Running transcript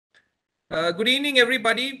Good evening,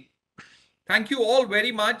 everybody. Thank you all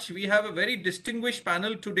very much. We have a very distinguished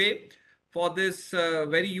panel today for this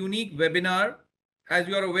very unique webinar. As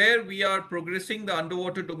you are aware, we are progressing the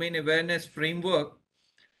underwater domain awareness framework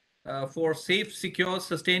for safe, secure,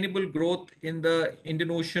 sustainable growth in the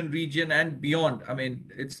Indian Ocean region and beyond. I mean,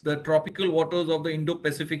 it's the tropical waters of the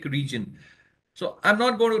Indo-Pacific region. So I'm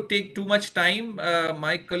not going to take too much time.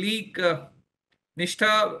 My colleague,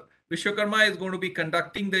 Nishtha Vishwakarma, is going to be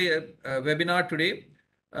conducting the webinar today.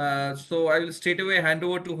 So I will straight away hand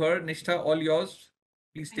over to her. Nishtha, all yours.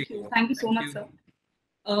 Please take over. Thank you so much, sir.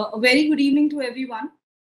 A very good evening to everyone.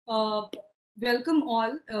 Welcome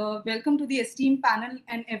all. Welcome to the esteemed panel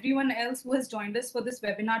and everyone else who has joined us for this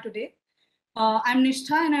webinar today. I'm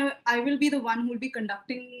Nishtha and I will be the one who will be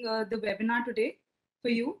conducting the webinar today for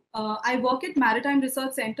you. I work at Maritime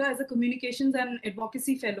Research Center as a Communications and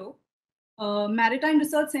Advocacy Fellow. Maritime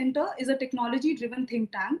Research Center is a technology-driven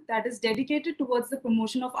think tank that is dedicated towards the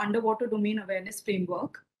promotion of underwater domain awareness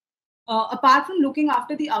framework. Apart from looking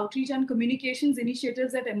after the outreach and communications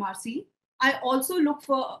initiatives at MRC, I also look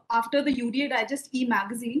after the UDA Digest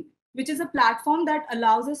e-magazine, which is a platform that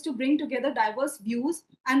allows us to bring together diverse views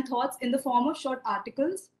and thoughts in the form of short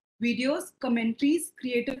articles, videos, commentaries,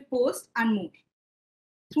 creative posts, and more.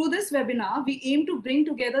 Through this webinar, we aim to bring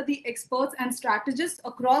together the experts and strategists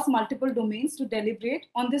across multiple domains to deliberate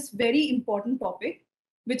on this very important topic,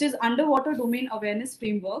 which is underwater domain awareness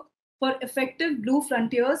framework for effective blue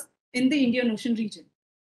frontiers in the Indian Ocean region.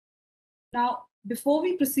 Now, before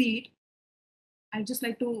we proceed, I'd just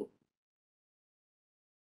like to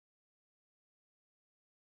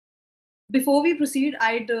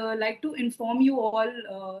I'd like to inform you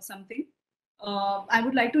all something. I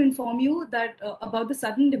would like to inform you that about the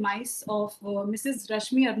sudden demise of Mrs.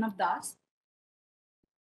 Rashmi Arnav Das.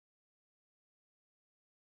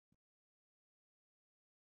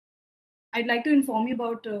 I'd like to inform you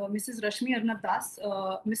about Mrs. Rashmi Arnav Das.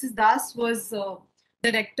 Mrs. Das was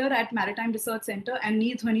director at Maritime Research Center and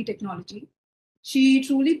Needhwani Technology. She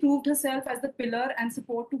truly proved herself as the pillar and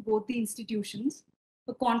support to both the institutions.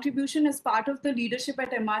 Her contribution as part of the leadership at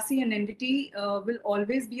MRC and NDT will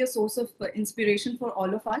always be a source of inspiration for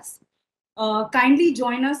all of us. Kindly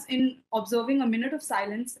join us in observing a minute of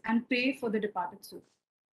silence and pray for the departed soul.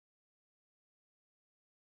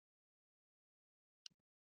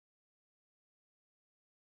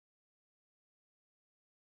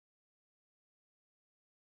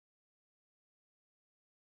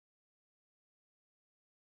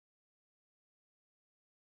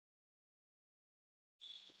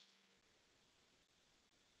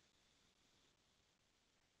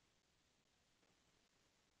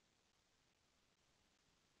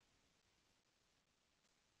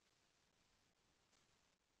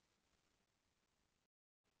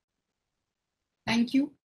 Thank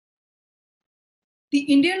you. The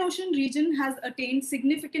Indian Ocean region has attained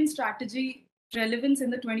significant strategic relevance in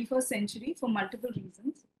the 21st century for multiple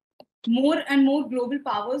reasons. More and more global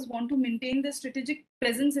powers want to maintain their strategic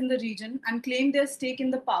presence in the region and claim their stake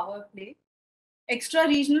in the power play.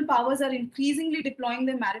 Extra-regional powers are increasingly deploying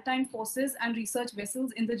their maritime forces and research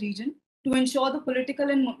vessels in the region to ensure the political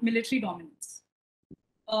and military dominance.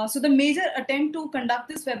 So the major attempt to conduct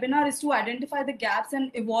this webinar is to identify the gaps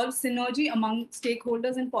and evolve synergy among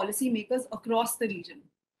stakeholders and policymakers across the region.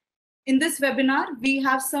 In this webinar, we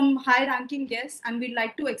have some high-ranking guests, and we'd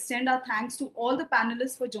like to extend our thanks to all the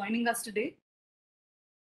panelists for joining us today.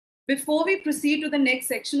 Before we proceed to the next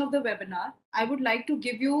section of the webinar, I would like to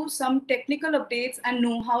give you some technical updates and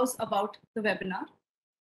know-hows about the webinar.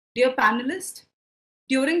 Dear panelists,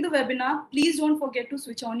 during the webinar, please don't forget to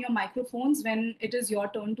switch on your microphones when it is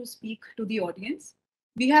your turn to speak to the audience.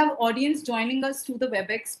 We have audience joining us through the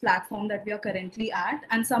WebEx platform that we are currently at,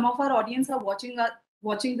 and some of our audience are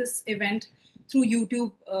watching this event through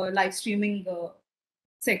YouTube live streaming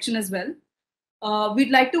section as well.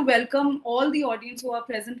 We'd like to welcome all the audience who are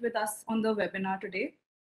present with us on the webinar today.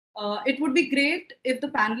 It would be great if the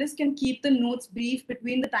panelists can keep the notes brief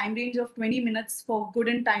between the time range of 20 minutes for good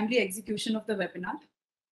and timely execution of the webinar.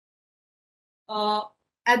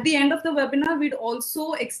 At the end of the webinar, we'll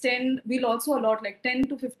also allot like 10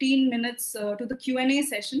 to 15 minutes to the Q&A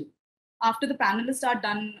session after the panelists are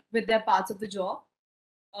done with their parts of the job.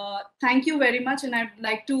 Thank you very much, and I'd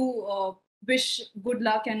like to wish good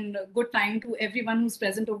luck and good time to everyone who's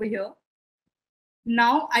present over here.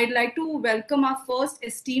 Now, I'd like to welcome our first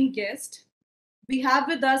esteemed guest. We have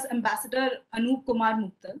with us Ambassador Anup Kumar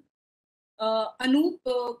Muktal.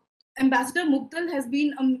 Ambassador Muktal has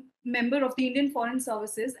been a member of the Indian Foreign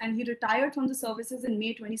Services, and he retired from the services in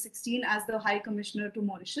May 2016 as the High Commissioner to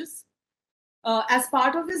Mauritius. As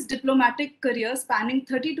part of his diplomatic career spanning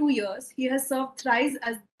 32 years, he has served thrice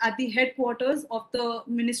at the headquarters of the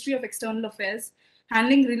Ministry of External Affairs,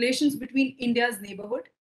 handling relations between India's neighborhood.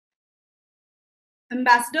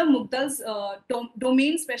 Ambassador Mugdal's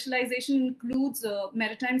domain specialization includes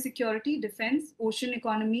maritime security, defense, ocean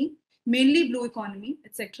economy, mainly blue economy,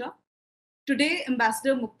 etc. Today,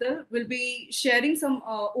 Ambassador Mugdal will be sharing some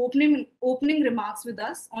opening remarks with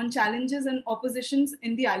us on challenges and oppositions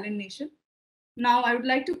in the island nation. Now, I would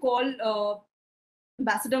like to call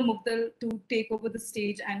Ambassador Mugdal to take over the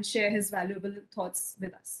stage and share his valuable thoughts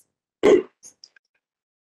with us.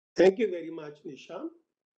 Thank you very much, Nisha.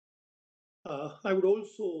 I would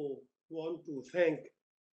also want to thank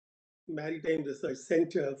Maritime Research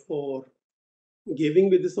Center for giving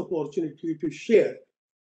me this opportunity to share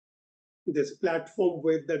this platform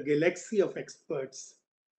with the galaxy of experts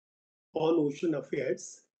on ocean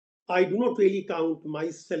affairs. I do not really count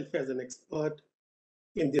myself as an expert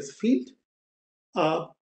in this field. I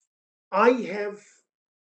have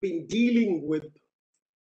been dealing with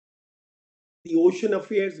the ocean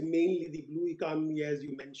affairs, mainly the blue economy, as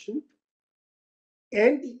you mentioned,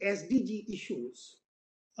 and the SDG issues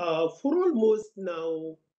for almost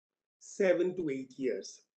now 7 to 8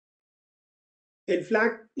 years. In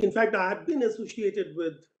fact, I have been associated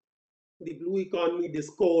with the blue economy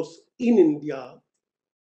discourse in India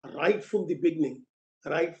right from the beginning,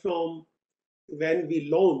 right from when we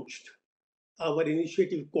launched our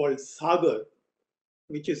initiative called Sagar,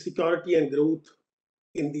 which is security and growth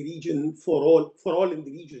in the region for all in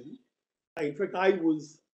the region. In fact, I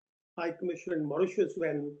was High Commissioner in Mauritius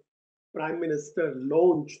when Prime Minister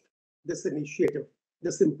launched this initiative,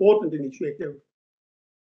 this important initiative,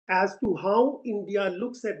 as to how India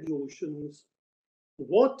looks at the oceans,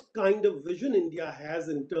 what kind of vision India has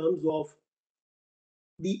in terms of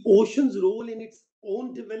the ocean's role in its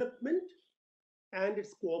own development and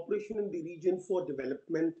its cooperation in the region for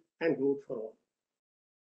development and growth for all.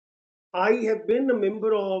 I have been a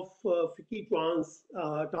member of FICCI Trans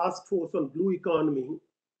Task Force on Blue Economy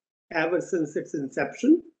ever since its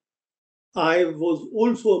inception. I was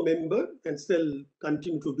also a member and still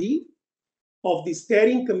continue to be of the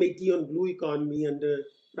Steering Committee on Blue Economy under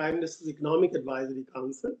Prime Minister's Economic Advisory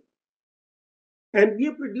Council. And we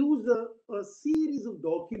have produced a series of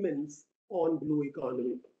documents on blue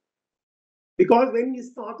economy. Because when we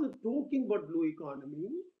started talking about blue economy,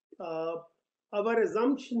 our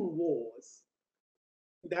assumption was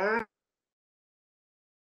that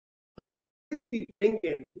if we bring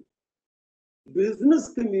in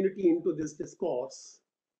business community into this discourse,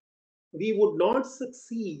 we would not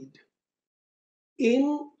succeed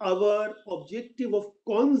in our objective of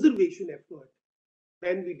conservation effort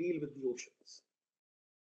when we deal with the oceans.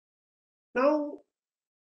 Now,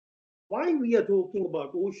 why we are talking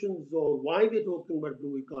about oceans or why we're talking about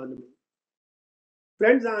blue economy?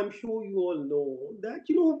 Friends, I'm sure you all know that,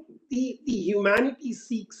 the humanity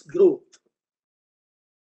seeks growth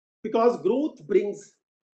because growth brings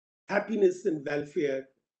happiness and welfare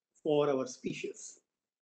for our species.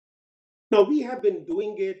 Now, we have been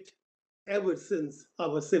doing it ever since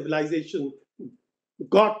our civilization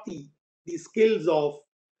got the skills of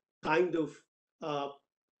kind of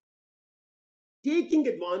taking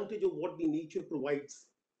advantage of what the nature provides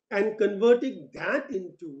and converting that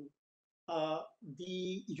into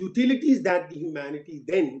the utilities that the humanity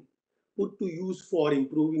then put to use for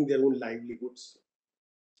improving their own livelihoods.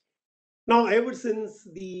 Now, ever since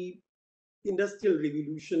the Industrial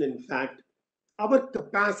Revolution, in fact, our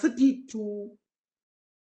capacity to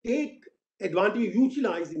take advantage,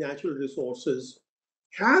 utilize the natural resources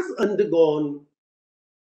has undergone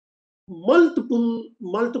multiple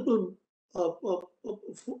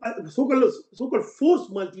so-called force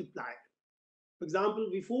multiplier. For example,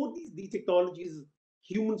 before these technologies,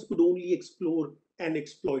 humans could only explore and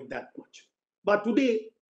exploit that much. But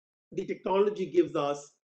today, the technology gives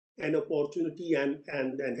us an opportunity and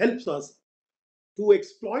helps us to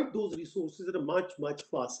exploit those resources at a much, much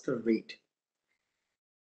faster rate.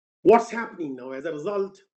 What's happening now as a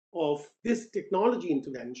result of this technology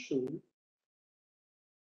intervention?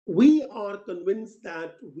 We are convinced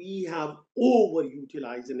that we have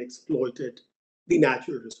overutilized and exploited the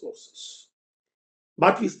natural resources.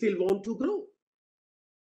 But we still want to grow.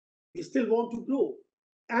 We still want to grow.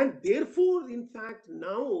 And therefore, in fact,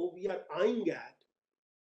 now we are eyeing at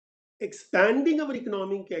expanding our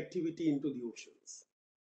economic activity into the oceans.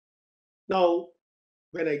 Now,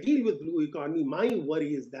 when I deal with blue economy, my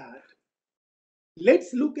worry is that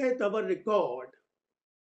let's look at our record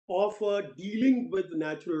of dealing with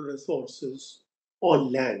natural resources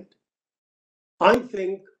on land. I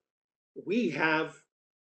think we have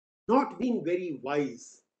not been very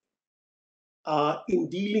wise in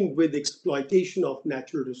dealing with exploitation of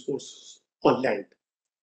natural resources on land.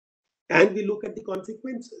 And we look at the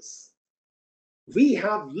consequences. We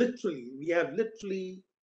have literally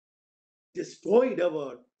destroyed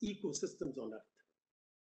our ecosystems on Earth.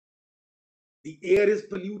 The air is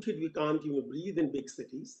polluted, we can't even breathe in big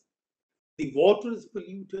cities. The water is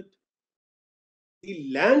polluted.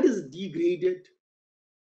 The land is degraded.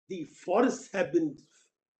 The forests have been,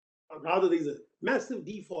 rather, there is a massive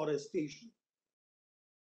deforestation.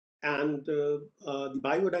 And the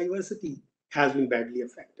biodiversity has been badly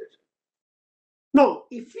affected. Now,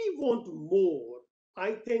 if we want more,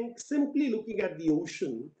 I think simply looking at the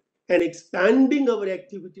ocean and expanding our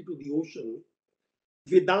activity to the ocean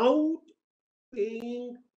without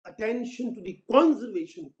paying attention to the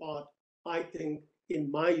conservation part, I think,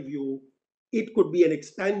 in my view, it could be an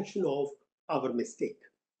expansion of our mistake.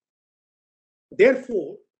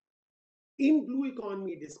 Therefore, in blue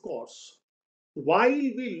economy discourse, while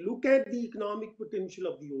we look at the economic potential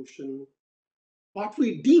of the ocean, but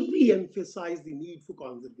we deeply emphasize the need for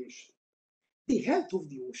conservation, the health of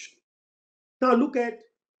the ocean. Now look at,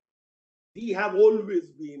 we have always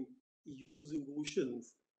been using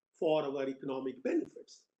oceans for our economic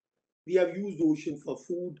benefits. We have used ocean for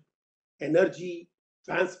food, energy,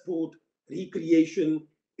 transport, recreation,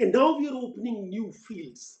 and now we are opening new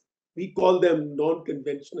fields. We call them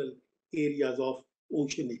non-conventional areas of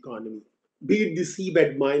ocean economy, be it the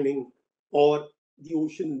seabed mining or the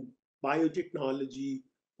ocean biotechnology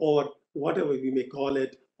or whatever we may call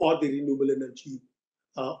it, or the renewable energy,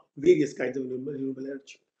 various kinds of renewable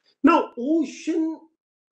energy. Now, ocean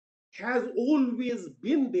has always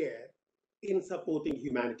been there in supporting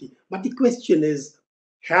humanity. But the question is,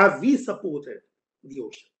 have we supported the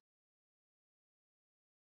ocean?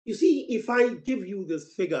 You see, if I give you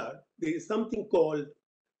this figure, there is something called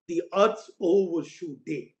the Earth's Overshoot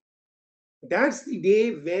Day. That's the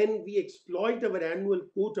day when we exploit our annual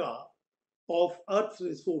quota of Earth's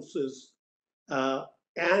resources.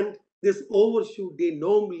 And this overshoot day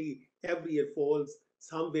normally every year falls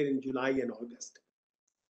somewhere in July and August,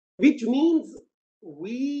 which means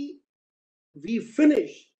we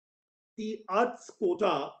finish the Earth's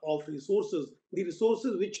quota of resources, the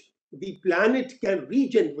resources which the planet can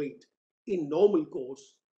regenerate in normal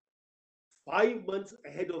course, 5 months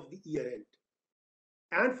ahead of the year end.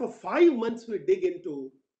 And for 5 months, we dig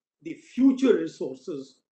into the future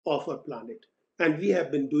resources of our planet. And we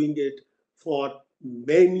have been doing it for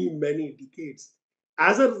many, many decades.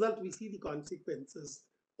 As a result, we see the consequences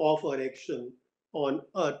of our action on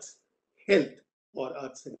Earth's health or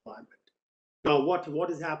Earth's environment. Now, what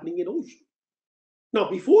is happening in ocean? Now,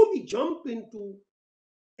 before we jump into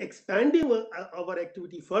expanding our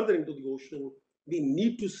activity further into the ocean, we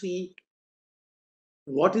need to see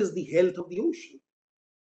what is the health of the ocean.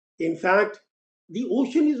 In fact, the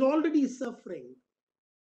ocean is already suffering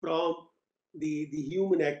from the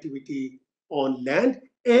human activity on land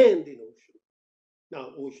and in ocean.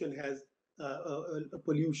 Now, ocean has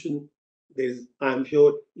pollution. I'm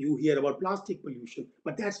sure you hear about plastic pollution,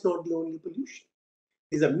 but that's not the only pollution.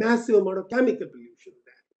 There's a massive amount of chemical pollution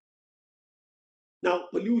there. Now,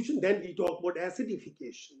 pollution, then we talk about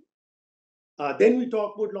acidification. Then we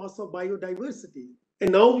talk about loss of biodiversity.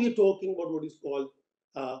 And now we are talking about what is called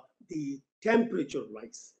the temperature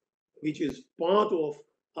rise, which is part of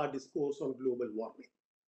our discourse on global warming.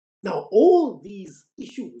 Now, all these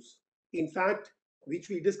issues, in fact, which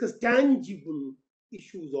we discuss, tangible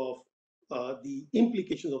issues of the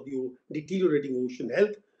implications of the deteriorating ocean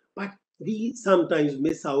health, but we sometimes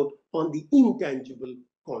miss out on the intangible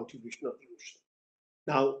contribution of the ocean.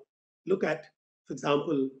 Now, look at, for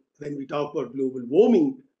example, when we talk about global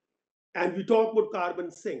warming and we talk about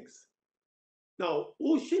carbon sinks. Now,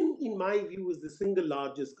 ocean, in my view, is the single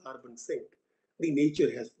largest carbon sink the nature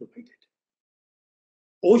has provided.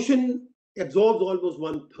 Ocean absorbs almost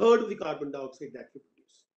 1/3 of the carbon dioxide that we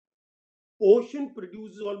produce. Ocean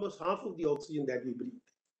produces almost half of the oxygen that we breathe.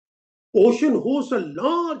 Ocean hosts a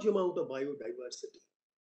large amount of biodiversity.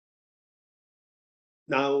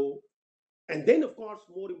 Now, and then, of course,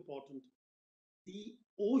 more important, the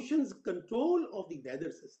ocean's control of the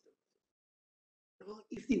weather system. Now,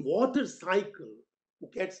 if the water cycle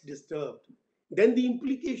gets disturbed, then the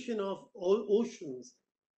implication of all oceans,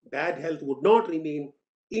 bad health would not remain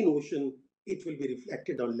in ocean, it will be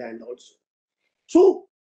reflected on land also. So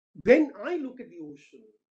when I look at the ocean,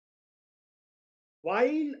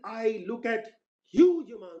 while I look at huge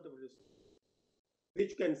amount of resources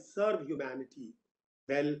which can serve humanity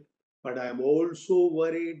well, but I am also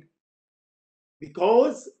worried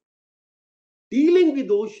because dealing with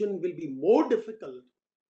ocean will be more difficult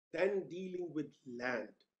than dealing with land.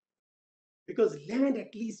 Because land,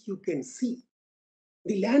 at least you can see.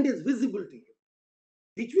 The land is visible to you,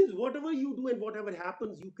 which means whatever you do and whatever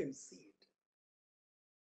happens, you can see it.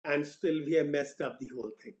 And still we have messed up the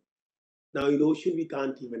whole thing. Now in ocean, we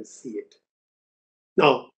can't even see it.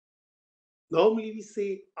 Now, normally we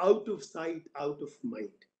say out of sight, out of mind.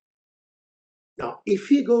 Now, if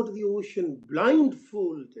we go to the ocean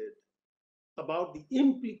blindfolded about the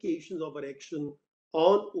implications of our action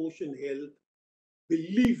on ocean health,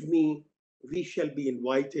 believe me, we shall be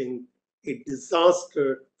inviting a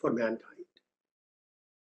disaster for mankind.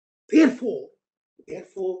 Therefore,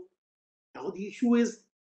 now the issue is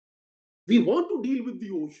we want to deal with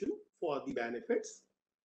the ocean for the benefits,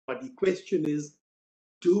 but the question is,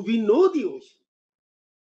 do we know the ocean?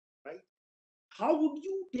 Right? How would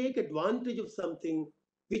you take advantage of something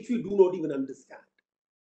which we do not even understand?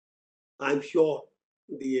 I'm sure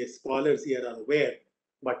the scholars here are aware,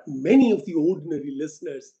 but many of the ordinary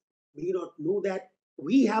listeners may not know that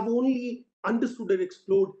we have only understood and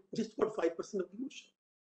explored just about 5% of the ocean.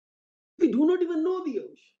 We do not even know the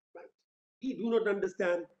ocean, right? We do not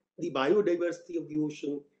understand the biodiversity of the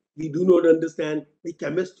ocean. We do not understand the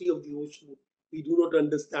chemistry of the ocean. We do not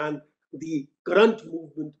understand the current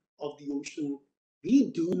movement of the ocean.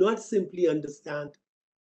 We do not simply understand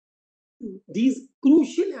these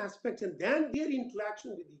crucial aspects and then their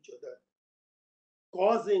interaction with each other,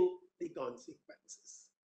 causing the consequences.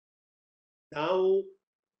 Now,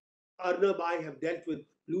 Arnab, I have dealt with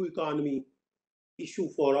blue economy issue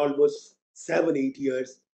for almost 7-8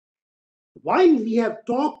 years. While we have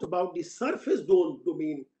talked about the surface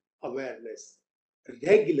domain awareness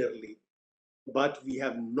regularly, but we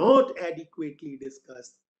have not adequately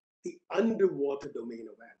discussed the underwater domain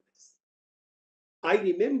awareness. I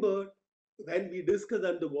remember when we discussed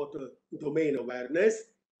underwater domain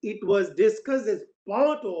awareness, it was discussed as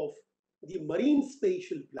part of the marine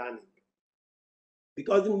spatial planning.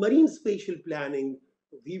 Because in marine spatial planning,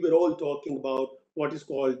 we were all talking about what is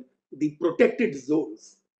called the protected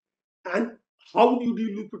zones. And how do you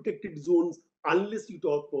deal with protected zones unless you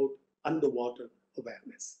talk about underwater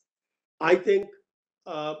awareness? I think,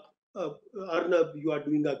 Arnab, you are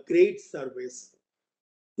doing a great service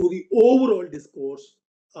to the overall discourse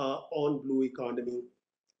on blue economy,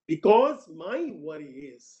 because my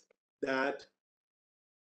worry is that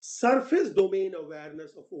surface domain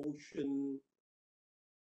awareness of ocean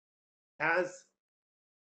has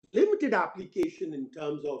limited application in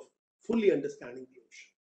terms of fully understanding the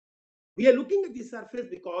ocean. We are looking at the surface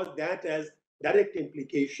because that has direct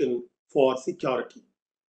implication for security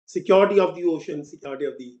of the ocean, security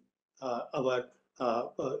of the our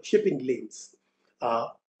shipping lanes.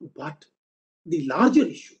 But the larger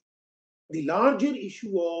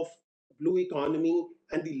issue of blue economy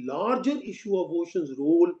and the larger issue of ocean's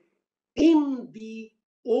role in the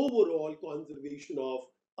overall conservation of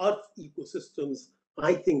Earth ecosystems,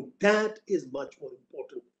 I think that is much more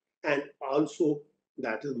important, and also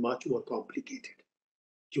that is much more complicated.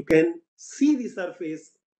 You can see the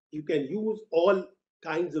surface, you can use all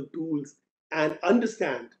kinds of tools and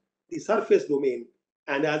understand the surface domain,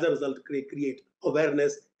 and as a result create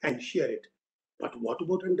awareness and share it. But what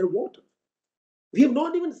about underwater? We have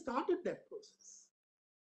not even started that process.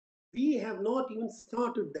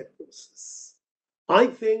 I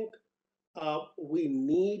think we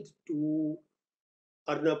need to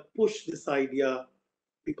push this idea,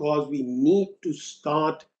 because we need to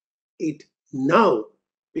start it now,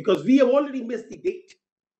 because we have already missed the date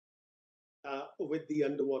with the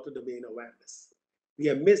underwater domain awareness. We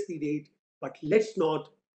have missed the date, but let's not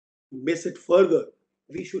miss it further.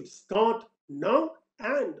 We should start now.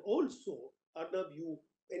 And also, Arnab, you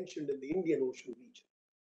mentioned in the Indian Ocean region,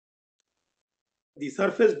 the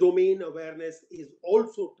surface domain awareness is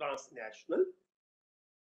also transnational.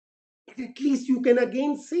 But at least you can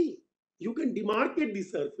again see, you can demarcate the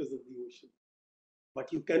surface of the ocean,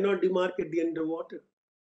 but you cannot demarcate the underwater.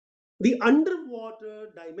 The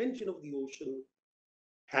underwater dimension of the ocean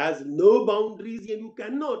has no boundaries and you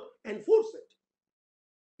cannot enforce it.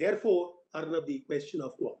 Therefore, Arnab, the question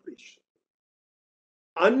of cooperation.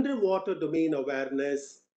 Underwater domain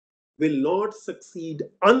awareness will not succeed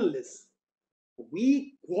unless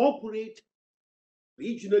we cooperate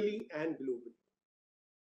regionally and globally.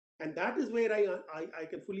 And that is where I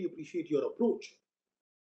can fully appreciate your approach.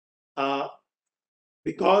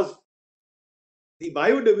 Because the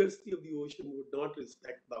biodiversity of the ocean would not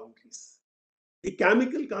respect boundaries. The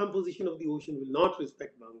chemical composition of the ocean will not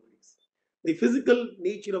respect boundaries. The physical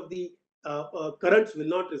nature of the currents will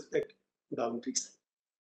not respect boundaries.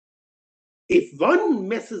 If one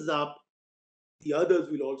messes up, the others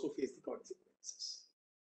will also face the consequences.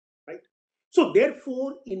 So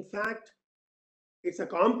therefore, in fact, it's a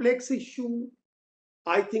complex issue.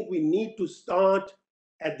 I think we need to start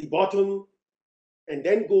at the bottom and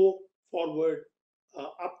then go forward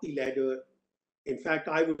up the ladder. In fact,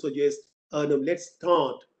 I would suggest, let's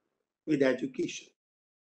start with education.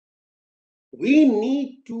 We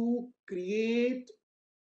need to create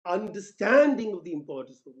understanding of the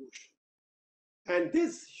importance of ocean. And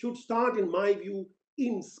this should start, in my view,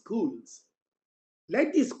 in schools.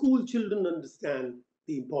 Let the school children understand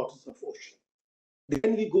the importance of ocean.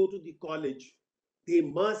 Then we go to the college. They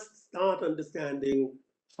must start understanding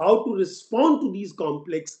how to respond to these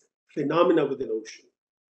complex phenomena within ocean.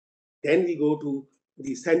 Then we go to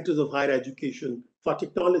the centers of higher education for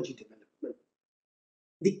technology development.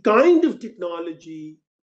 The kind of technology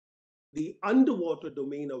the underwater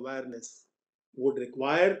domain awareness would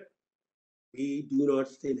require, we do not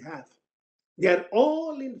still have. They are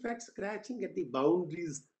all, in fact, scratching at the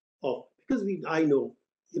boundaries of, because I know,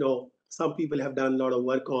 some people have done a lot of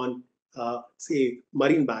work on, say,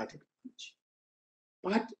 marine biotechnology.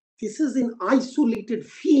 But this is in isolated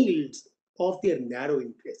fields of their narrow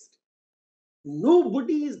interest.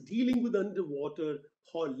 Nobody is dealing with underwater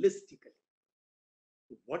holistically.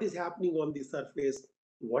 What is happening on the surface?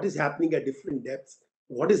 What is happening at different depths?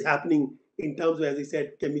 What is happening in terms of, as I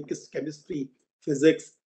said, chemistry,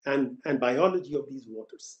 physics, and biology of these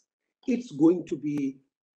waters? It's going to be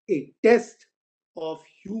a test of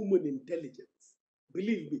human intelligence.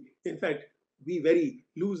 Believe me. In fact, we very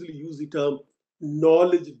loosely use the term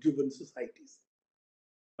knowledge-driven societies.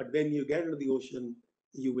 But when you get into the ocean,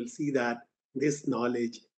 you will see that this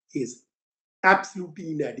knowledge is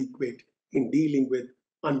absolutely inadequate in dealing with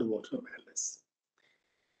underwater awareness.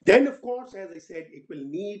 Then, of course, as I said, it will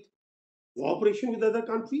need cooperation with other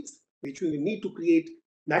countries, which we will need to create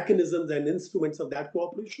mechanisms and instruments of that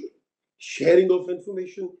cooperation, sharing of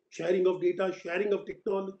information, sharing of data, sharing of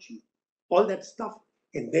technology, all that stuff.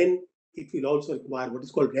 And then it will also require what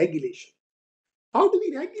is called regulation. How do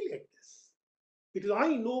we regulate this? Because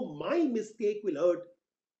I know my mistake will hurt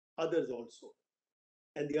others also,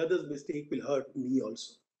 and the other's mistake will hurt me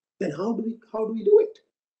also. Then how do we do it?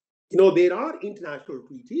 There are international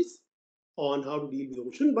treaties on how to deal with the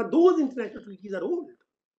ocean, but those international treaties are old.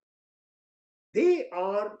 They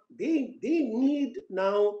need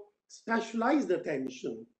now specialized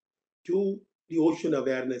attention to the ocean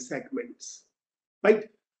awareness segments, right?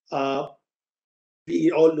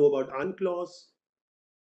 We all know about UNCLOS.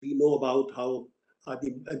 We know about how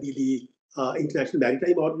the International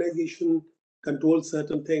Maritime Organization controls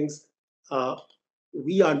certain things.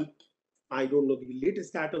 I don't know the latest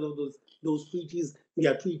status of those treaties. We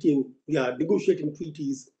are negotiating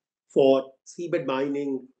treaties for seabed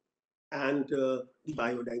mining and the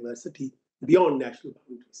biodiversity beyond national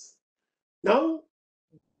boundaries. Now,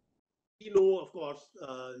 we know, of course,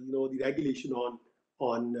 the regulation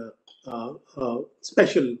on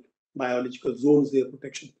special biological zones, their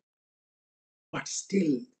protection. But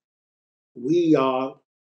still, we are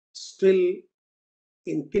still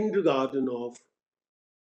in kindergarten of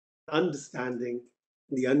understanding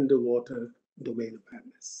the underwater domain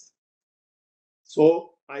awareness.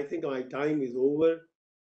 So I think my time is over.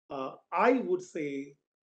 I would say,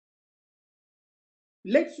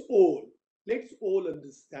 let's all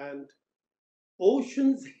understand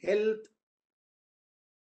ocean's health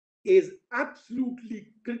is absolutely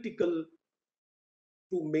critical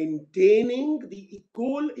to maintaining the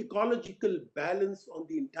ecological balance on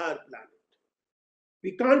the entire planet.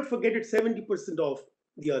 We can't forget it's 70% of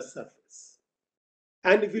the Earth's surface.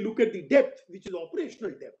 And if you look at the depth, which is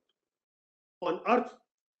operational depth, on Earth,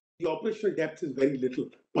 the operational depth is very little.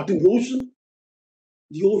 But in the ocean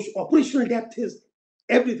operational depth is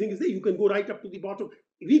everything is there. You can go right up to the bottom.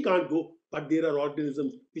 We can't go, but there are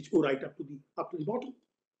organisms which go right up to the bottom,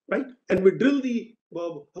 right? And we drill the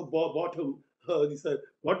bottom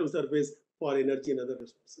surface for energy and other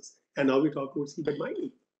resources. And now we talk about seabed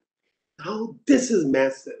mining. Now this is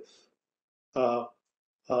massive.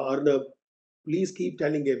 Arnab, please keep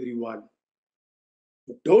telling everyone,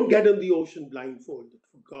 don't get in the ocean blindfolded,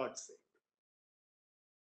 for God's sake.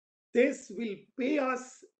 This will pay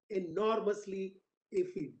us enormously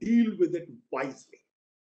if we deal with it wisely.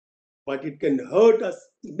 But it can hurt us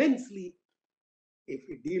immensely if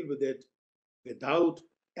we deal with it without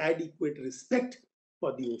adequate respect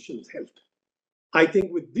for the ocean's health. I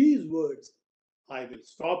think with these words, I will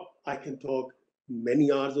stop. I can talk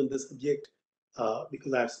many hours on this subject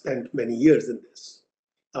because I've spent many years in this.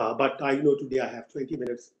 But I know today I have 20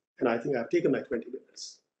 minutes, and I think I've taken my 20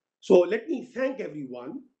 minutes. So let me thank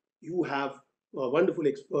everyone. You have wonderful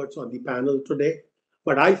experts on the panel today,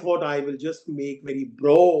 but I thought I will just make very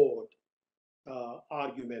broad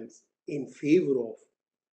arguments in favor of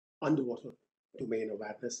underwater domain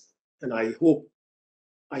awareness, and I hope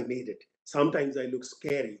I made it. Sometimes I look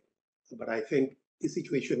scary, but I think the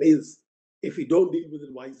situation is, if we don't deal with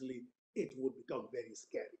it wisely, it would become very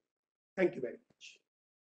scary. Thank you very much.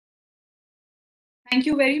 Thank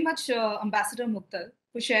you very much, Ambassador Mukhtar,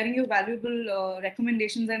 for sharing your valuable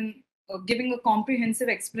recommendations and giving a comprehensive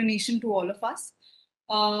explanation to all of us.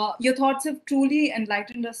 Your thoughts have truly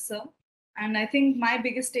enlightened us, sir. And I think my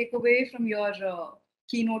biggest takeaway from your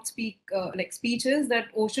keynote speech is that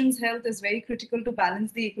ocean's health is very critical to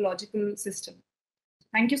balance the ecological system.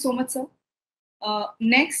 Thank you so much, sir.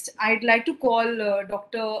 Next, I'd like to call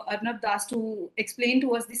Dr. Arnab Das to explain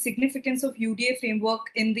to us the significance of UDA framework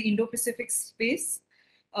in the Indo-Pacific space.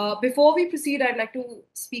 Before we proceed, I'd like to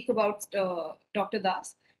speak about Dr.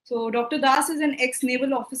 Das. So Dr. Das is an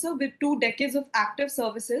ex-naval officer with 2 decades of active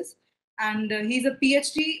services, and he's a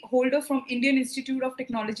PhD holder from Indian Institute of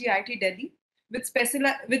Technology, IIT Delhi,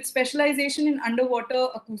 with specialization in underwater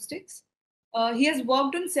acoustics. He has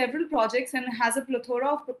worked on several projects and has a plethora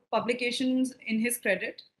of publications in his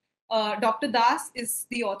credit. Dr. Das is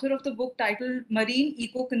the author of the book titled Marine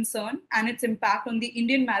Eco Concern and its Impact on the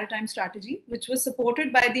Indian Maritime Strategy, which was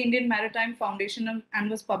supported by the Indian Maritime Foundation and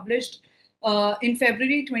was published in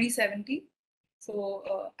February 2017.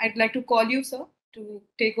 So I'd like to call you, sir, to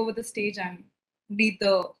take over the stage and lead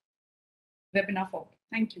the webinar forward.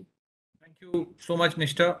 Thank you. Thank you so much,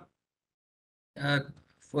 Nishta.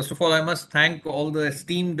 First of all, I must thank all the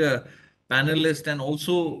esteemed panelists and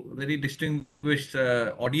also very distinguished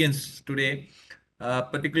audience today,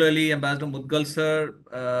 particularly Ambassador Mudgal sir,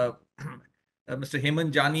 Mr.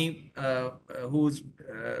 Hemant Jani, who's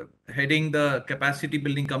heading the Capacity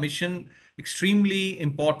Building Commission, extremely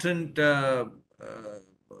important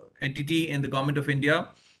entity in the Government of India.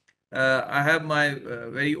 I have my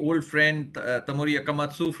very old friend Tamori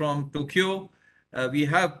Akamatsu from Tokyo. We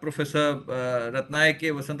have Professor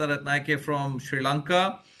Vasanta Ratnayake from Sri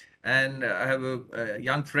Lanka, and I have a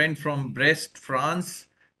young friend from Brest, France,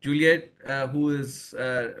 Juliet, who is,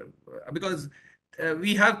 because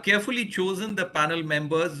we have carefully chosen the panel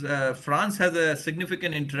members. France has a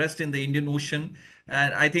significant interest in the Indian Ocean,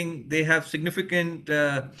 and I think they have significant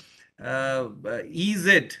ease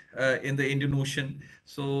in the Indian Ocean.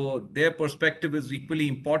 So their perspective is equally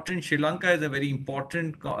important. Sri Lanka is a very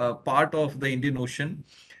important part of the Indian Ocean.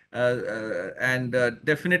 And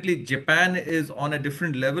definitely Japan is on a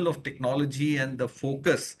different level of technology and the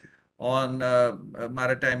focus on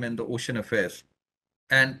maritime and the ocean affairs.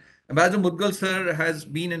 And Ambassador Mudgal sir has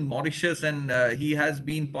been in Mauritius, and he has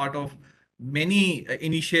been part of many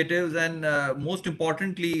initiatives. And most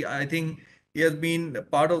importantly, I think he has been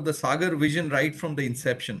part of the Sagar vision right from the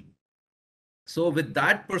inception. So with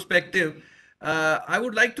that perspective, I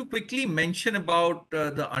would like to quickly mention about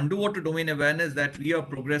the underwater domain awareness that we are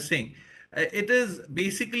progressing. It is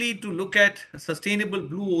basically to look at sustainable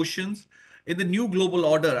blue oceans in the new global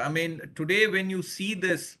order. I mean, today when you see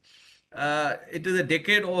this, it is a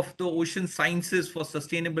decade of the ocean sciences for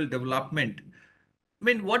sustainable development. I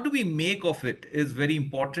mean, what do we make of it is very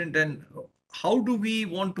important, and how do we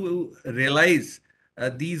want to realize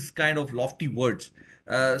these kind of lofty words?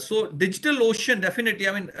 So digital ocean, definitely,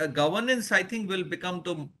 I mean, governance, I think, will become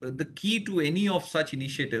the key to any of such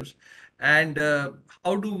initiatives. And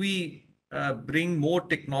how do we bring more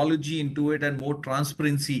technology into it and more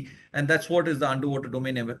transparency? And that's what is the underwater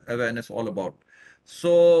domain awareness all about.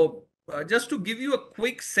 So just to give you a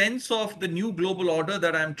quick sense of the new global order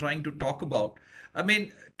that I'm trying to talk about, I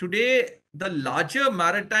mean, today the larger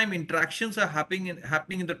maritime interactions are happening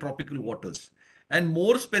in the tropical waters. And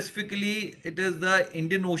more specifically, it is the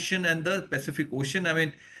Indian Ocean and the Pacific Ocean. I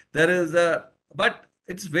mean, but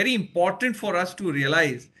it's very important for us to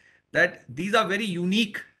realize that these are very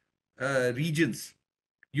unique regions,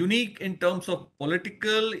 unique in terms of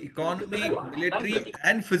political, economic, military,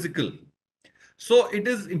 and physical. So it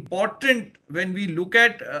is important when we look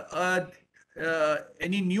at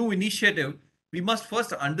any new initiative, we must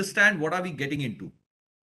first understand what are we getting into.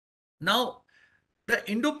 Now, the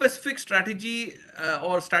Indo-Pacific strategy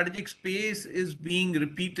or strategic space is being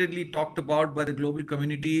repeatedly talked about by the global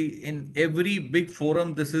community in every big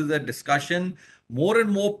forum. This is a discussion. More and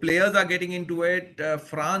more players are getting into it.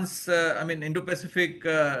 France, I mean, Indo-Pacific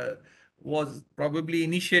was probably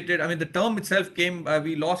initiated. I mean, the term itself came,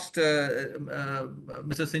 we lost Mr.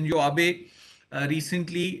 Shinzo Abe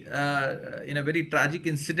recently in a very tragic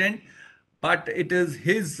incident. But it is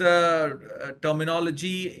his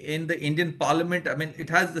terminology in the Indian Parliament. I mean, it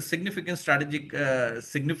has the significant strategic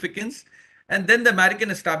significance. And then the American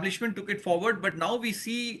establishment took it forward. But now we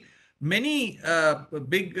see many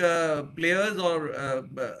big players or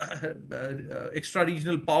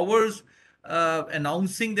extra-regional powers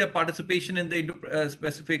announcing their participation in the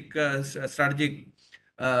Indo-Pacific strategic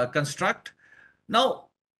construct. Now,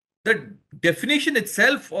 the definition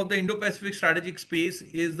itself of the Indo-Pacific strategic space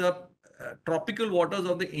is the tropical waters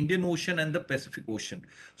of the Indian Ocean and the Pacific Ocean.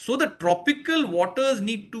 So the tropical waters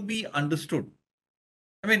need to be understood.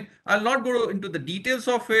 I mean, I'll not go into the details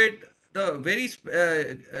of it. The very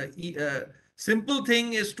simple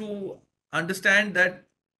thing is to understand that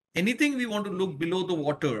anything we want to look below the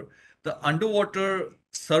water, the underwater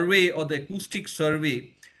survey or the acoustic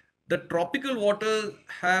survey, the tropical waters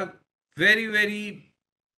have very, very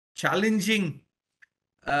challenging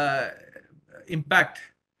impact.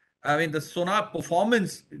 I mean, the sonar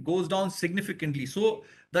performance goes down significantly. So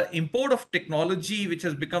the import of technology, which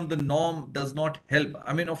has become the norm, does not help.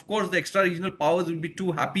 I mean, of course, the extra-regional powers will be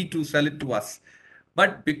too happy to sell it to us.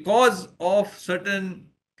 But because of certain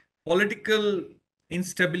political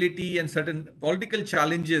instability and certain political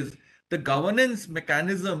challenges, the governance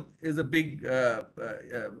mechanism is a big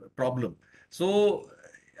problem. So,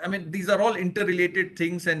 I mean, these are all interrelated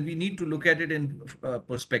things, and we need to look at it in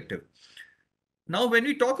perspective. Now, when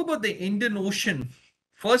we talk about the Indian Ocean,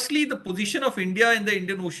 firstly, the position of India in the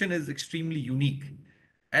Indian Ocean is extremely unique.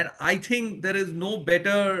 And I think there is no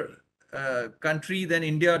better country than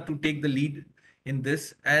India to take the lead in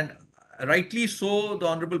this. And rightly so, the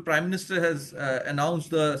Honorable Prime Minister has announced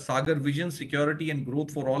the Sagar Vision, Security and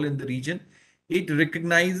Growth for All in the region. It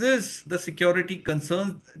recognizes the security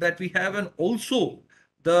concerns that we have and also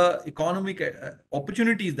the economic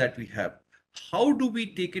opportunities that we have. How do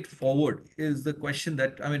we take it forward is the question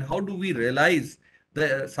that, I mean, how do we realize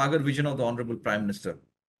the Sagar vision of the Honorable Prime Minister?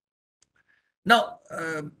 Now,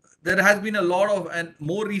 there has been a lot of, and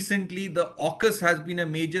more recently, the AUKUS has been a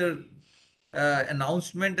major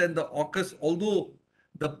announcement, and the AUKUS, although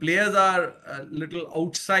the players are a little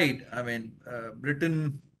outside, I mean,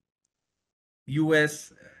 Britain,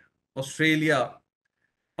 US, Australia,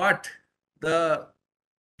 but the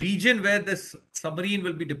region where this submarine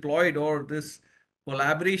will be deployed or this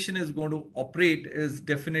collaboration is going to operate is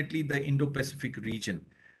definitely the Indo-Pacific region.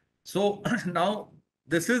 So now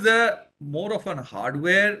this is a more of an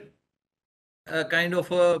hardware kind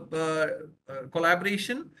of a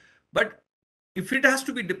collaboration, but if it has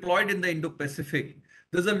to be deployed in the Indo-Pacific,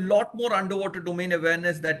 there's a lot more underwater domain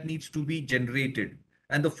awareness that needs to be generated,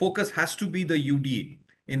 and the focus has to be the UDA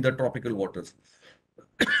in the tropical waters.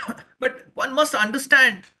 But one must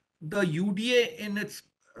understand the UDA in its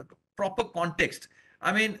proper context.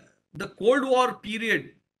 I mean, the Cold War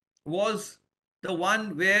period was the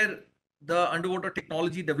one where the underwater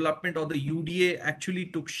technology development or the UDA actually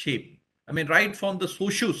took shape. I mean, right from the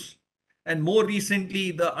Soyuz and more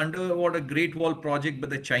recently, the underwater Great Wall project by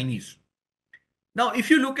the Chinese. Now,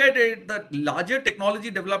 if you look at it, the larger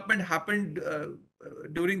technology development happened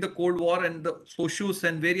during the Cold War, and the Soyuz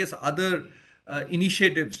and various other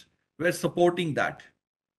initiatives were supporting that.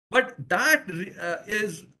 But that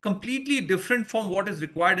is completely different from what is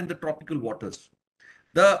required in the tropical waters.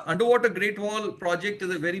 The Underwater Great Wall project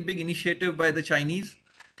is a very big initiative by the Chinese,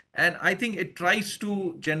 and I think it tries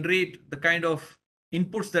to generate the kind of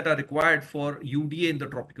inputs that are required for UDA in the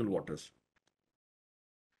tropical waters.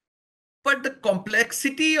 But the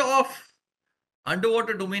complexity of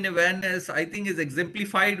underwater domain awareness, I think, is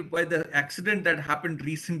exemplified by the accident that happened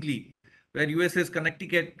recently, where USS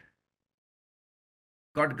Connecticut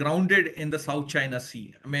got grounded in the South China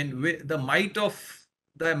Sea. I mean, the might of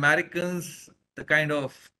the Americans, the kind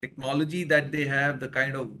of technology that they have, the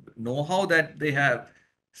kind of know-how that they have,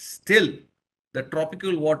 still the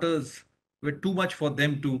tropical waters were too much for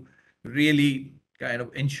them to really kind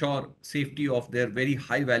of ensure safety of their very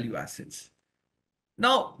high value assets.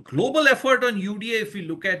 Now, global effort on UDA, if we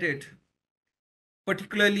look at it,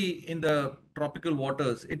 particularly in the tropical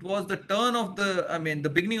waters, it was the turn of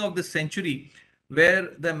the beginning of the century where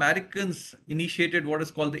the Americans initiated what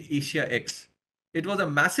is called the Asia X. It was a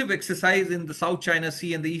massive exercise in the South China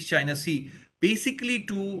Sea and the East China Sea, basically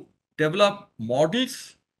to develop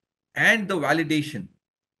models and the validation.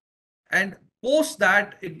 And post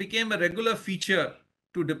that, it became a regular feature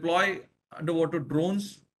to deploy underwater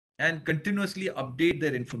drones and continuously update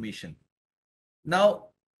their information. Now,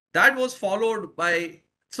 that was followed by,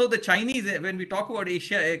 so the Chinese, when we talk about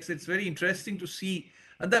Asia X, it's very interesting to see,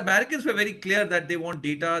 and the Americans were very clear that they want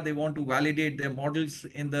data, they want to validate their models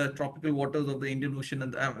in the tropical waters of the Indian Ocean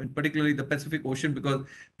and particularly the Pacific Ocean, because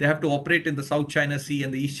they have to operate in the South China Sea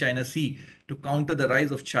and the East China Sea to counter the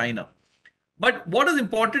rise of China. But what is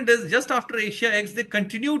important is just after Asia X, they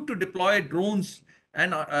continued to deploy drones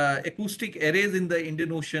and acoustic arrays in the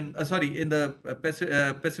Indian Ocean, in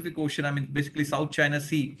the Pacific Ocean, I mean, basically South China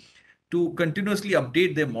Sea, to continuously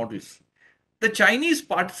update their models. The Chinese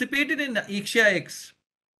participated in Asia X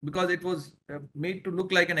because it was made to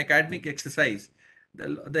look like an academic exercise.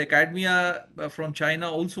 The academia from China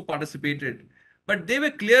also participated, but they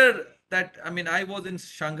were clear that, I mean, I was in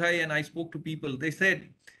Shanghai and I spoke to people. They said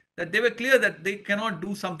that they were clear that they cannot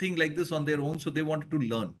do something like this on their own, so they wanted to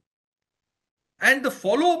learn. And the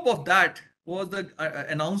follow-up of that was the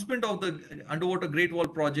announcement of the underwater Great Wall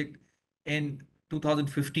project in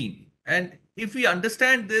 2015. And if we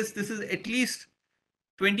understand this, this is at least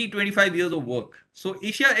 20, 25 years of work. So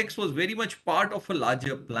Asia X was very much part of a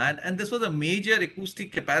larger plan. And this was a major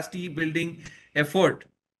acoustic capacity building effort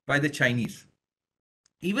by the Chinese.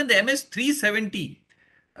 Even the MS-370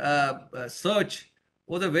 search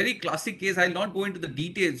was a very classic case. I'll not go into the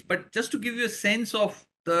details, but just to give you a sense of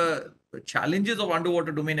the challenges of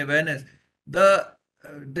underwater domain awareness, the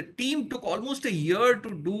team took almost a year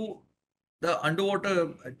to do the underwater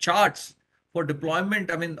charts for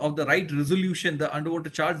deployment. I mean, of the right resolution, the underwater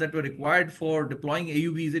charts that were required for deploying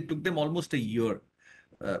AUVs, it took them almost a year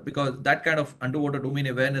because that kind of underwater domain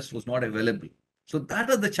awareness was not available. So that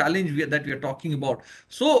is the challenge that we are talking about.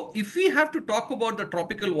 So if we have to talk about the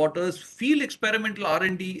tropical waters, field experimental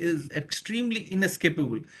R&D is extremely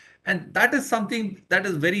inescapable. And that is something that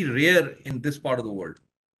is very rare in this part of the world.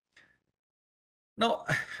 Now,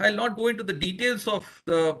 I'll not go into the details of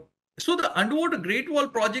so the underwater Great Wall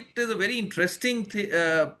project is a very interesting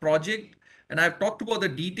project. And I've talked about the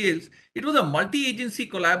details. It was a multi-agency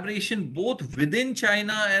collaboration, both within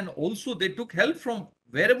China and also they took help from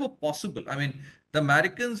wherever possible. I mean, the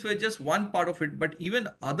Americans were just one part of it, but even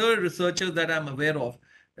other researchers that I'm aware of,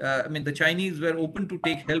 I mean, the Chinese were open to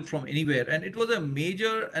take help from anywhere. And it was a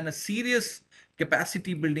major and a serious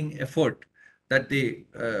capacity building effort that they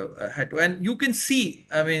had to. And you can see,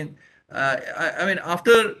 I mean,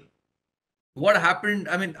 after what happened,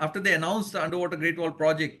 I mean, after they announced the underwater Great Wall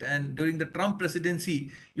project and during the Trump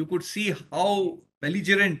presidency, you could see how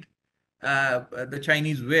belligerent the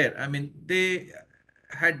Chinese were. I mean, they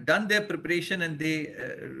had done their preparation and they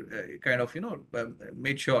kind of,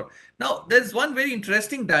 made sure. Now, there's one very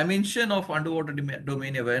interesting dimension of underwater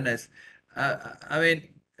domain awareness. I mean,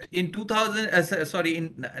 in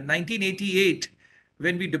 1988,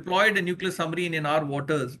 when we deployed a nuclear submarine in our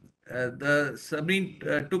waters, the submarine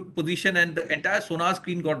took position and the entire sonar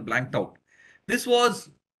screen got blanked out. This was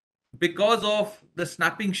because of the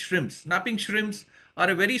snapping shrimps. Snapping shrimps are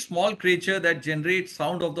a very small creature that generates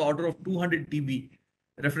sound of the order of 200 dB,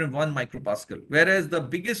 reference 1 micropascal, whereas the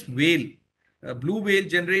biggest whale, blue whale,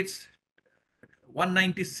 generates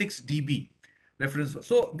 196 dB reference.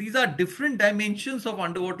 So these are different dimensions of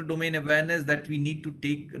underwater domain awareness that we need to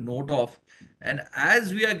take note of. And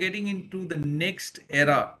as we are getting into the next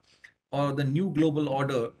era or the new global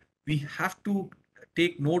order, we have to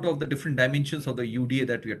take note of the different dimensions of the UDA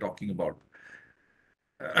that we are talking about.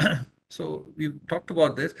 So we've talked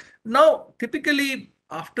about this. Now, typically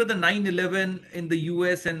after the 9/11 in the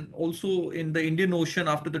US and also in the Indian Ocean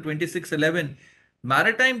after the 26/11,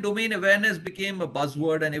 maritime domain awareness became a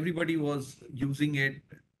buzzword and everybody was using it.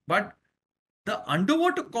 But the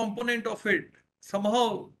underwater component of it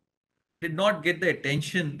somehow did not get the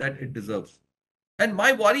attention that it deserves. And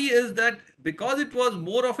my worry is that because it was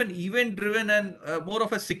more of an event-driven and more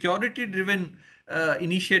of a security-driven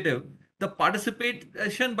initiative, the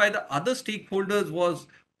participation by the other stakeholders was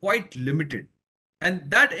quite limited.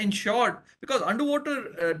 And that ensured, because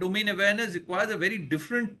underwater domain awareness requires a very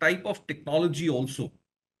different type of technology also.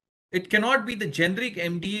 It cannot be the generic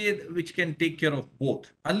MDA which can take care of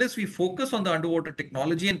both. Unless we focus on the underwater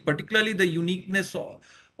technology and particularly the uniqueness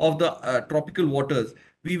of the tropical waters,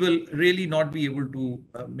 we will really not be able to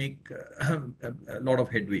make a lot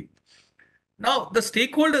of headway. Now, the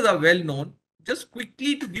stakeholders are well known. Just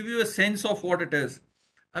quickly to give you a sense of what it is.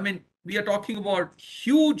 I mean, we are talking about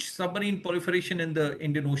huge submarine proliferation in the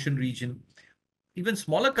Indian Ocean region. Even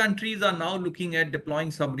smaller countries are now looking at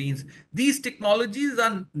deploying submarines. These technologies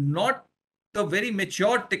are not the very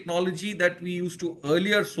mature technology that we used to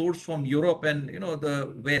earlier source from Europe and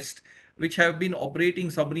the West, which have been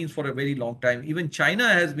operating submarines for a very long time. Even China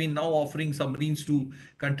has been now offering submarines to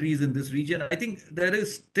countries in this region. I think there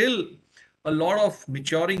is still a lot of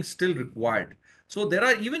maturing still required. So there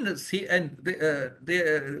are even,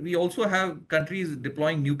 we also have countries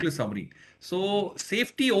deploying nuclear submarine. So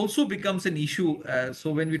safety also becomes an issue.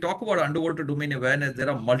 So when we talk about underwater domain awareness, there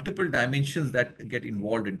are multiple dimensions that get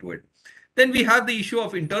involved into it. Then we have the issue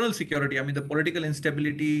of internal security. I mean, the political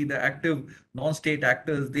instability, the active non-state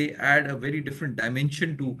actors, they add a very different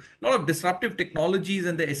dimension to a lot of disruptive technologies,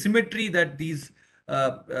 and the asymmetry that these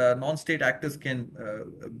non-state actors can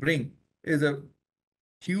bring is a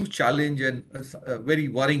huge challenge and very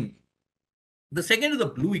worrying. The second is the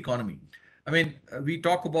blue economy. I mean, we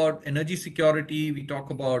talk about energy security, we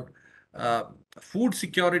talk about uh, food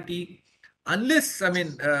security. Unless, I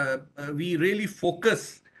mean, we really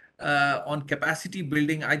focus on capacity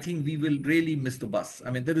building, I think we will really miss the bus.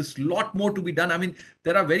 I mean, there is a lot more to be done. I mean,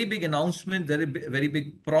 there are very big announcements, very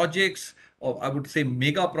big projects, or I would say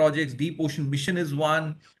mega projects. Deep Ocean Mission is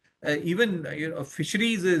one. Even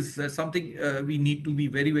fisheries is something we need to be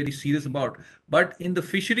very serious about. But in the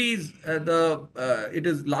fisheries, it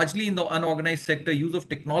is largely in the unorganized sector. Use of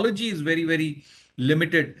technology is very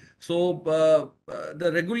limited. So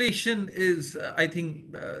the regulation is, I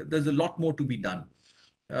think, there's a lot more to be done.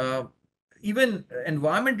 Uh, Even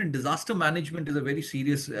environment and disaster management is a very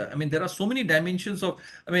serious. I mean, there are so many dimensions of.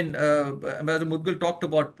 I mean, Ambassador Mudgal talked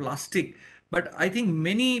about plastic, but I think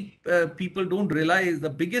many people don't realize the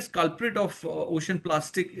biggest culprit of ocean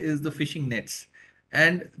plastic is the fishing nets,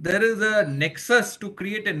 and there is a nexus to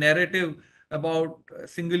create a narrative about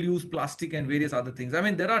single-use plastic and various other things. I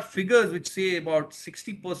mean, there are figures which say about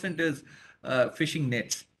 60% is fishing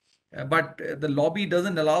nets, but the lobby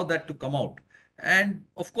doesn't allow that to come out. And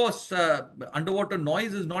of course, underwater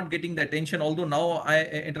noise is not getting the attention, although now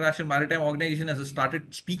International Maritime Organization has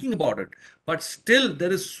started speaking about it. But still,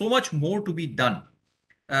 there is so much more to be done.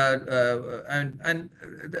 And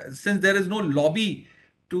since there is no lobby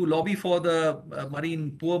to lobby for the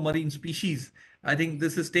poor marine species, I think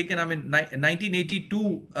this is taken. I mean,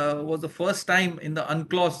 1982 was the first time in the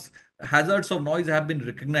UNCLOS hazards of noise have been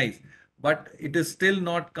recognized, but it is still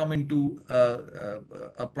not come into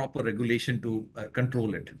a proper regulation to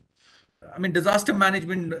control it. I mean, disaster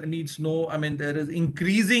management needs no. I mean, there is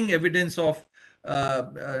increasing evidence of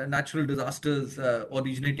natural disasters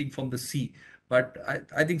originating from the sea. But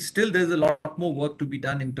I think still there's a lot more work to be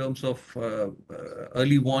done in terms of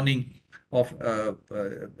early warning of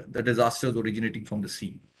the disasters originating from the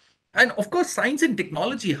sea. And of course, science and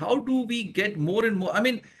technology. How do we get more and more? I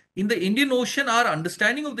mean, in the Indian Ocean, our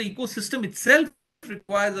understanding of the ecosystem itself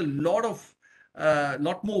requires a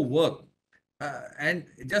lot more work. And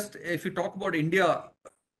just if you talk about India,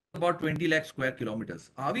 about 20 lakh square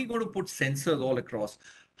kilometers, are we going to put sensors all across?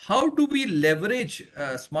 How do we leverage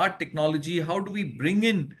smart technology? How do we bring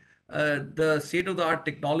in the state of the art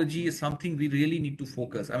technology is something we really need to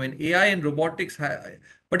focus. I mean, AI and robotics,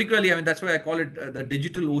 particularly, I mean, that's why I call it the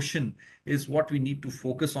digital ocean is what we need to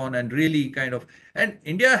focus on and really kind of, and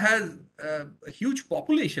India has a huge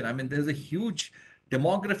population. I mean, there's a huge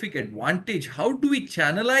demographic advantage. How do we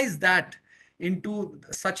channelize that into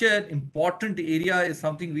such an important area is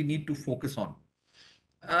something we need to focus on.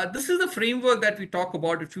 This is the framework that we talk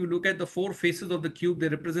about. If you look at the four faces of the cube, they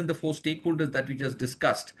represent the four stakeholders that we just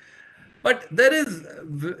discussed. But there is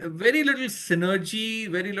very little synergy,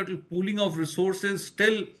 very little pooling of resources.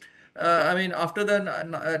 Still, I mean, after the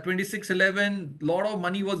 2611, a lot of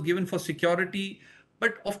money was given for security.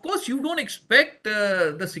 But of course, you don't expect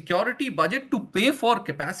the security budget to pay for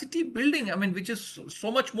capacity building, I mean, which is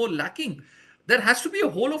so much more lacking. There has to be a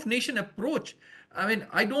whole of nation approach. I mean,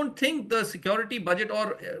 I don't think the security budget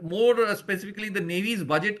or more specifically the Navy's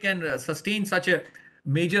budget can sustain such a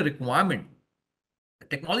major requirement.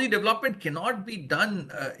 Technology development cannot be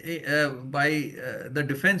done by the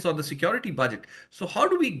defense or the security budget. So how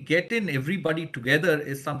do we get in everybody together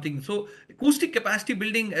is something. So acoustic capacity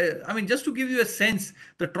building, I mean, just to give you a sense,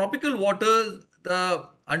 the tropical waters, the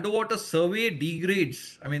underwater survey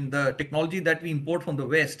degrades. I mean, the technology that we import from the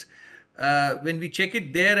West, when we check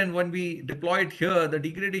it there and when we deploy it here, the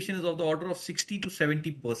degradation is of the order of 60 to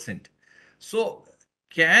 70%. So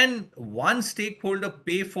can one stakeholder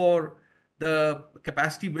pay for the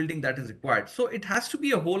capacity building that is required? So it has to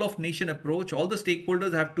be a whole of nation approach. All the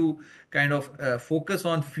stakeholders have to kind of focus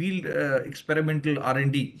on field experimental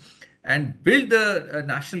R&D and build the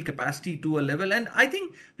national capacity to a level. And I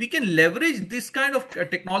think we can leverage this kind of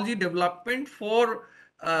technology development for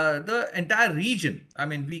the entire region. I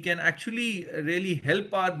mean, we can actually really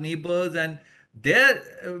help our neighbors, and there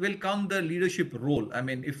will come the leadership role. I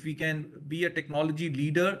mean, if we can be a technology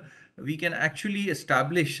leader, we can actually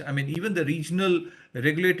establish, I mean, even the regional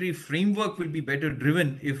regulatory framework will be better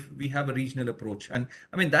driven if we have a regional approach. And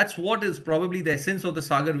I mean, that's what is probably the essence of the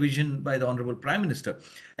Sagar vision by the Honorable Prime Minister.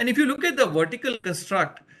 And if you look at the vertical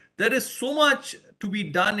construct, there is so much to be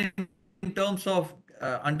done in terms of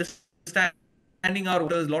understanding our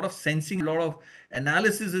waters. A lot of sensing, a lot of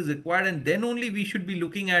analysis is required, and then only we should be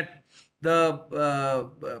looking at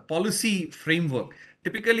the policy framework.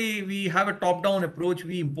 Typically, we have a top-down approach.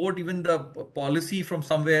 We import even the policy from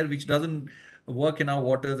somewhere which doesn't work in our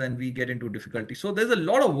waters, and we get into difficulty. So there's a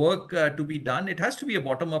lot of work to be done. It has to be a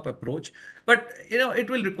bottom-up approach, but it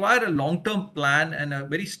will require a long-term plan and a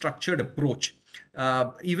very structured approach.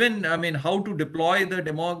 Even, I mean, how to deploy the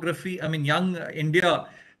demography. I mean, young India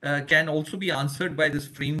can also be answered by this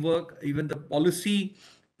framework. Even the policy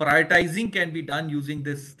prioritizing can be done using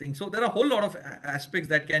this thing. So there are a whole lot of aspects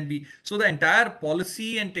that can be. So the entire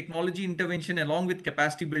policy and technology intervention along with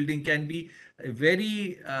capacity building can be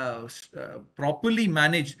very properly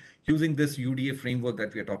managed using this UDA framework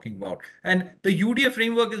that we are talking about. And the UDA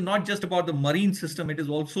framework is not just about the marine system. It is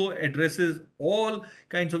also addresses all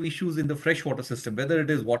kinds of issues in the freshwater system, whether it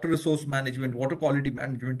is water resource management, water quality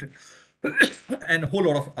management, and a whole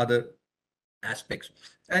lot of other aspects.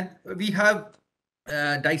 And we have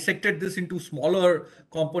dissected this into smaller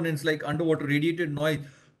components like underwater radiated noise.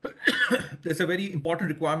 There's a very important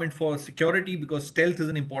requirement for security because stealth is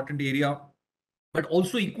an important area, but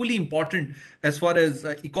also equally important as far as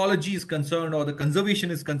ecology is concerned or the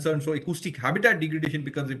conservation is concerned. So acoustic habitat degradation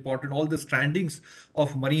becomes important, all the strandings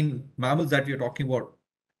of marine mammals that we are talking about.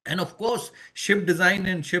 And of course, ship design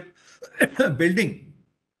and ship building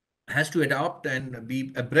has to adapt and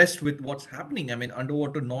be abreast with what's happening. I mean,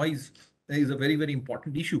 underwater noise is a very, very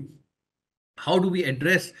important issue. How do we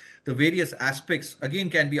address the various aspects? Again,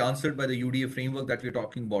 can be answered by the UDA framework that we're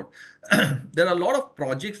talking about. There are a lot of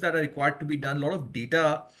projects that are required to be done, a lot of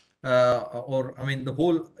data, I mean, the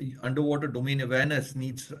whole underwater domain awareness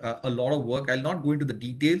needs a lot of work. I'll not go into the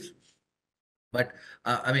details, but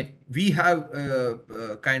I mean, we have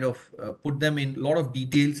kind of put them in a lot of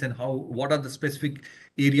details and what are the specific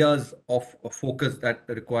areas of focus that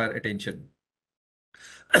require attention.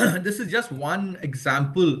 This is just one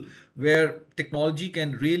example where technology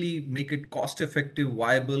can really make it cost effective,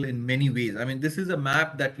 viable in many ways. I mean, this is a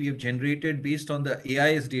map that we have generated based on the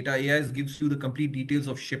AIS data. AIS gives you the complete details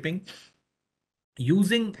of shipping.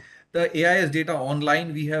 Using the AIS data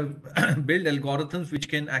online, we have built algorithms which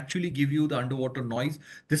can actually give you the underwater noise.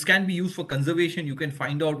 This can be used for conservation. You can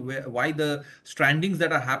find out why the strandings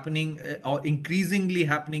that are happening are increasingly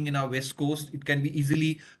happening in our west coast. It can be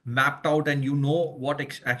easily mapped out, and you know what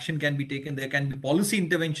action can be taken. There can be policy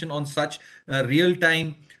intervention on such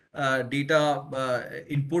real-time data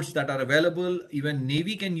inputs that are available. Even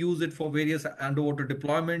Navy can use it for various underwater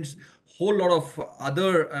deployments. Whole lot of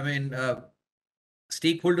other, I mean,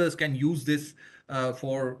 stakeholders can use this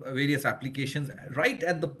for various applications, right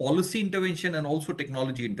at the policy intervention and also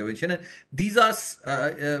technology intervention. And these are,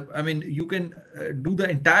 I mean, you can do the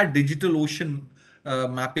entire digital ocean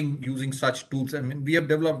mapping using such tools. I mean, we have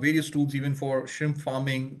developed various tools even for shrimp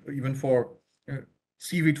farming, even for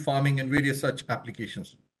seaweed farming and various such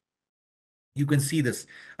applications. You can see this.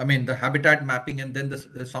 I mean, the habitat mapping and then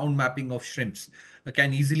the sound mapping of shrimps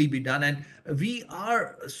can easily be done. And we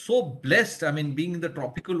are so blessed. I mean, being in the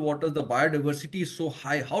tropical waters, the biodiversity is so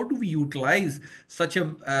high. How do we utilize such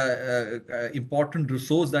a important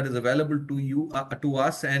resource that is available to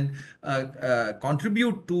us and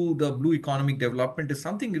contribute to the blue economic development is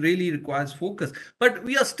something really requires focus. But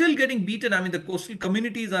we are still getting beaten. I mean, the coastal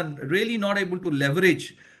communities are really not able to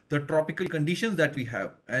leverage the tropical conditions that we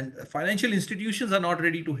have, and financial institutions are not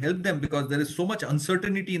ready to help them because there is so much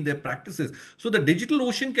uncertainty in their practices. So the digital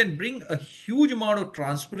ocean can bring a huge amount of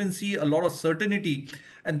transparency, a lot of certainty,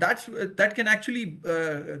 and that can actually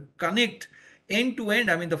connect end to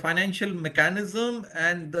end. I mean, the financial mechanism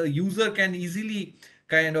and the user can easily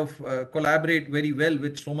kind of collaborate very well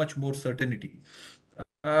with so much more certainty.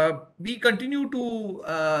 We continue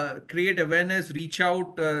to create awareness, reach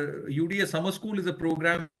out. UDA Summer School is a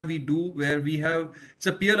program we do where it's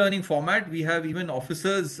a peer learning format. We have even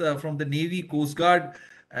officers from the Navy, Coast Guard,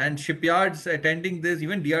 and shipyards attending this.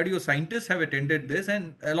 Even DRDO scientists have attended this,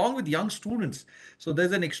 and along with young students. So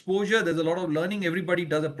there's an exposure, there's a lot of learning. Everybody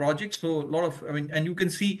does a project. So a lot of, I mean, and you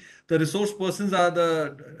can see the resource persons are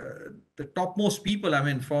the topmost people. I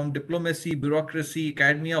mean, from diplomacy, bureaucracy,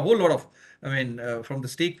 academia, a whole lot of, I mean, from the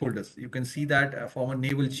stakeholders. You can see that former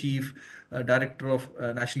naval chief, director of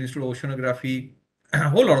National Institute of Oceanography, a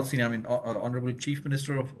whole lot of senior, I mean, Honorable Chief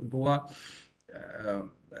Minister of Goa.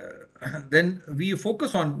 Then we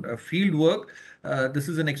focus on field work. This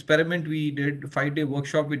is an experiment we did, 5-day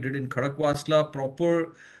workshop we did in Khadakwasla.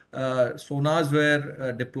 Proper sonars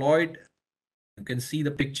were deployed. You can see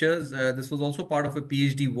the pictures. This was also part of a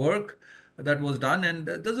PhD work that was done, and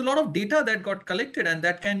there's a lot of data that got collected and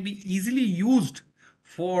that can be easily used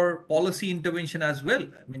for policy intervention as well.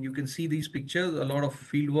 I mean, you can see these pictures, a lot of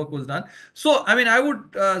field work was done. So, I mean, I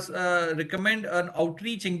would recommend an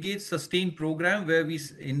outreach, engage, sustain program where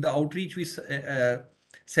in the outreach, we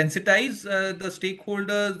sensitize the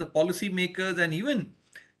stakeholders, the policy makers, and even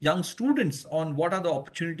young students on what are the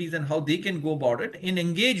opportunities and how they can go about it. In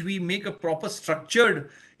Engage, we make a proper structured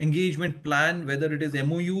engagement plan, whether it is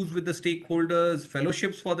MOUs with the stakeholders,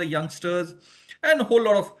 fellowships for the youngsters, and a whole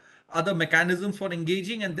lot of other mechanisms for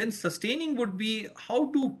engaging. And then sustaining would be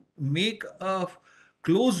how to make a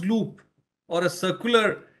closed loop or a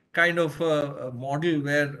circular kind of model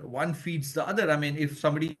where one feeds the other. I mean, if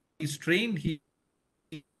somebody is trained, he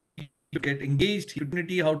get engaged,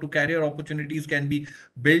 opportunity, how to career opportunities can be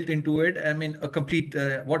built into it. I mean, a complete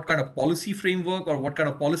what kind of policy framework or what kind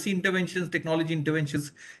of policy interventions, technology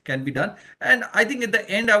interventions can be done. And I think at the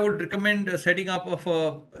end, I would recommend setting up of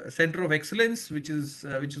a center of excellence, which has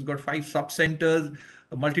got 5 sub centers,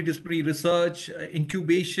 multidisciplinary research,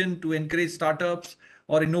 incubation to encourage startups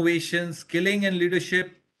or innovation, skilling and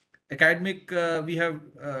leadership. Academic, we have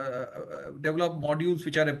developed modules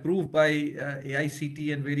which are approved by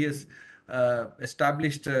AICT and various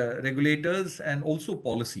established regulators, and also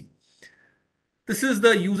policy. This is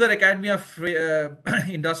the user academia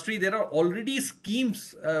industry. There are already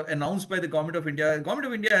schemes announced by the Government of India. The Government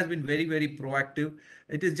of India has been very, very proactive.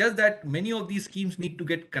 It is just that many of these schemes need to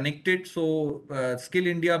get connected. So Skill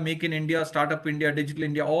India, Make in India, Startup India, Digital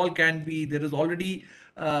India, all can be, there is already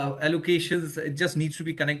allocations. It just needs to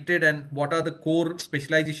be connected, and what are the core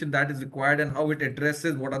specialization that is required and how it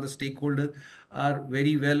addresses what are the stakeholders are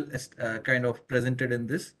very well kind of presented in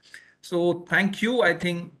this. So thank you. I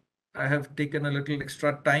think I have taken a little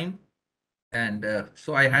extra time, and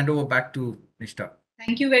so I hand over back to Nishta.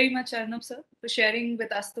 Thank you very much, Arnab sir, for sharing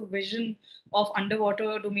with us the vision of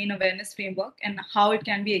underwater domain awareness framework and how it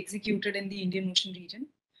can be executed in the Indian Ocean region.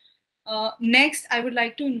 Next, I would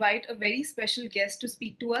like to invite a very special guest to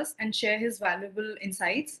speak to us and share his valuable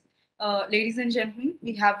insights. Ladies and gentlemen,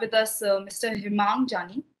 we have with us Mr. Himang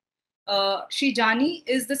Jani. Shri Jani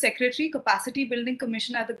is the Secretary, Capacity Building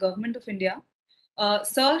Commission at the Government of India.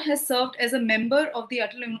 Sir has served as a member of the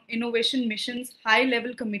Atal Innovation Mission's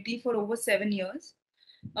high-level committee for over 7 years.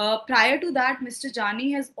 Prior to that, Mr.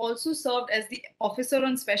 Jani has also served as the officer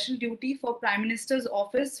on special duty for Prime Minister's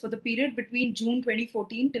office for the period between June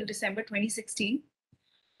 2014 till December 2016.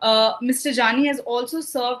 Mr. Jani has also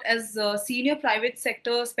served as a senior private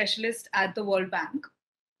sector specialist at the World Bank.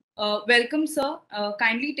 Welcome, sir.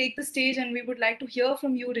 Kindly take the stage, and we would like to hear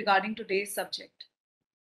from you regarding today's subject.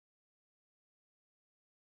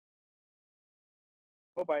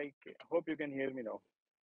 Hope you can hear me now.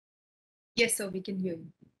 Yes, sir, we can hear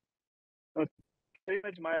you. Very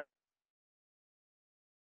much my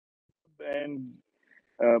and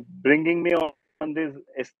bringing me on this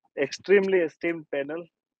extremely esteemed panel.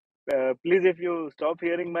 Please, if you stop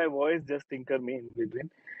hearing my voice, just tinker me in between.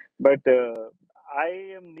 But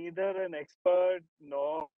I am neither an expert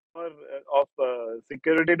nor of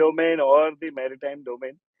security domain or the maritime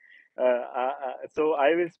domain. So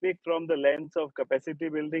I will speak from the lens of capacity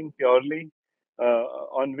building purely,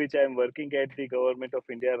 on which I am working at the Government of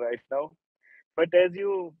India right now. But as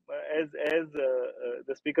the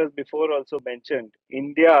speakers before also mentioned,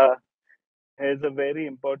 India has a very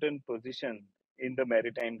important position in the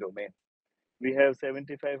maritime domain. We have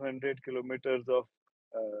 7,500 kilometers of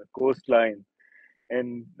coastline,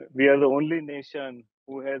 and we are the only nation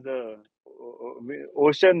who has a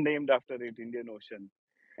ocean named after it, Indian Ocean.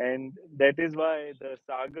 And that is why the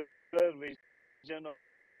Sagar vision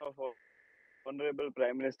of Honorable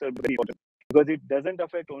Prime Minister is very important, because it doesn't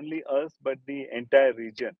affect only us but the entire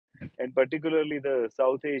region, and particularly the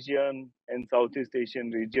South Asian and Southeast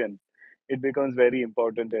Asian region. It becomes very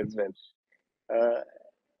important as well.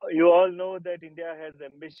 You all know that India has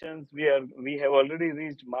ambitions. We have already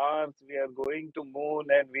reached Mars. We are going to Moon,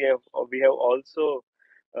 and we have also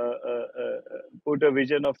put a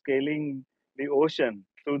vision of scaling the ocean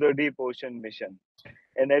through the Deep Ocean Mission.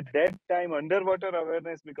 And at that time, underwater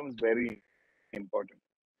awareness becomes very important.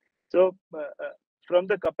 So, from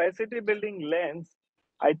the capacity building lens,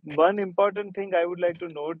 one important thing I would like to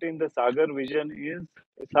note in the Sagar vision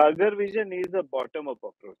is a bottom up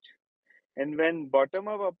approach. And when bottom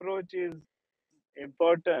up approach is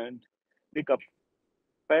important, the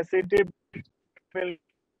capacity building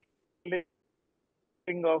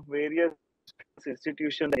of various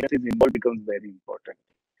institutions that is involved becomes very important.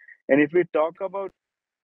 And if we talk about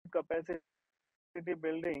capacity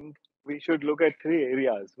building, we should look at 3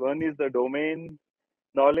 areas. One is the domain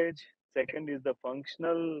knowledge, second is the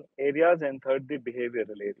functional areas, and third the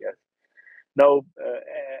behavioral areas. Now,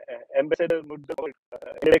 Ambassador Mudda will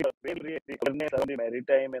raise the awareness on the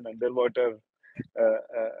maritime and underwater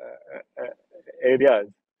areas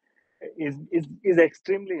is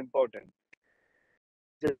extremely important.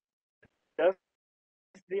 Just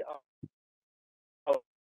the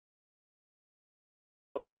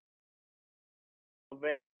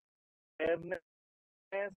awareness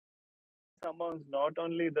amongst not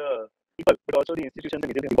only the people but also the institutions and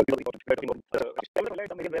agencies involved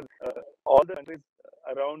all the countries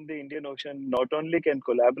around the Indian Ocean not only can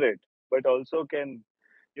collaborate but also can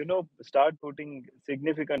start putting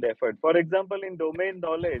significant effort. For example, in domain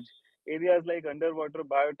knowledge, areas like underwater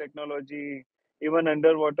biotechnology, even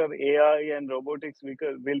underwater AI and robotics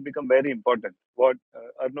will become very important. What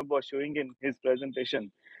Arnab was showing in his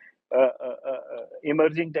presentation,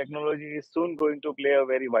 emerging technology is soon going to play a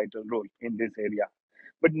very vital role in this area.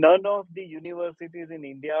 But none of the universities in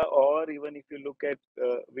India, or even if you look at,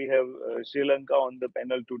 we have Sri Lanka on the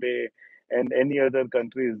panel today, and any other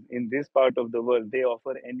countries in this part of the world, they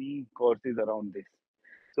offer any courses around this.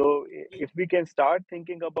 So if we can start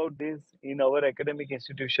thinking about this in our academic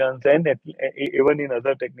institutions and even in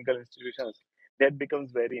other technical institutions, that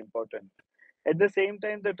becomes very important. At the same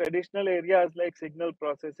time, the traditional areas like signal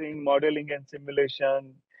processing, modeling and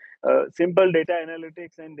simulation, simple data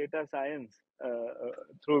analytics and data science,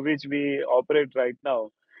 through which we operate right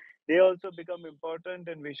now, they also become important,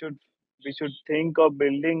 and we should think of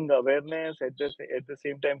building awareness at the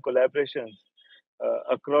same time collaborations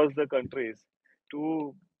across the countries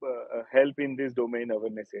to help in these domain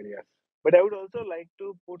awareness areas. But I would also like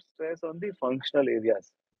to put stress on the functional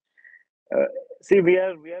areas. uh, See, we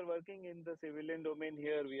are working in the civilian domain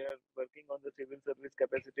here. We are working on the civil service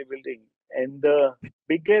capacity building, and the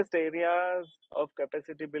biggest areas of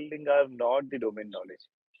capacity building are not the domain knowledge.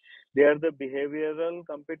 They are the behavioral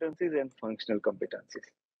competencies and functional competencies.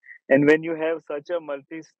 And when you have such a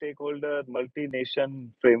multi-stakeholder,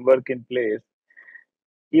 multi-nation framework in place,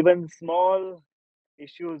 even small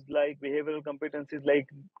issues like behavioral competencies, like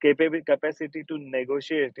capacity to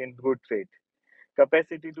negotiate in good faith,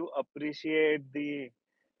 capacity to appreciate the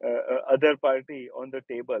other party on the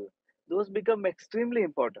table, those become extremely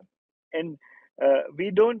important. And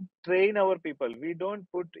we don't train our people, we don't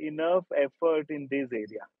put enough effort in this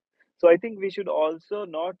area. So I think we should also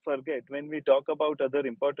not forget, when we talk about other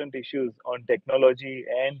important issues on technology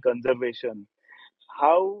and conservation,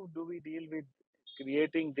 how do we deal with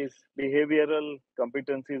creating these behavioral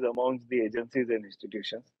competencies amongst the agencies and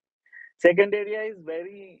institutions. Second area is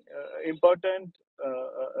very important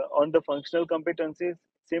on the functional competencies.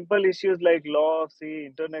 Simple issues like law of sea,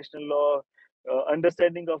 international law,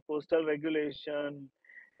 understanding of coastal regulation,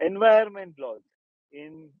 environment laws.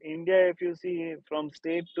 In India, if you see from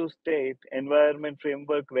state to state, environment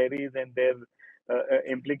framework varies, and their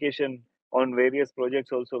implication on various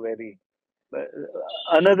projects also vary.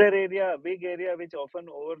 Another area, big area, which often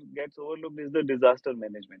gets overlooked is the disaster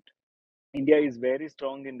management. India is very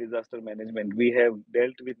strong in disaster management. We have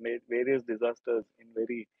dealt with various disasters in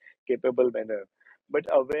very capable manner. But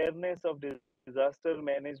awareness of disaster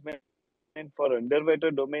management for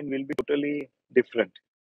underwater domain will be totally different.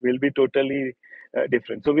 Will be totally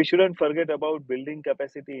different. So we shouldn't forget about building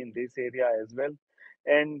capacity in this area as well.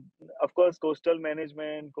 And of course, coastal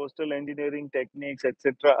management, coastal engineering techniques,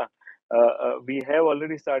 etc. We have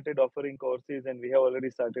already started offering courses, and we have already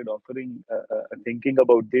started offering thinking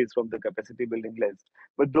about this from the capacity building lens.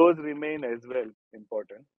 But those remain as well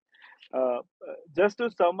important. Just to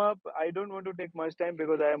sum up, I don't want to take much time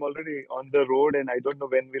because I am already on the road and I don't know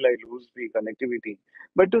when will I lose the connectivity.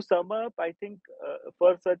 But to sum up, I think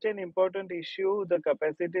for such an important issue, the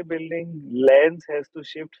capacity building lens has to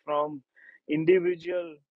shift from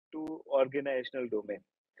individual to organizational domain.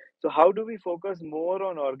 So how do we focus more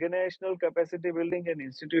on organizational capacity building and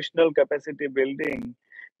institutional capacity building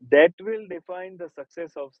that will define the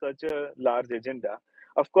success of such a large agenda?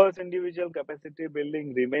 Of course, individual capacity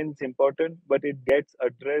building remains important, but it gets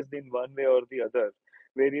addressed in one way or the other.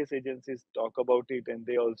 Various agencies talk about it and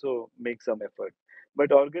they also make some effort.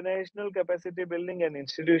 But organizational capacity building and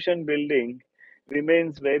institution building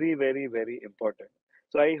remains very, very, very important.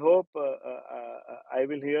 So I hope I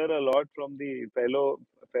will hear a lot from the fellow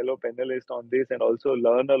panelists on this, and also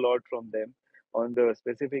learn a lot from them on the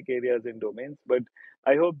specific areas and domains. But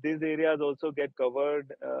I hope these areas also get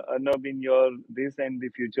covered, Arnab, in your this and the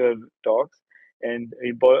future talks, and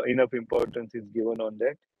enough importance is given on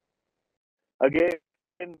that. Again,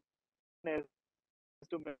 as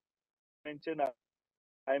to mention,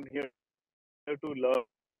 I'm here to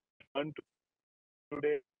learn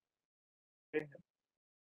today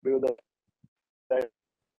because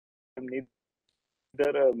I'm neither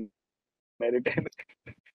a maritime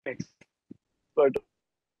expert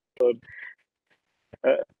or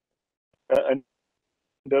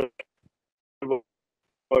underwater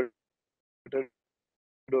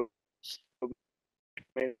domain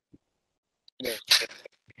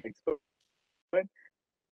expert,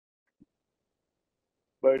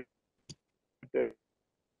 but uh,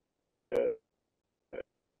 uh,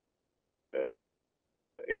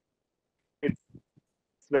 it's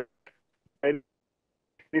very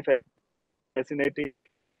fascinating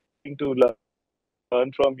to learn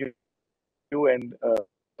from you and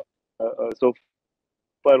so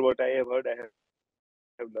far what I have heard, I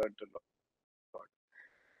have learned a lot.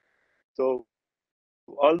 So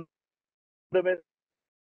all the best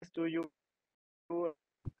to you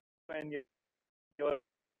and your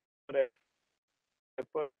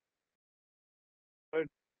effort.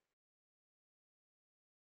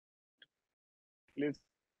 Please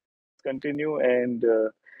continue and uh,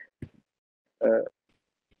 uh,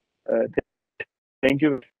 thank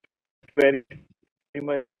you very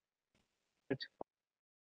much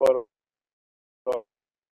for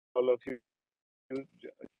all of you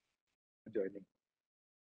joining.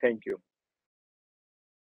 Thank you.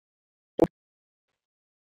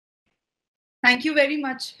 Thank you very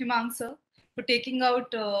much, Himang sir, for taking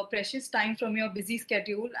out precious time from your busy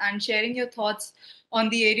schedule and sharing your thoughts on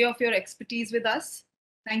the area of your expertise with us.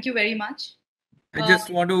 Thank you very much. I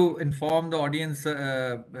just want to inform the audience,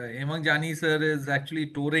 Hemang Jani sir is actually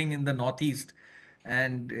touring in the Northeast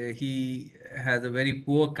and he has a very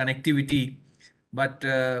poor connectivity, but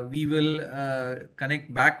we will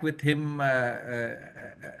connect back with him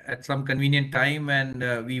at some convenient time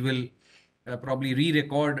and we will probably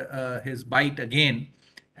re-record his bite again.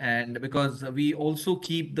 And because we also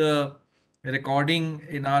keep the recording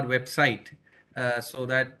in our website so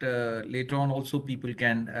that later on also people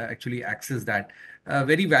can actually access that.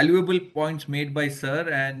 Very valuable points made by sir,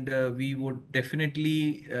 and we would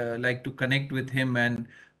definitely like to connect with him and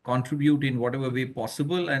contribute in whatever way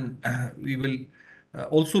possible. And we will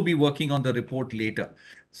also be working on the report later.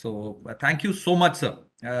 So thank you so much, sir.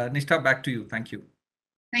 Nishtha, back to you. Thank you.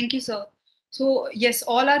 Thank you, sir. So yes,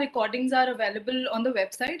 all our recordings are available on the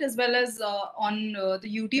website as well as on the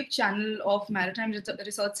YouTube channel of Maritime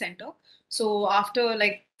Research Center. So after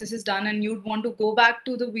like this is done and you'd want to go back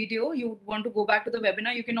to the video, you want to go back to the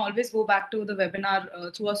webinar, you can always go back to the webinar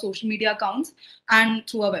through our social media accounts and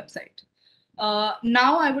through our website.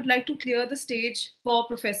 Now I would like to clear the stage for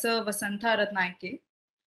Professor Vasantha Ratnaike.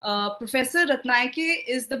 Professor Ratnaike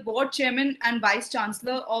is the board chairman and vice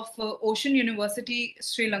chancellor of Ocean University,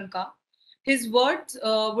 Sri Lanka. His words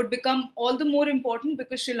would become all the more important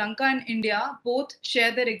because Sri Lanka and India both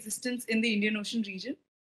share their existence in the Indian Ocean region.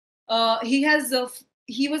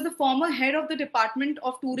 He was the former head of the Department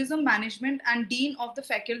of Tourism Management and Dean of the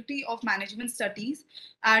Faculty of Management Studies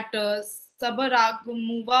at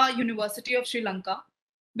Sabaragamuva University of Sri Lanka.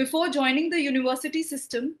 Before joining the university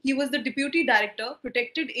system, he was the Deputy Director,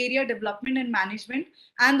 Protected Area Development and Management,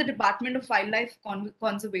 and the Department of Wildlife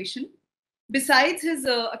Conservation. Besides his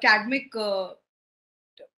academic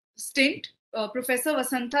stint, Professor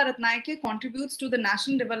Vasantha Ratnaike contributes to the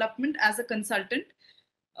national development as a consultant.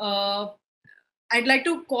 I'd like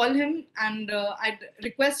to call him and I'd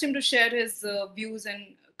request him to share his views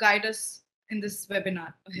and guide us in this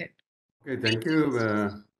webinar ahead. Okay, thank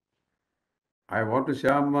you. I want to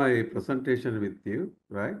share my presentation with you,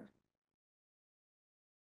 right?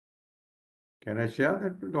 Can I share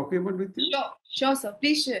that document with you? Sure, sir.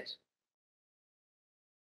 Please share.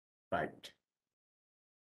 Right.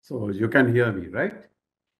 So you can hear me, right?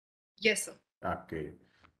 Yes, sir. Okay.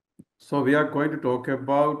 So we are going to talk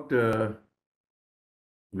about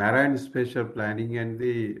marine spatial planning and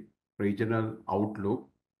the regional outlook.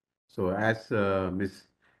 So as Ms.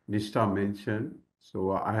 Nishtha mentioned,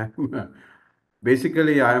 so I am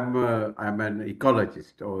basically I'm an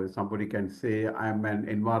ecologist, or somebody can say I'm an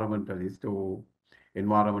environmentalist or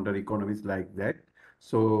environmental economist like that.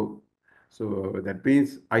 So that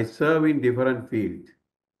means I serve in different fields.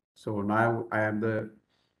 So now I am the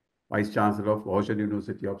Vice Chancellor of Ocean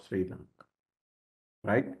University of Sri Lanka,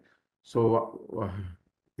 right? So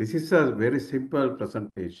this is a very simple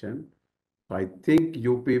presentation. I think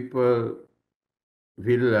you people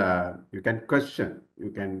will you can question,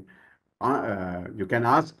 you can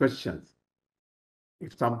ask questions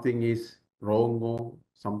if something is wrong or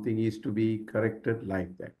something is to be corrected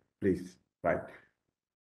like that, please. Right.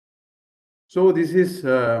 So this is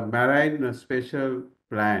marine spatial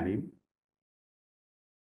planning.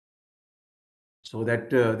 So that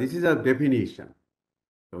this is a definition.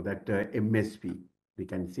 So that MSP, we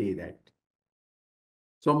can say that.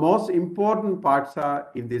 So most important parts are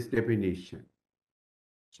in this definition.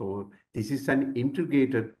 So this is an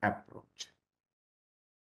integrated approach.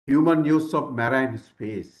 Human use of marine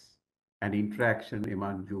space and interaction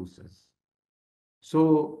among users.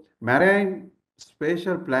 So marine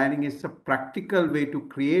spatial planning is a practical way to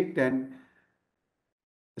create and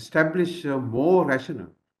establish a more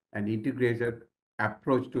rational and integrated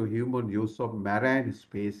approach to human use of marine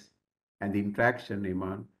space and the interaction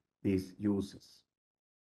among these users.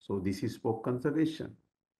 So this is for conservation.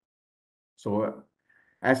 So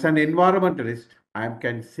as an environmentalist, I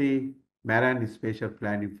can say marine spatial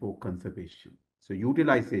planning for conservation. So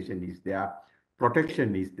utilization is there,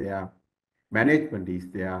 protection is there, management is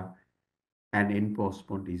there, and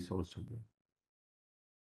enforcement is also there.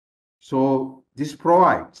 So this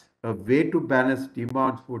provides a way to balance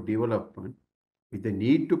demands for development with the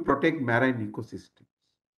need to protect marine ecosystems.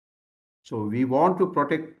 So we want to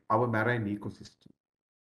protect our marine ecosystem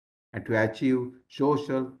and to achieve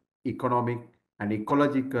social, economic, and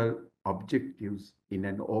ecological objectives in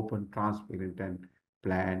an open, transparent, and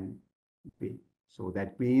planned way. So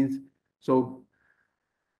that means, so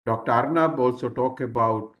Dr. Arnab also talked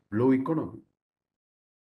about blue economy.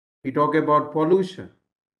 He talked about pollution,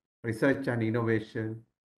 research and innovation,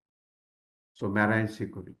 so marine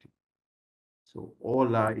security. So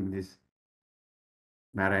all are in this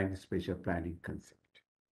marine spatial planning concept.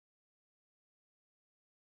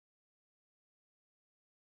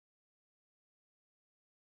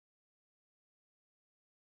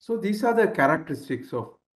 So these are the characteristics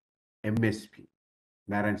of MSP,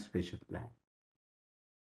 marine spatial plan.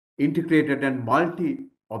 Integrated and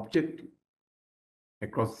multi-objective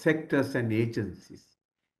across sectors and agencies,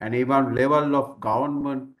 and even level of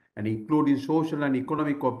government and including social and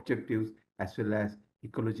economic objectives as well as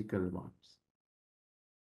ecological ones.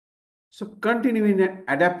 So continuing and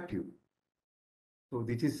adaptive. So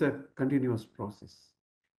this is a continuous process.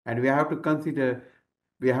 And we have to consider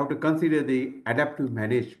the adaptive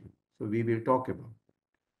management. So we will talk about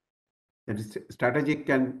that. Is strategic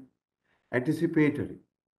and anticipatory.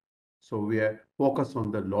 So we are focused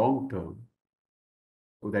on the long term.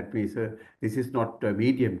 So that means this is not a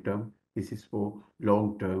medium term. This is for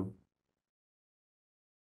long term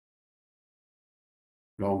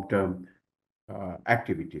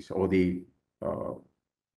activities or the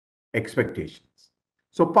expectations.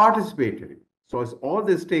 So participatory. So as all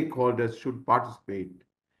the stakeholders should participate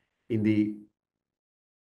in the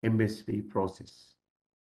MSP process.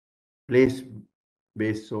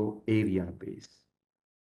 Place-based or area-based.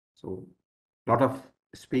 So a lot of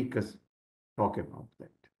speakers talk about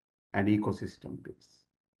that, and ecosystem-based.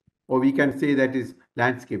 Or we can say that is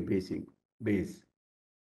landscape-based,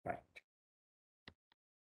 right?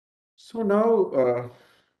 So now,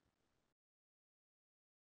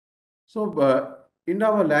 in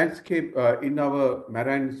our landscape, in our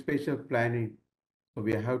marine spatial planning, so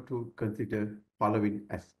we have to consider following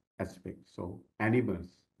aspects. So animals,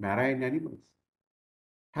 marine animals,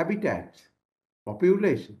 habitats,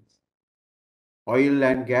 populations, oil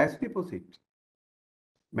and gas deposits,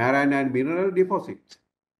 marine and mineral deposits,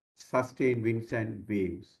 sustained winds and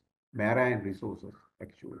waves, marine resources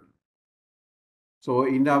actually. So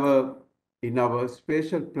in our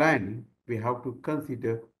spatial planning, we have to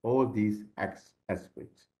consider all these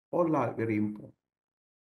aspects. All are very important.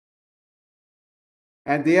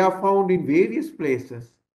 And they are found in various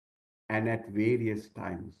places and at various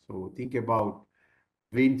times. So think about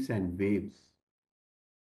winds and waves.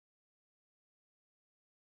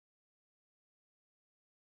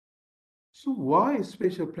 So why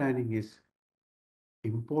spatial planning is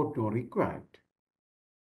important or required?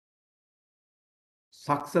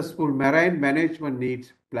 Successful marine management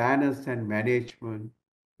needs planners and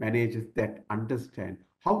managers that understand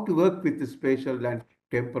how to work with the spatial and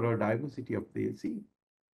temporal diversity of the sea.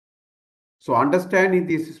 So understanding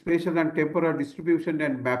this spatial and temporal distribution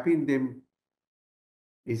and mapping them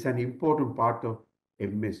is an important part of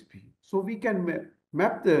MSP. So we can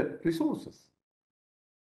map the resources,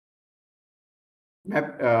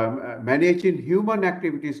 managing human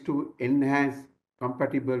activities to enhance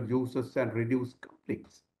compatible uses and reduce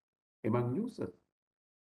conflicts among users.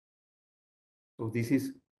 So this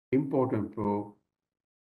is important for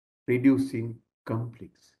reducing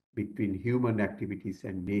conflicts between human activities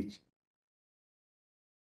and nature.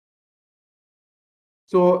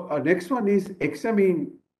 So next one is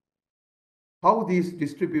examine how these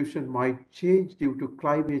distribution might change due to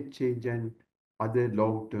climate change and other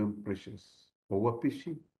long-term pressures,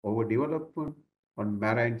 overfishing, overdevelopment on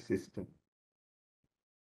marine system.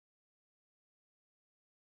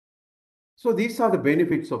 So these are the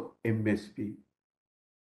benefits of MSP.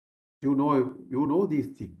 You know these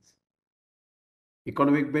things.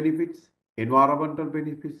 Economic benefits, environmental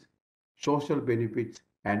benefits, social benefits,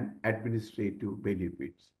 and administrative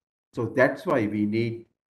benefits. So that's why we need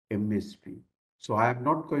MSP. So I am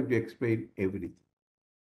not going to explain everything.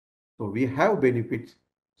 So we have benefits,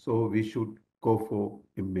 so we should go for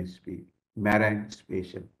MSP, Marine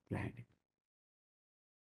Spatial Planning.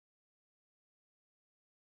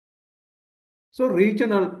 So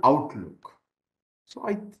regional outlook. So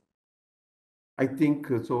I think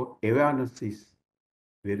so awareness is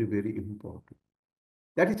very, very important.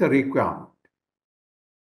 That is a requirement.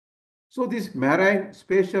 So this marine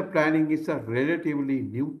spatial planning is a relatively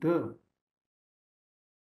new term.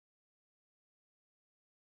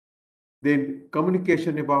 Then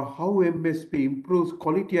communication about how MSP improves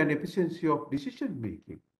quality and efficiency of decision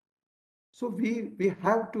making. So we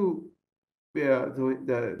have to we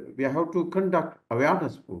have to conduct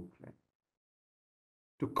awareness program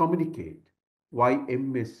to communicate why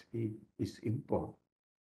MSP is important.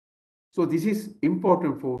 So this is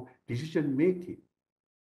important for decision making.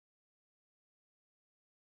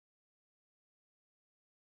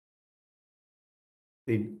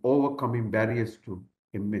 In overcoming barriers to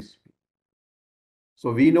MSP.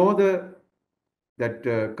 So we know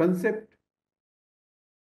that concept,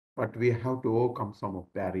 but we have to overcome some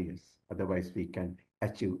of barriers. Otherwise, we can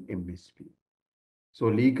achieve MSP. So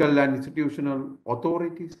legal and institutional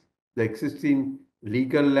authorities, the existing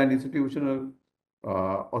legal and institutional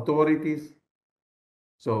authorities,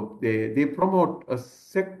 so they promote a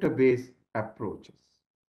sector-based approaches.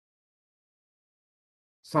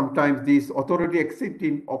 Sometimes these authorities exist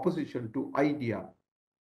in opposition to idea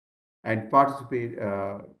and participate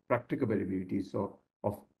practicabilities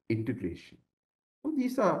of integration. So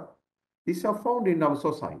these are found in our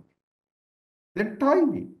society. Then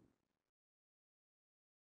timing.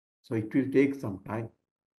 So it will take some time.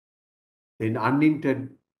 Then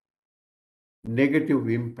unintended negative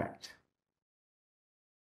impact.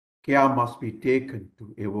 Care must be taken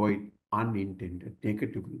to avoid unintended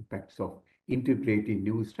negative impacts of integrating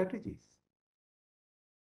new strategies.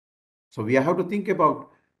 So we have to think about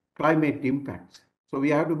climate impacts. So we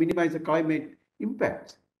have to minimize the climate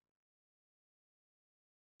impacts.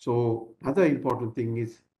 So another important thing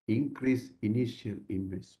is increase initial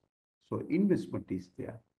investment. So investment is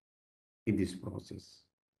there in this process.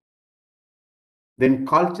 Then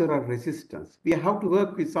cultural resistance. We have to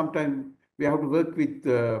work with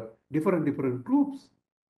different groups.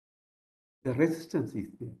 The resistance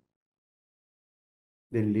is there.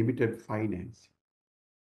 Then limited finance.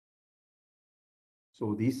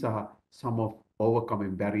 So these are some of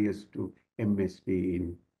overcoming barriers to MSP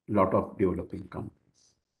in a lot of developing countries.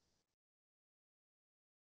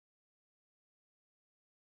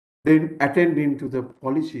 Then attending to the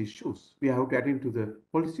policy issues. We have to attend to the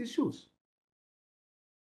policy issues.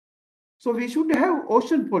 So we should have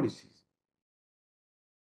ocean policies.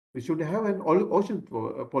 We should have an ocean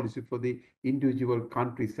policy for the individual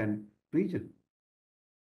countries and regions.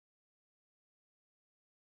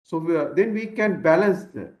 So then we can balance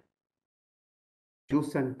the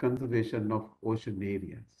use and conservation of ocean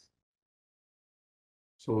areas.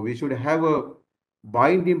 So we should have a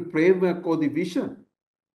binding framework or the vision.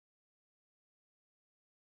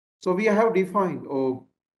 So we have defined or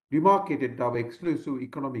demarcated our exclusive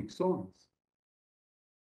economic zones.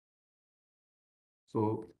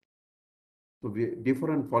 So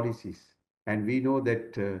different policies, and we know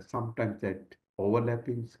that sometimes that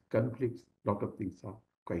overlappings, conflicts, lot of things are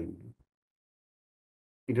going on.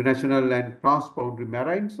 International and transboundary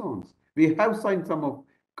marine zones. We have signed some of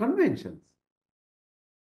conventions,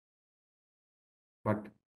 but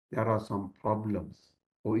there are some problems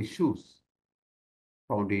or issues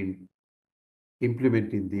found in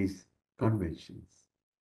implementing these conventions.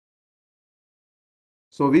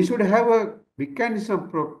 So we should have a mechanism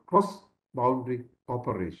for cross-boundary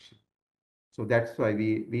cooperation. So that's why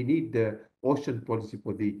we need the ocean policy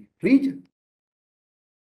for the region.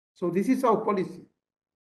 So this is our policy.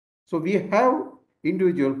 So we have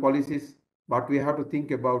individual policies, but we have to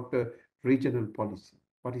think about regional policy.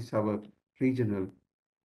 What is our regional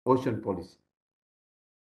ocean policy?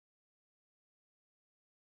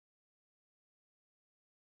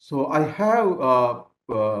 So I have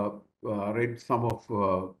read some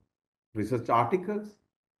of research articles.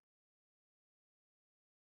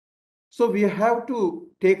 So we have to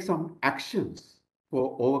take some actions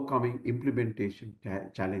for overcoming implementation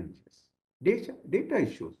challenges. Data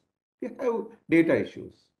issues. We have data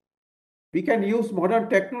issues. We can use modern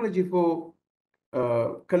technology for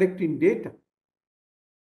collecting data.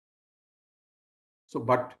 So,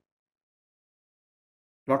 but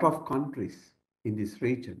lot of countries in this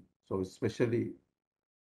region, So especially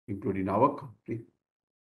including our country.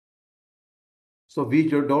 So we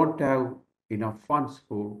don't have enough funds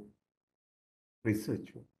for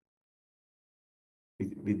research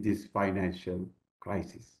with this financial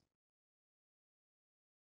crisis.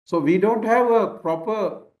 So we don't have a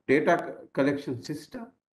proper data collection system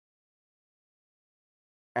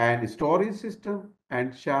and storage system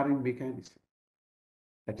and sharing mechanism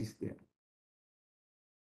that is there.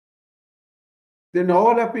 Then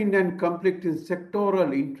overlapping and conflict in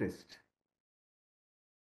sectoral interest.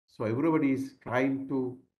 So everybody is trying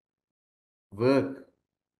to work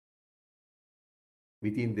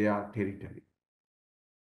within their territory.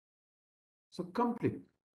 So conflict,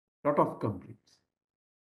 lot of conflicts.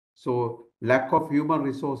 So lack of human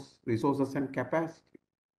resources and capacity.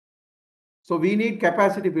 So we need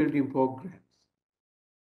capacity building programs.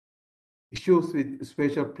 Issues with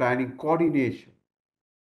spatial planning coordination.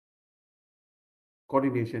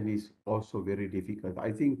 Coordination is also very difficult.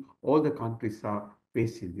 I think all the countries are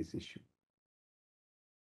facing this issue.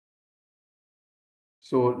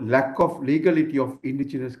 So lack of legality of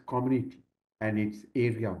indigenous community and its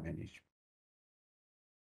area management.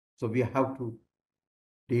 So we have to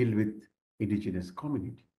deal with indigenous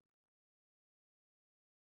community.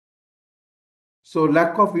 So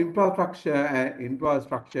lack of infrastructure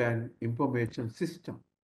and information system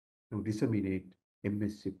to disseminate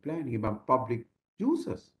MSC planning among public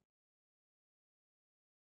users.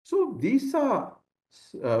 So these are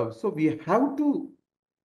so we have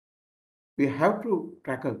to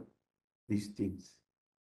tackle these things.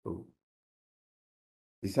 So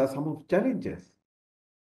these are some of challenges.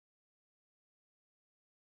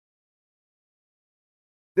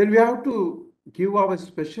 Then we have to give our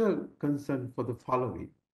special concern for the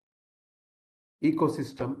following: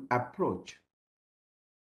 ecosystem approach.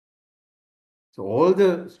 So all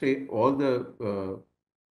the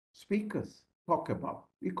speakers talk about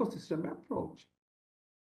ecosystem approach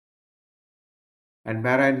and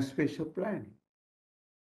marine spatial planning,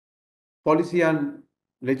 policy and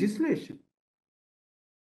legislation,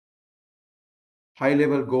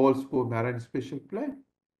 high-level goals for marine spatial planning.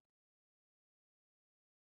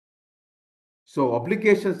 So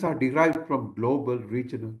obligations are derived from global,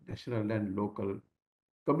 regional, national, and local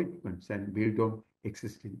commitments and build on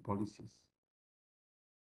existing policies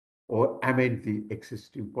or amend the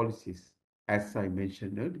existing policies, as I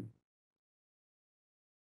mentioned earlier.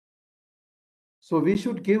 So we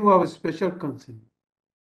should give our special concern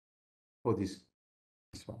for this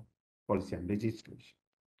one, policy and legislation.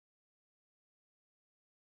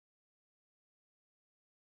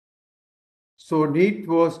 So need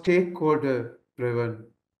for stakeholder-driven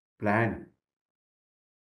planning.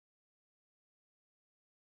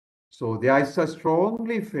 So there is a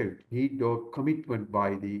strongly felt need or commitment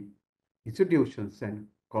by the institutions and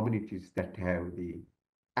communities that have the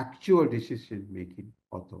actual decision-making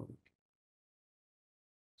authority.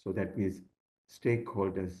 So that means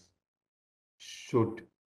stakeholders should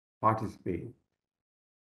participate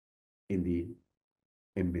in the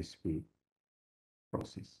MSP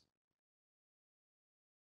process.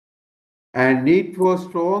 And need for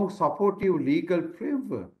strong supportive legal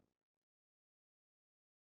framework.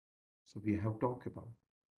 So we have talked about.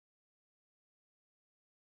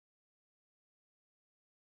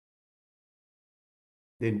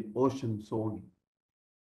 Then ocean zoning,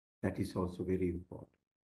 that is also very important.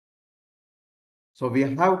 So we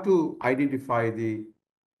have to identify the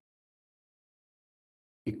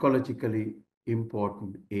ecologically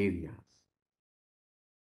important areas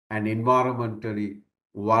and environmentally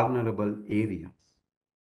vulnerable areas.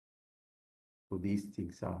 So these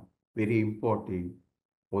things are very important in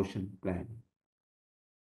ocean planning,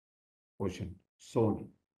 ocean zoning.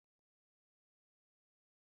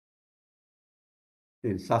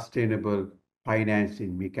 Then sustainable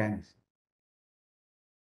financing mechanism.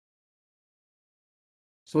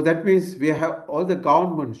 So that means we have all the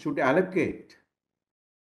government should allocate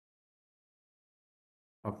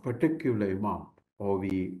a particular amount, or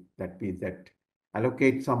that means that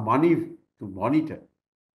allocate some money to monitor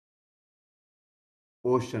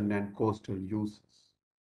ocean and coastal uses.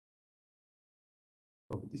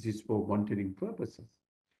 So this is for monitoring purposes.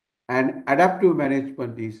 And adaptive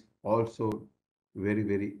management is also very,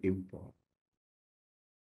 very important.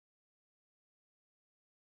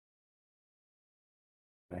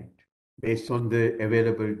 Right. Based on the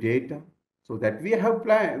available data, so that we have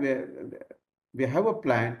a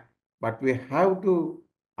plan, but we have to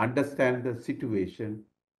understand the situation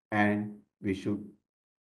and we should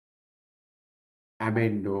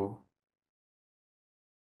amend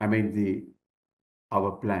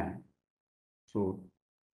our plan. So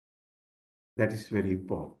that is very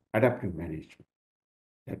important. adaptive management.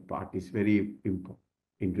 That part is very important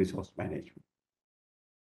in resource management.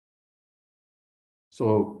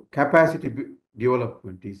 So capacity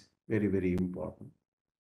development is very, very important.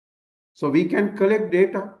 So we can collect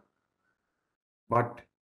data, but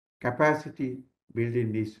capacity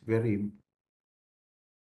building is very important.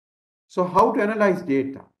 So how to analyze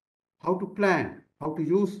data, how to plan, how to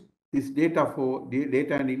use this data for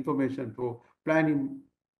data and information for planning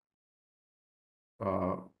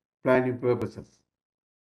purposes,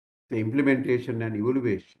 the implementation and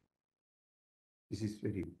evaluation. This is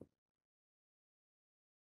very important.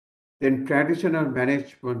 Then traditional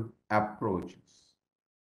management approaches.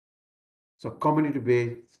 So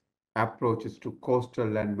community-based approaches to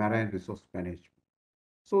coastal and marine resource management.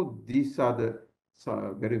 So these are the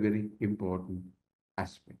very, very important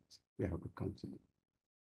aspects we have to consider.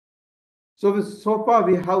 So far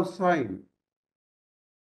we have signed,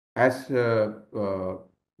 as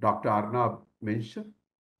Dr. Arnab mentioned,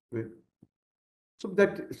 so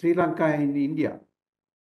that Sri Lanka and India,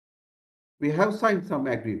 we have signed some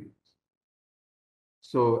agreements.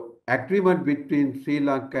 So agreement between Sri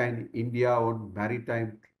Lanka and India on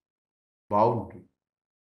maritime boundary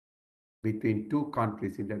between two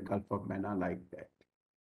countries in the Gulf of Mannar, like that.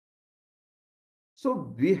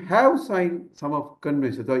 So we have signed some of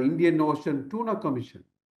conventions, the Indian Ocean Tuna Commission,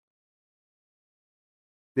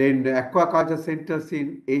 then the aquaculture centers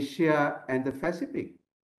in Asia and the Pacific,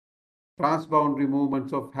 transboundary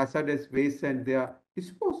movements of hazardous waste and their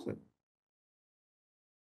disposal.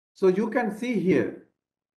 So you can see here,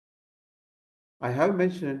 I have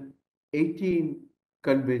mentioned 18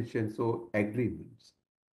 conventions or agreements.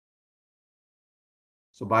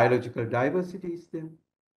 So biological diversity is there.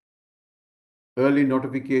 Early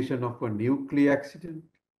notification of a nuclear accident,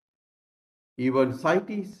 even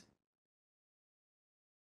CITES.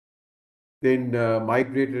 Then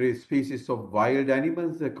migratory species of wild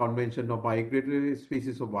animals, the Convention of Migratory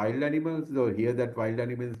Species of Wild Animals. So here that wild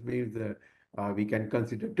animals means we can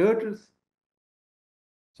consider turtles.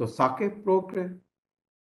 So SAKE program.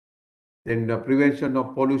 Then the prevention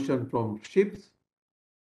of pollution from ships.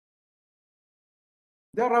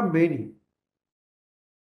 There are many.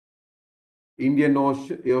 Indian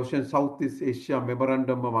Ocean Southeast Asia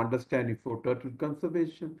Memorandum of Understanding for Turtle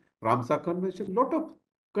Conservation, Ramsar Convention, lot of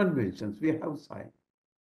conventions we have signed.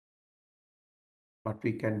 But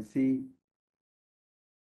we can see,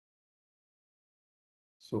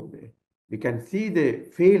 so we can see the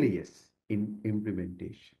failures in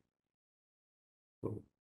implementation.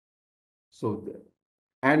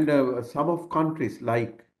 And some of countries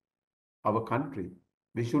like our country,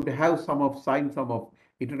 we should have signed some of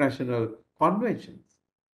international conventions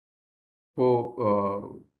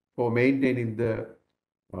for maintaining the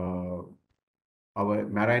our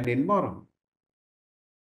marine environment.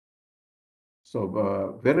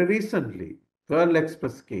 So very recently, Pearl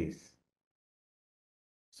Express case.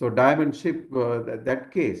 So Diamond Ship,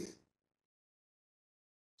 that case.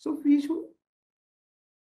 So we should.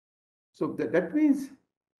 So that means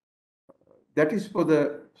that is for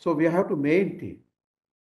the. So we have to maintain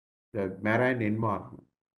the marine environment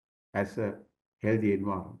as a healthy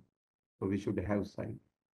environment. So we should have signed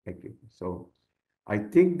agreement. So I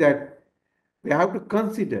think that we have to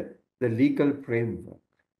consider the legal framework.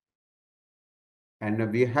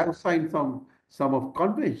 And we have signed some of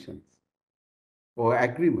conventions or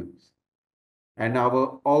agreements and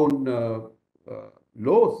our own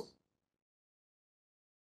laws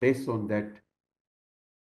based on that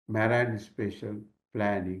marine spatial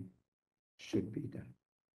planning should be done.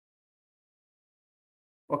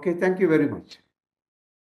 Okay, thank you very much.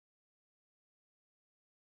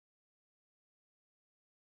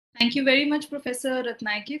 Thank you very much, Professor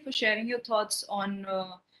Ratnaike, for sharing your thoughts on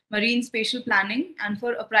marine spatial planning and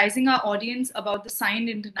for apprising our audience about the signed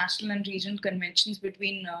international and regional conventions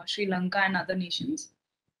between Sri Lanka and other nations.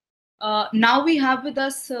 Now we have with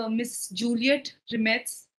us Ms. Juliet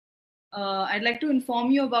Rimetz. I'd like to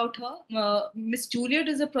inform you about her. Ms. Juliet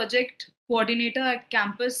is a project coordinator at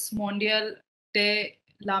Campus Mondial de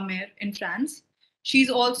la Mer in France.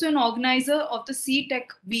 She's also an organizer of the Sea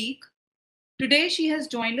Tech Week. Today, she has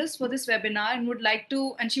joined us for this webinar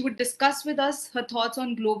and she would discuss with us her thoughts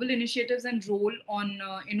on global initiatives and role on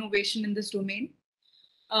innovation in this domain.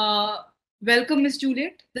 Welcome, Ms.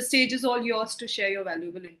 Juliet. The stage is all yours to share your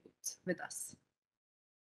valuable inputs with us.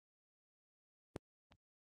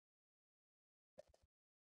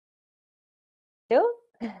 Hello,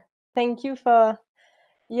 thank you for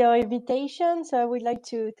your invitation. So I would like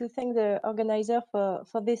to thank the organizer for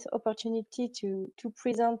this opportunity to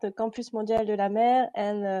present the Campus Mondial de la Mer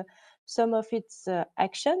and some of its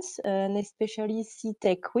actions, and especially Sea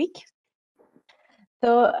Tech Week.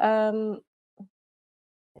 So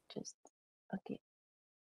just okay.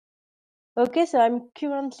 Okay, so I'm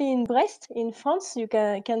currently in Brest, in France. You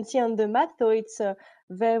can see on the map, so it's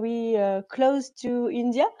very close to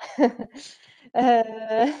India.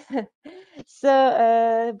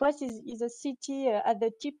 So Brest is a city at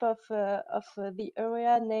the tip of the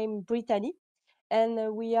area named Brittany,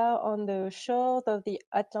 and we are on the shore of the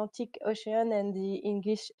Atlantic Ocean and the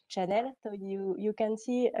English Channel. So you can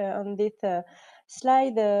see on this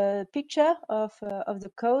slide a picture of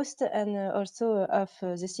the coast and also of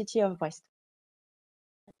the city of Brest.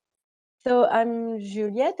 So I'm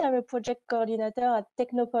Juliette, I'm a project coordinator at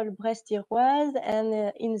Technopole Brest-Iroise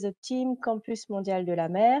and in the team Campus Mondial de la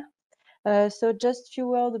Mer. So just a few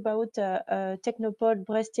words about Technopole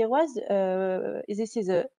Brest-Iroise. This is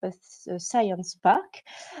a science park,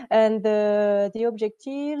 and the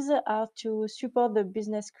objectives are to support the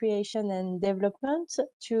business creation and development,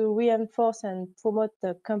 to reinforce and promote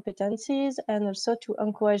the competencies, and also to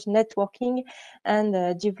encourage networking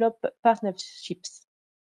and develop partnerships.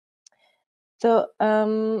 So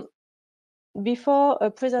before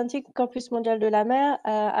presenting Campus Mondial de la Mer,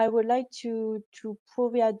 I would like to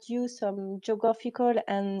provide you some geographical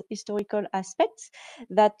and historical aspects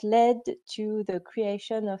that led to the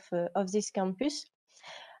creation of this campus.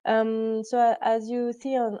 So as you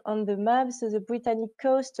see on the map, so the Britannic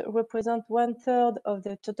coast represents 1/3 of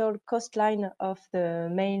the total coastline of the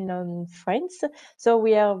mainland France. So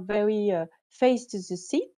we are very face to the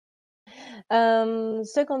sea.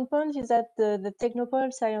 Second point is that the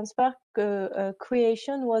Technopole Science Park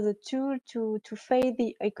creation was a tool to face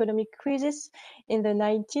the economic crisis in the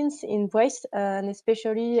 19th in Brest, and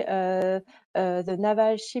especially the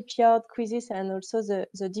naval shipyard crisis and also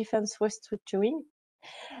the defense restructuring.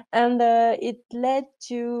 And it led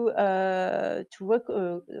to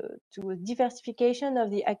diversification of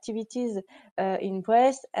the activities in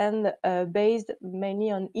Brest and based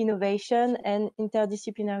mainly on innovation and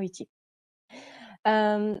interdisciplinarity.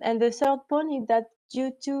 And the third point is that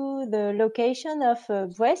due to the location of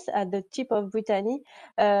Brest at the tip of Brittany,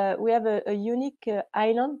 we have a unique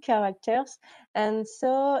island characters, and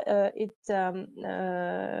so it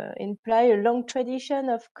implies a long tradition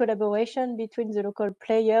of collaboration between the local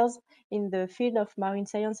players in the field of marine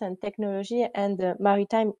science and technology and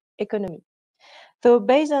maritime economy. So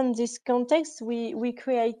based on this context, we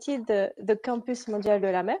created the Campus Mondial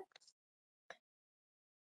de la Mer.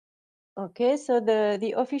 Okay, so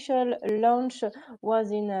the official launch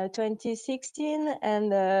was in 2016,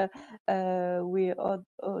 and we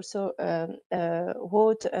also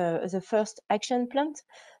wrote the first action plan.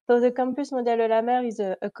 So the Campus Mondial de la Mer is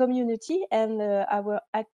a community, and our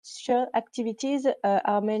activities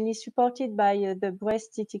are mainly supported by the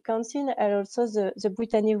Brest City Council and also the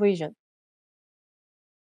Brittany region.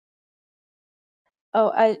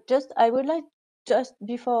 Oh, I would like just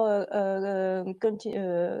before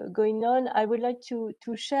going on, I would like to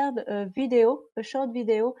share a short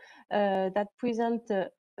video that presents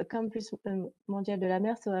Campus Mondial de la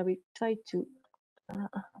Mer. So I will try to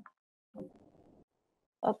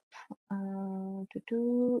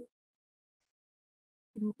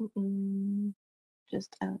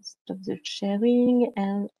just stop the sharing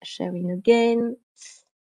and sharing again.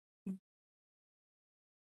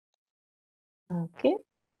 Okay.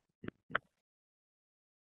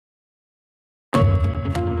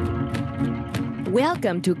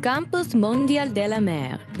 Welcome to Campus Mondial de la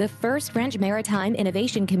Mer, the first French maritime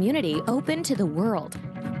innovation community open to the world.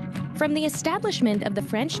 From the establishment of the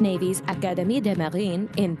French Navy's Académie de Marine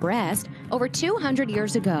in Brest over 200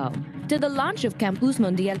 years ago, to the launch of Campus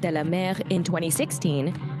Mondial de la Mer in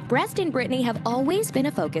 2016, Brest and Brittany have always been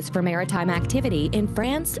a focus for maritime activity in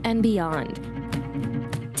France and beyond.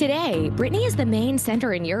 Today, Brittany is the main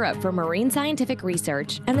center in Europe for marine scientific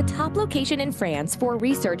research and the top location in France for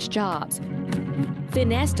research jobs.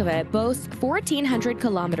 Finestre boasts 1,400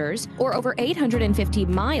 kilometers, or over 850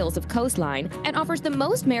 miles of coastline, and offers the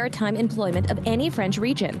most maritime employment of any French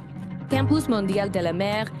region. Campus Mondial de la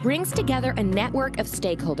Mer brings together a network of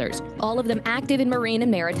stakeholders, all of them active in marine and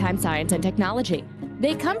maritime science and technology.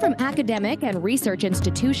 They come from academic and research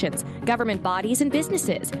institutions, government bodies, and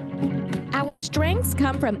businesses. Our strengths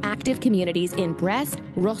come from active communities in Brest,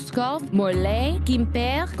 Roscoff, Morlaix,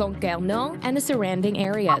 Quimper, Concarneau, and the surrounding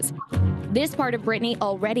areas. This part of Brittany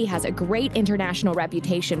already has a great international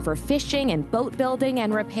reputation for fishing and boat building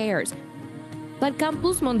and repairs. But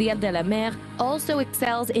Campus Mondial de la Mer also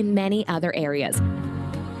excels in many other areas.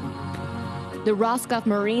 The Roscoff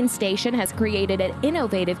Marine Station has created an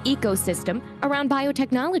innovative ecosystem around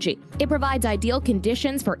biotechnology. It provides ideal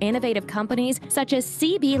conditions for innovative companies such as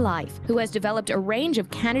CB Life, who has developed a range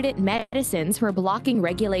of candidate medicines for blocking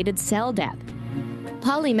regulated cell death.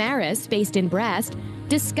 Polymeris, based in Brest,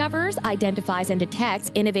 discovers, identifies, and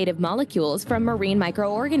detects innovative molecules from marine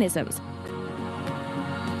microorganisms.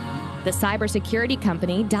 The cybersecurity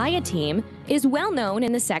company Diateam is well known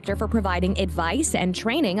in the sector for providing advice and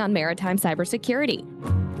training on maritime cybersecurity.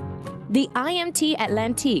 The IMT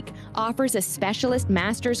Atlantique offers a specialist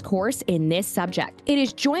master's course in this subject. It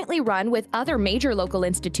is jointly run with other major local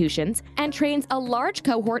institutions and trains a large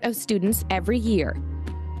cohort of students every year.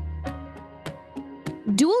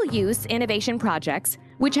 Dual-use innovation projects,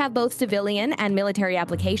 which have both civilian and military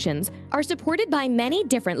applications, are supported by many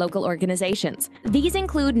different local organizations. These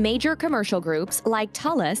include major commercial groups like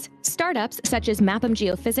Thales, startups such as Mappam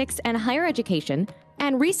Geophysics and Higher Education,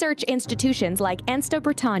 and research institutions like Ensta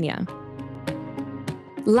Britannia.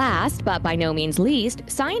 Last, but by no means least,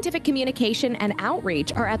 scientific communication and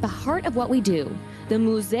outreach are at the heart of what we do. The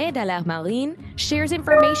Musée de l'Art Marine shares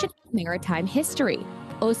information on maritime history.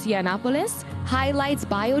 Oceanopolis highlights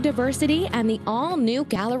biodiversity, and the all-new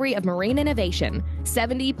Gallery of Marine Innovation,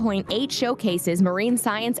 70.8 showcases marine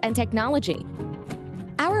science and technology.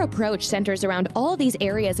 Our approach centers around all these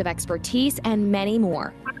areas of expertise and many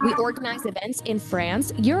more. We organize events in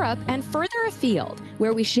France, Europe, and further afield,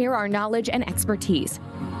 where we share our knowledge and expertise.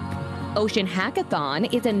 Ocean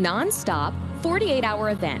Hackathon is a non-stop,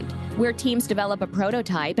 48-hour event where teams develop a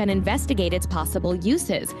prototype and investigate its possible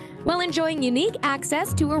uses, while enjoying unique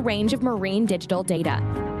access to a range of marine digital data.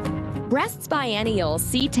 Brest's biennial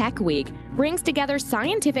Sea Tech Week brings together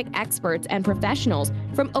scientific experts and professionals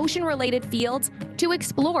from ocean-related fields to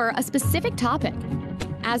explore a specific topic.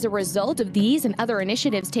 As a result of these and other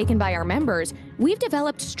initiatives taken by our members, we've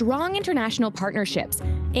developed strong international partnerships,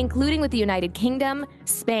 including with the United Kingdom,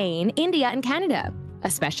 Spain, India, and Canada,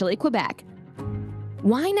 especially Quebec.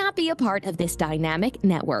 Why not be a part of this dynamic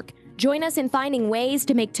network? Join us in finding ways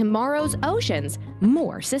to make tomorrow's oceans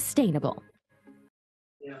more sustainable.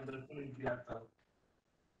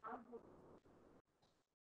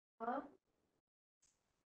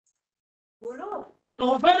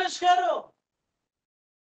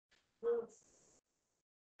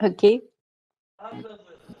 Okay.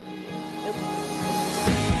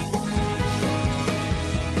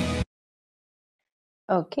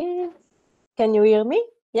 Okay. Can you hear me?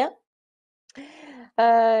 Yeah.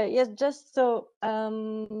 Yes, just so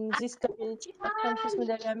this community at Campus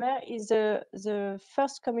Mondial de la Mer is the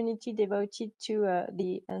first community devoted to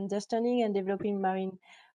the understanding and developing marine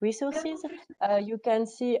resources. You can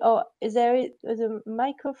see, there is the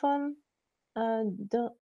microphone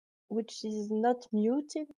which is not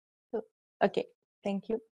muted. So, okay, thank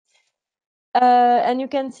you. And you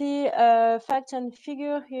can see facts and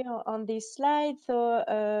figure here on this slide. So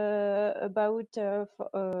about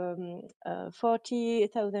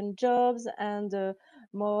 40,000 jobs and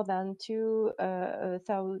more than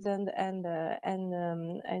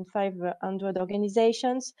 2,500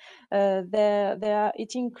 organizations.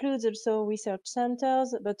 It includes also research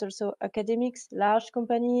centers, but also academics, large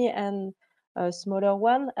company, and smaller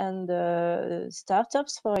one, and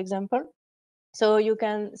startups, for example. So you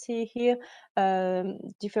can see here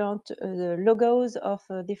different logos of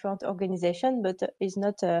different organizations, but it's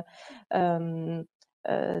not the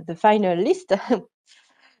final list.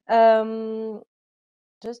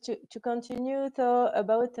 Just to continue, so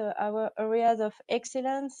about our areas of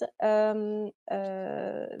excellence,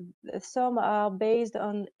 some are based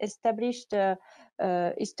on established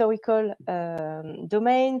historical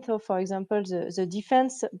domain. So, for example, the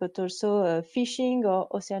defense, but also fishing or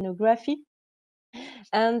oceanography.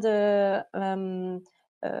 And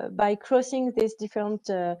by crossing these different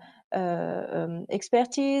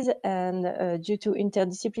expertise and due to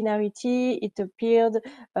interdisciplinarity, it appeared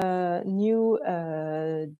new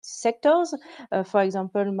sectors, for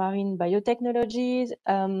example, marine biotechnologies,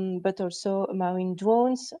 but also marine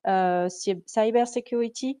drones,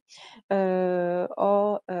 cybersecurity,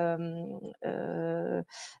 or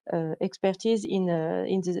expertise in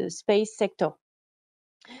the space sector.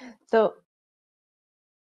 So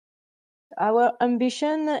our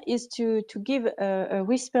ambition is to give a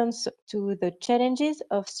response to the challenges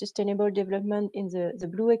of sustainable development in the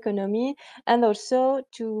blue economy, and also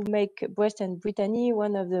to make Brest and Brittany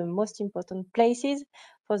one of the most important places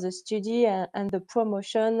for the study and the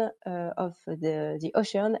promotion of the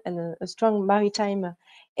ocean and a strong maritime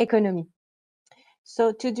economy.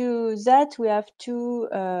 So to do that, we have two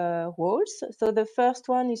roles. So the first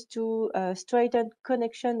one is to straighten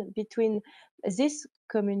connection between this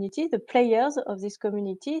community, the players of this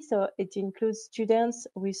community. So it includes students,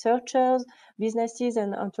 researchers, businesses,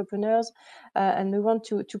 and entrepreneurs. And we want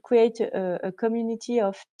to create a community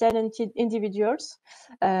of talented individuals,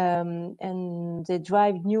 and they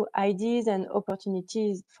drive new ideas and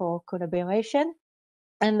opportunities for collaboration.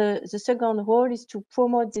 And the second role is to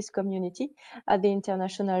promote this community at the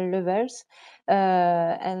international levels,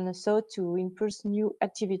 and so to impulse new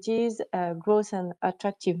activities, growth and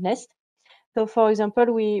attractiveness. So, for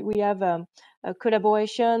example, we have a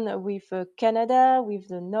collaboration with Canada,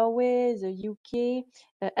 with Norway, the UK,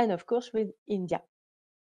 and of course with India.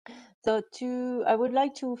 So I would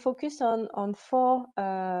like to focus on four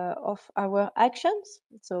of our actions.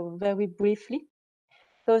 So very briefly.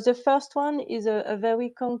 So the first one is a very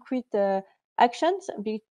concrete actions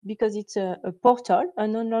because it's a portal,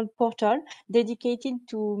 an online portal dedicated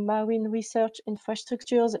to marine research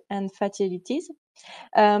infrastructures and facilities.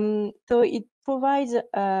 So it provides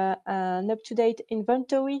an up-to-date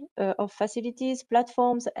inventory of facilities,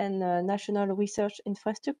 platforms, and national research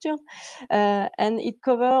infrastructure. And it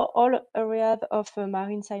covers all areas of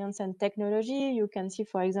marine science and technology. You can see,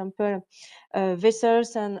 for example,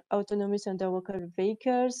 vessels and autonomous underwater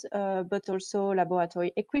vehicles, but also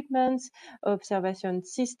laboratory equipment, observation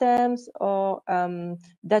systems, or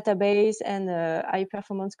database and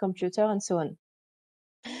high-performance computer, and so on.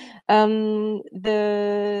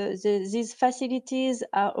 These facilities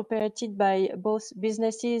are operated by both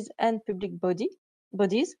businesses and public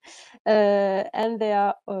bodies, and they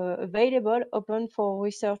are available open for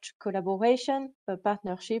research collaboration,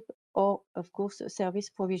 partnership, or of course service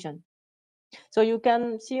provision. So you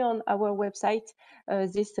can see on our website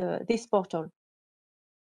this portal.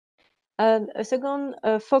 A second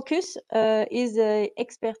focus is the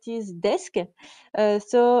expertise desk.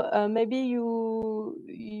 So maybe you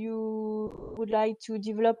would like to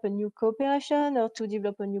develop a new cooperation or to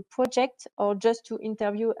develop a new project or just to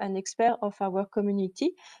interview an expert of our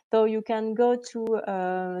community. So you can go to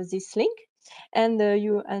this link and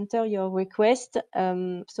you enter your request.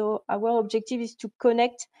 So our objective is to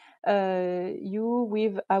connect you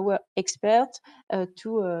with our expert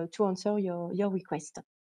to answer your request.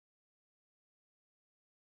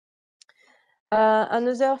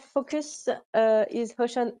 Another focus is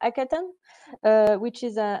Ocean Hackathon, which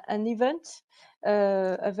is an event,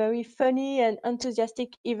 a very funny and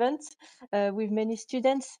enthusiastic event with many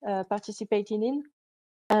students participating in.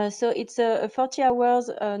 So it's a 40 hours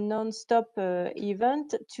non-stop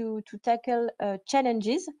event to tackle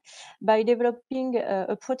challenges by developing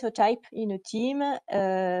a prototype in a team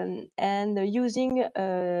and using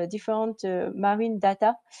different marine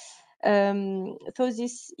data. So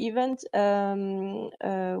this event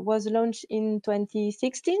was launched in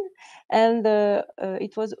 2016, and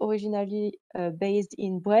it was originally based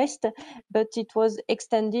in Brest, but it was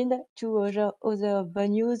extended to other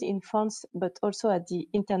venues in France, but also at the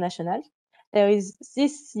international.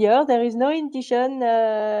 This year there is no edition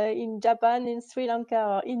in Japan, in Sri Lanka,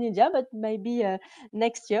 or in India, but maybe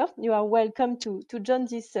next year you are welcome to join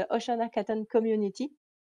this Ocean Hackathon community.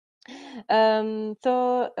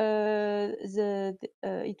 So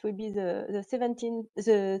it will be the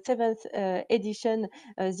seventh edition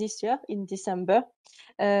this year in December,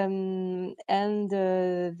 and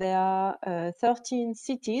there are 13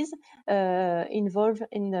 cities involved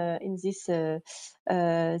in this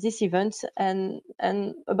event. And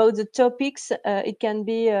about the topics, it can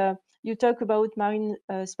be you talk about marine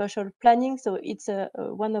spatial planning, so it's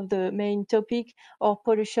one of the main topic, or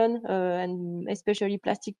pollution, and especially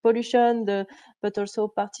plastic pollution, but also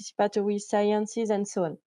participatory sciences and so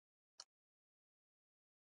on.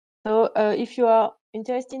 So if you are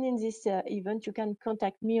interested in this event, you can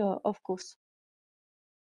contact me, of course.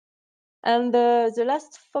 And the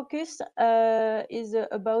last focus is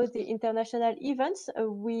about the international events.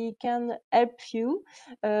 We can help you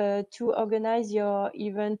to organize your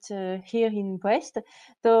event here in Brest.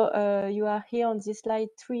 So you are here on this slide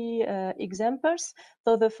 3 examples.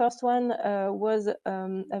 So the first one was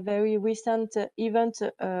a very recent event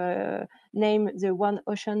named the One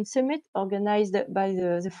Ocean Summit, organized by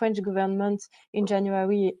the French government in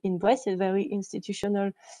January in Brest, a very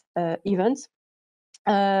institutional event.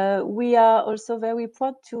 We are also very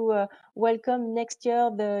proud to welcome next year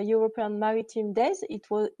the European Maritime Days. It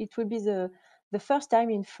will be the first time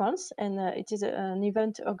in France, and it is an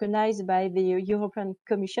event organized by the European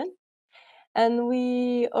Commission. And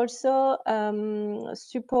we also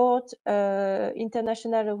support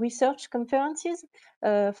international research conferences.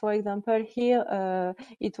 For example, here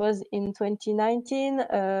it was in 2019,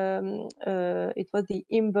 it was the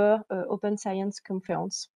IMBER Open Science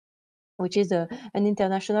Conference, which is an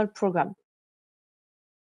international program.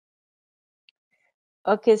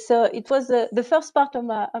 Okay, so it was the first part of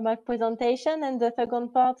my presentation, and the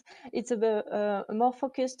second part, it's a bit, more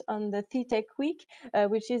focused on the TTech Week,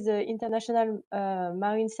 which is the International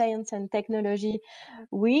Marine Science and Technology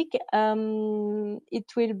Week.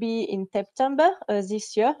 It will be in September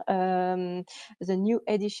this year, the new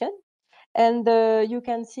edition. And you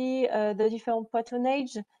can see the different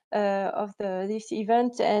patronage of this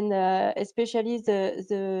event, and especially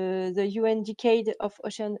the UN Decade of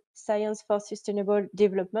Ocean Science for Sustainable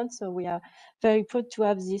Development. So we are very proud to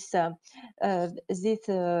have this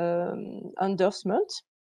endorsement.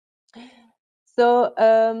 So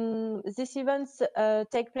these events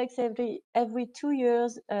take place every 2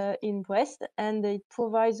 years in Brest, and it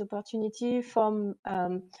provides opportunity from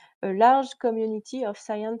a large community of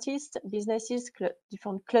scientists, businesses,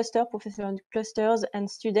 different clusters, professional clusters, and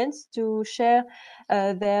students to share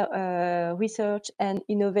their research and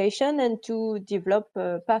innovation, and to develop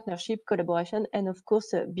partnership, collaboration, and of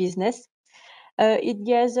course business. It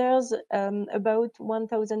gathers about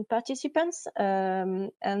 1,000 participants,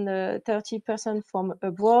 and 30% from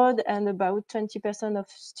abroad, and about 20% of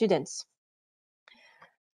students.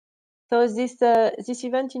 So this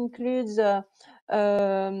event includes a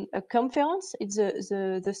conference. It's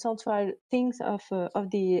the central things of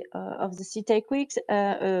the CTech Weeks,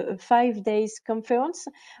 a 5 days conference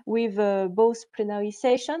with both plenary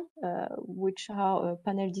session, which are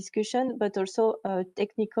panel discussion, but also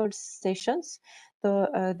technical sessions. So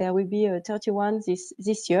there will be 31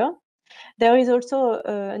 this year. There is also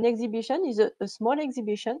an exhibition, is a small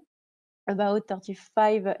exhibition, about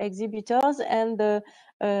 35 exhibitors, and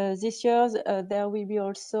this year there will be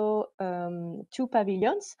also 2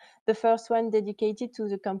 pavilions. The first one dedicated to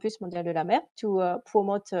the Campus Mondial de la Mer to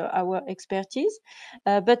promote our expertise,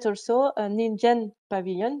 but also an Indian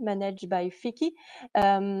pavilion managed by FICCI,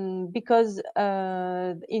 because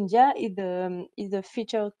India is the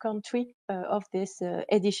featured country of this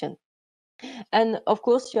edition. And of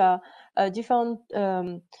course, you are different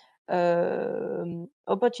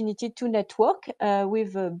opportunity to network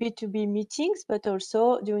with B2B meetings, but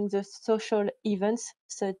also during the social events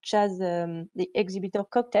such as the exhibitor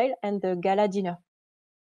cocktail and the gala dinner.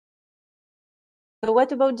 So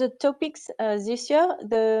what about the topics this year?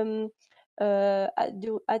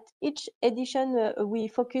 At each edition, we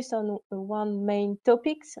focus on one main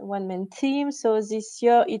topics, one main theme. So this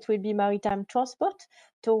year it will be maritime transport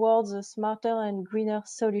towards smarter and greener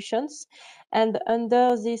solutions. And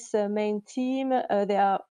under this main theme,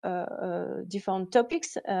 there are different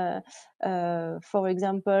topics. For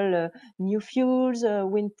example, new fuels,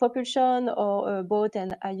 wind propulsion, or boat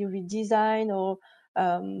and IOR design, or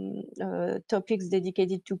topics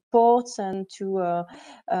dedicated to ports and to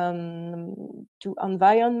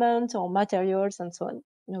environment or materials and so on.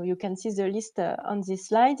 You can see the list on this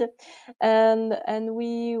slide, and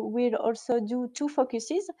we will also do 2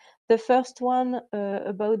 focuses. The first one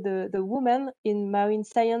about the women in marine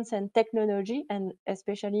science and technology, and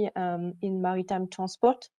especially in maritime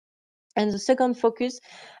transport. And the second focus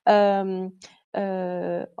on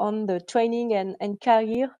the training and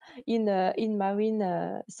career in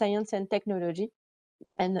marine science and technology,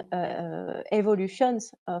 and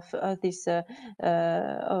evolutions of this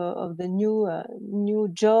of the new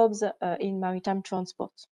jobs in maritime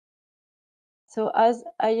transport. So as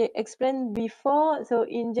I explained before, so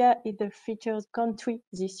India is the featured country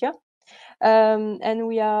this year. And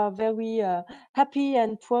we are very happy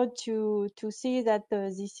and proud to see that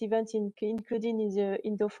this event included in the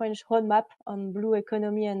Indo-French roadmap on blue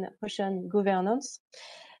economy and ocean governance,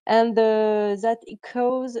 and that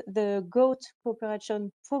echoes the GOAT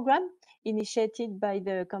cooperation program initiated by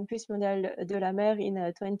the Campus Mondial de la Mer in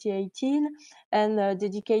 2018, and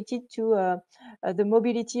dedicated to the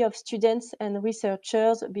mobility of students and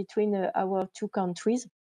researchers between our 2 countries.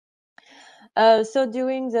 So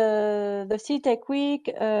during the CTech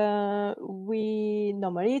Week, we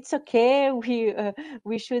normally it's okay.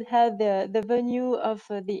 We should have the venue of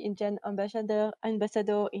the Indian ambassador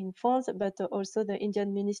in France, but also the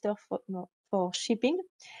Indian Minister for Shipping,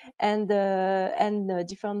 and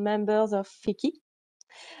different members of FICCI.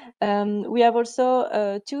 We have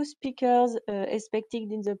also 2 speakers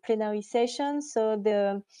expected in the plenary session. So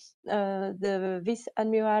the Vice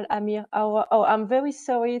Admiral Amir Awa, oh, I'm very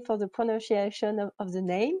sorry for the pronunciation of the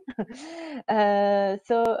name.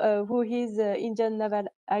 Who is Indian Naval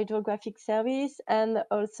Hydrographic Service, and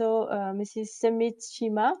also Mrs. Sumit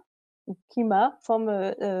Kima from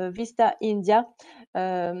Vista India,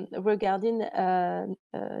 regarding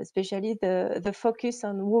especially the focus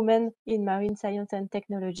on women in marine science and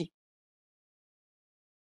technology.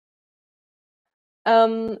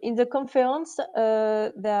 In the conference,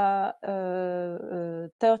 there are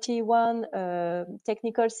 31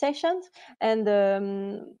 technical sessions, and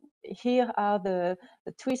here are the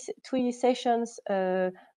three sessions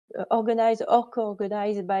organized or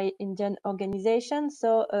co-organized by Indian organizations.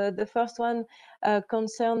 So the first one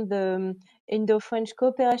concerned the Indo-French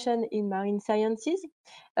cooperation in marine sciences,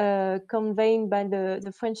 convened by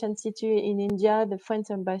the French Institute in India, the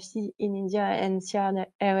French Embassy in India, and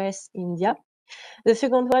CRS India. The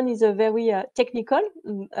second one is a very technical,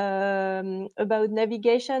 about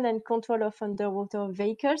navigation and control of underwater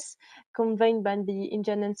vehicles, convened by the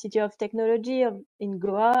Indian Institute of Technology in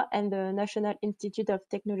Goa and the National Institute of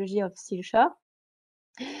Technology of Silchar.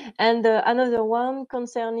 And another one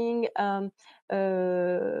concerning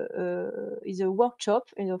is a workshop,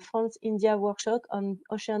 France-India workshop on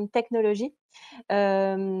ocean technology,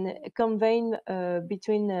 convened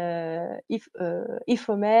between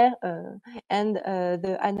IFOMER and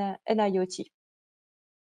the NIOT.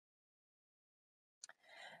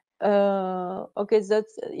 Okay,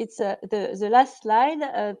 it's the last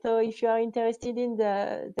slide. So if you are interested in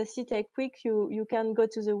the CTEC Week, you can go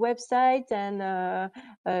to the website, and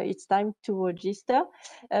it's time to register.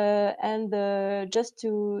 And just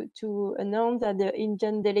to announce that the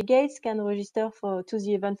Indian delegates can register to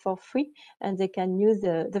the event for free, and they can use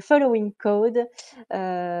the following code.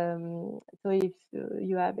 So if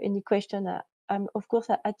you have any question, I'm of course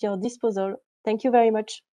at your disposal. Thank you very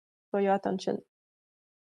much for your attention.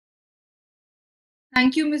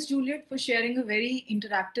 Thank you, Ms. Juliet, for sharing a very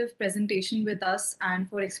interactive presentation with us and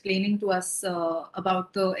for explaining to us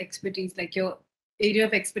about the expertise, like your area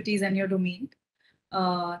of expertise and your domain.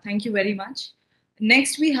 Thank you very much.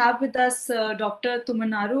 Next, we have with us Dr.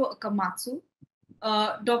 Tomonaru Akamatsu.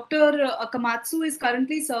 Dr. Akamatsu is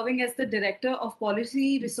currently serving as the Director of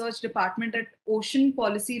Policy Research Department at Ocean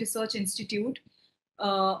Policy Research Institute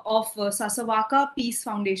of Sasawaka Peace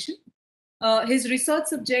Foundation. His research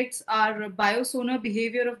subjects are biosonar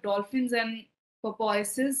behavior of dolphins and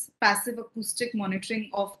porpoises, passive acoustic monitoring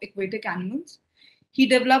of aquatic animals. He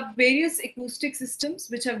developed various acoustic systems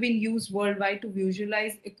which have been used worldwide to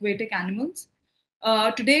visualize aquatic animals.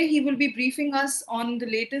 Today, he will be briefing us on the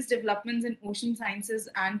latest developments in ocean sciences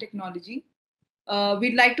and technology.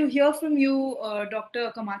 We'd like to hear from you,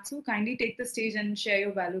 Dr. Akamatsu. Kindly take the stage and share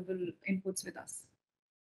your valuable inputs with us.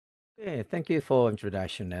 Okay, thank you for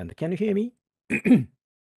introduction. And can you hear me?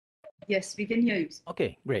 Yes, we can hear you.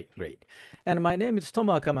 Okay, great. And my name is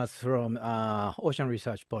Tomo Akamatsu from Ocean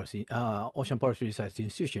Policy Research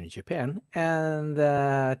Institution in Japan. And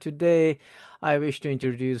today, I wish to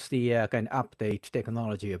introduce the kind of update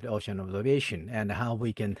technology of the ocean observation and how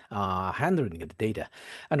we can handle the data.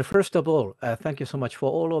 And first of all, thank you so much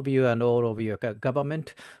for all of you and all of your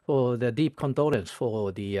government for the deep condolence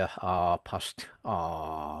for the past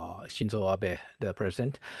Shinzo Abe, the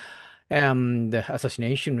president. The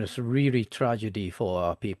assassination was really tragedy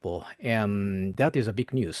for people, and that is a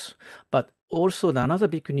big news. But also another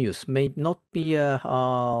big news may not be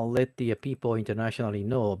let the people internationally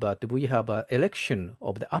know, but we have an election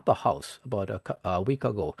of the upper house about a week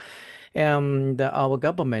ago, and our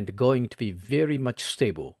government going to be very much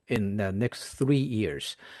stable in the next 3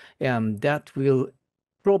 years, and that will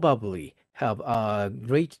probably have a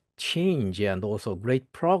great change and also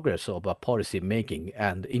great progress of policy making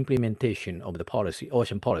and implementation of the policy,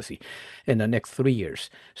 ocean policy, in the next 3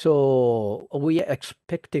 years. So we are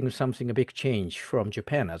expecting something, a big change from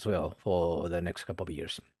Japan as well for the next couple of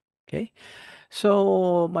years. Okay.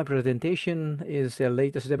 So my presentation is the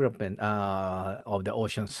latest development of the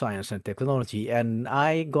ocean science and technology, and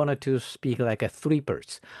I gonna to speak like a 3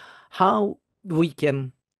 parts. How we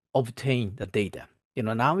can obtain the data.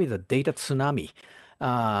 Now with the data tsunami,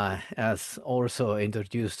 as also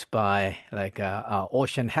introduced by like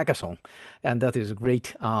Ocean Hackathon, and that is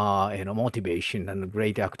great, motivation and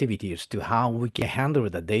great activities to how we can handle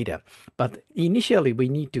the data. But initially, we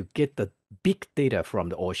need to get the big data from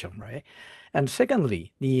the ocean, right? And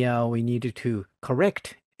secondly, we needed to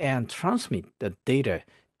correct and transmit the data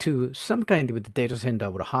to some kind of data center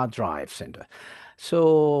or hard drive center.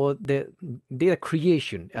 So the data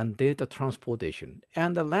creation and data transportation.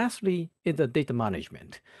 And lastly is the data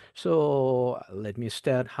management. So let me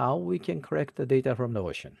start how we can collect the data from the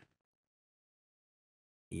ocean.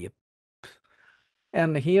 Yep.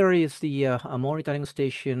 And here is the a monitoring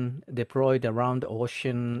station deployed around the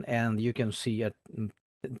ocean, and you can see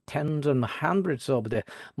tens and hundreds of the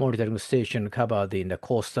monitoring stations covered in the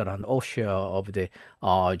coastal and offshore of the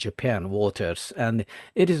Japan waters. And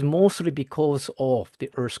it is mostly because of the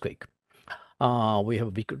earthquake. We have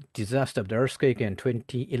a big disaster of the earthquake in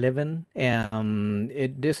 2011. And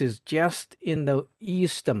this is just in the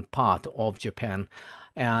eastern part of Japan.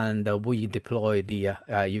 And we deployed the,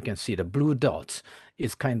 you can see the blue dots.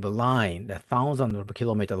 It's kind of a line, the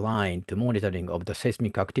 1,000-kilometer line to monitoring of the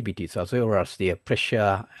seismic activities as well as the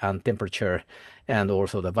pressure and temperature and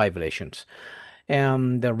also the vibrations.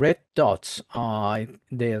 And the red dots are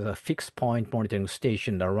there's a fixed point monitoring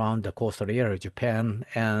station around the coastal area of Japan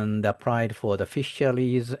and applied for the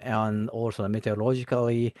fisheries and also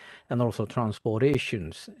meteorologically and also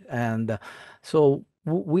transportations. And so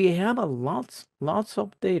we have a lots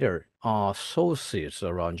of data sources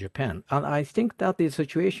around Japan. And I think that the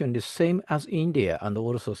situation is same as India and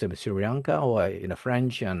also same as Sri Lanka or in the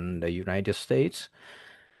French and the United States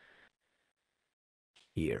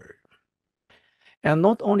here. And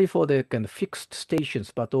not only for the kind of fixed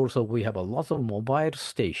stations, but also we have a lot of mobile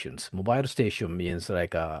stations. Mobile station means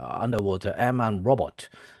like a underwater unmanned robot,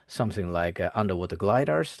 something like underwater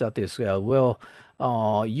gliders that is well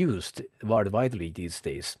used worldwide these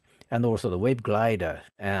days. And also the wave glider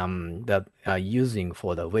that are using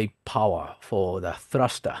for the wave power for the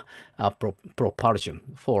thruster propulsion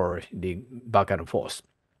for the back and forth.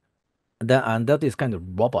 And that is kind of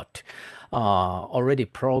robot already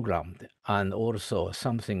programmed and also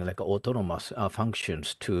something like autonomous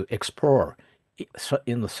functions to explore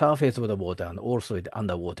in the surface of the water and also in the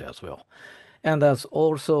underwater as well. And that's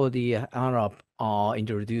also the Arab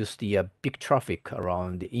introduced the big traffic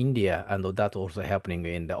around India, and that also happening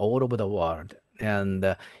in all over the world.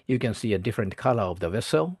 And you can see a different color of the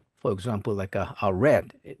vessel. For example, like a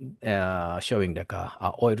red showing like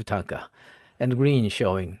a oil tanker, and green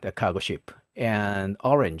showing the cargo ship, and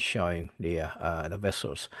orange showing the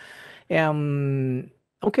vessels.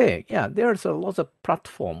 Okay, yeah, there's a lot of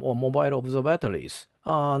platform or mobile observatories,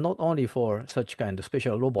 not only for such kind of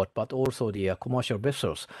special robot, but also the commercial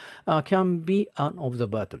vessels can be an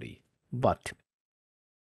observatory. But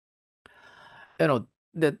you know,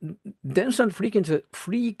 the dense and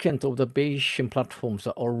frequent observation platforms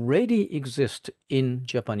already exist in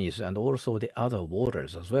Japanese and also the other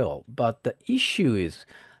waters as well. But the issue is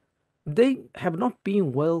they have not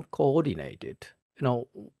been well coordinated.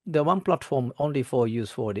 The one platform only for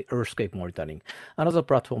use for the earthquake monitoring. Another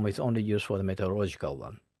platform is only used for the meteorological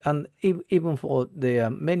one. And even for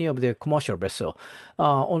the many of the commercial vessels,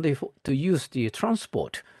 only to use the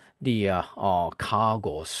transport, the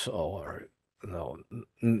cargoes or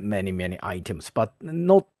many items, but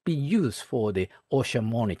not be used for the ocean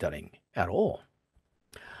monitoring at all.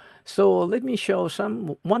 So let me show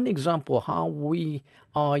one example how we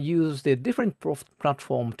use the different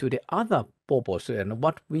platform to the other purpose and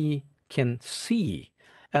what we can see.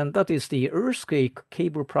 And that is the earthquake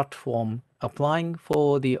cable platform applying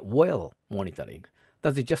for the well monitoring.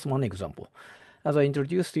 That is just one example. As I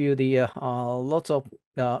introduced to you, the lots of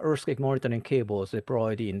earthquake monitoring cables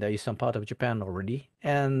deployed in the eastern part of Japan already,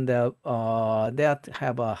 and that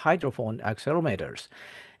have hydrophone accelerometers.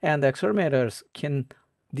 And the accelerometers can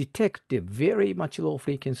detect the very much low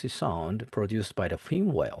frequency sound produced by the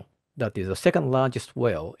fin whale. That is the second largest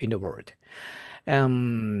whale in the world.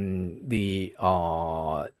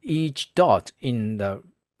 Each dot in the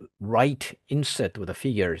right inset with the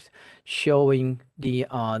figures showing the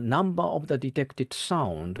number of the detected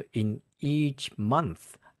sound in each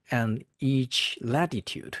month and each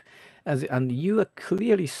latitude. And you are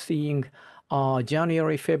clearly seeing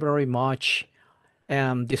January, February, March,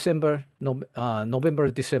 December, November,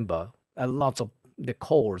 December, lots of the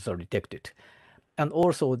cores are detected. And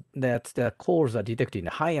also that the cores are detected in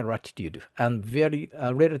higher latitude and very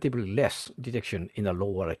relatively less detection in a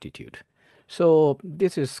lower latitude. So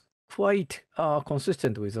this is quite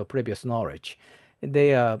consistent with the previous knowledge.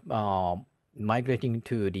 They are migrating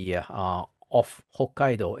to the off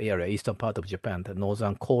Hokkaido area, eastern part of Japan, the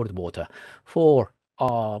northern cold water, for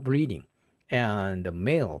breeding. And the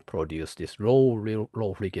male produce this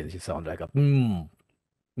low frequency sound like a boom,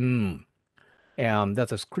 boom. And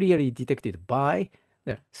that is clearly detected by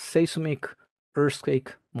the seismic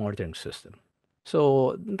earthquake monitoring system.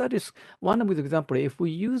 So that is one of the example. If we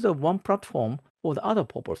use one platform for the other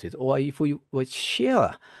purposes, or if we would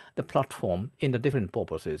share the platform in the different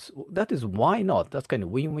purposes, that is why not. That's kind of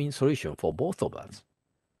win-win solution for both of us.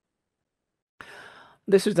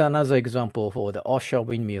 This is another example for the offshore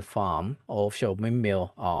windmill farm, offshore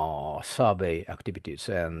windmill survey activities.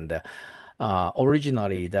 And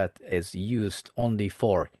originally that is used only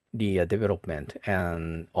for the development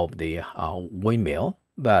and of the windmill,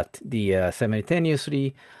 but the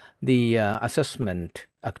simultaneously the assessment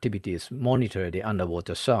activities monitor the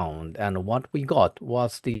underwater sound, and what we got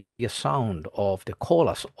was the sound of the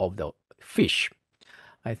chorus of the fish.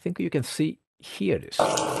 I think you can hear this.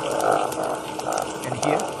 And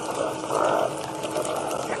here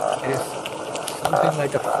it is something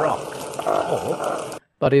like a frog. Oh,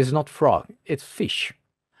 but it's not frog, it's fish.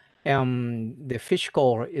 The fish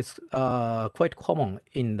call is quite common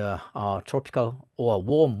in the tropical or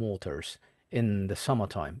warm waters in the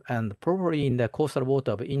summertime, and probably in the coastal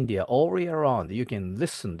water of India all year round you can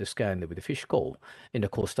listen this kind of the fish call in the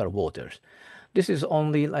coastal waters. This is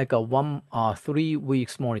only like a 3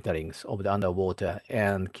 weeks monitorings of the underwater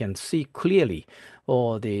and can see clearly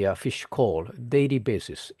the fish call daily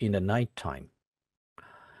basis in the nighttime.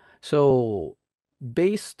 So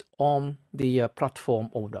based on the platform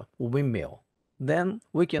of the windmill, then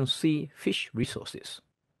we can see fish resources.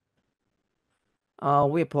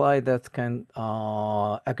 We apply that kind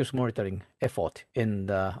accuracy monitoring effort in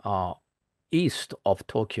the east of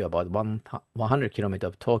Tokyo, about 100 kilometers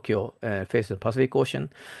of Tokyo, faces the Pacific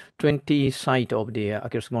Ocean. 20 sites of the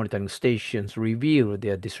accuracy monitoring stations reveal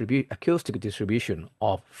their acoustic distribution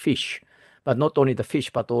of fish, but not only the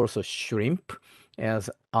fish, but also shrimp, as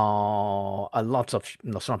a lots of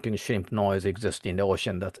slumping shrimp noise exists in the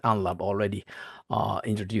ocean that UNLAB already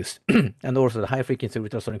introduced. And also the high frequency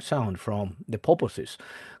ultrasonic sound from the porpoises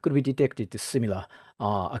could be detected to similar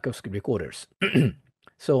acoustic recorders.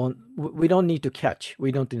 So we don't need to catch,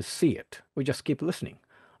 we don't need to see it, we just keep listening.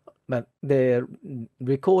 But the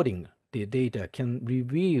recording the data can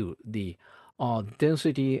reveal the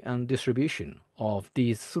density and distribution of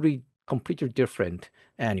these three completely different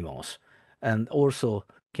animals, and also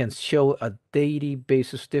can show a daily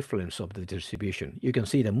basis difference of the distribution. You can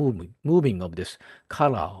see the moving of this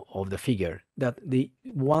color of the figure, that the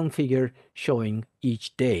one figure showing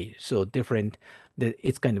each day, so different.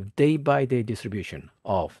 It's kind of day-by-day distribution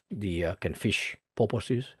of the kind of fish,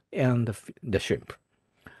 porpoises, and the shrimp.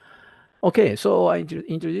 Okay, so I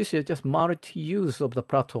introduced just multi-use of the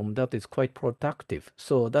platform that is quite productive.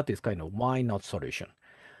 So that is kind of why not solution.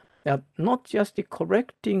 Now, not just the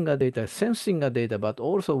collecting the data, sensing the data, but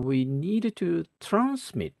also we need to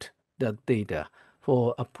transmit that data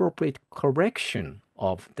for appropriate correction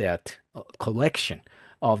of that collection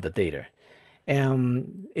of the data.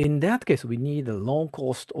 And in that case, we need a low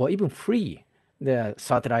cost or even free the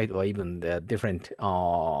satellite or even the different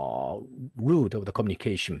route of the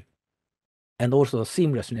communication. And also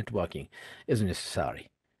seamless networking is necessary.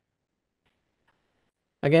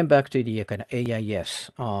 Again, back to the kind of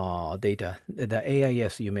AIS data. The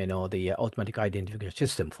AIS, you may know, the automatic identification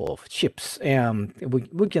system for ships. And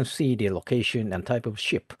we can see the location and type of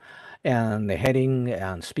ship and the heading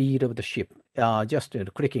and speed of the ship just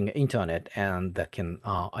clicking internet, and that can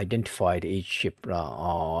identify each ship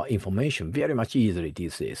information very much easily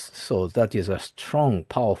these days. So that is a strong,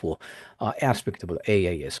 powerful aspect of the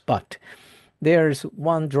AIS. But there's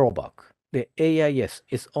one drawback. The AIS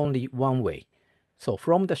is only one way. So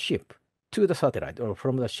from the ship to the satellite, or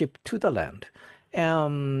from the ship to the land,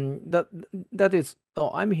 that is,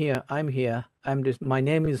 oh, I'm here, I'm this, my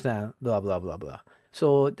name is blah blah blah blah.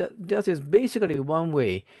 So that is basically one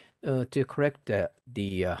way to correct the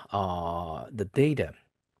data.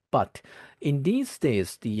 But in these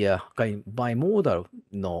days, the kind of bimodal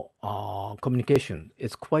communication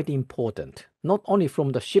is quite important. Not only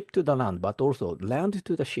from the ship to the land, but also land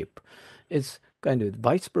to the ship. It's kind of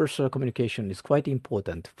vice versa communication is quite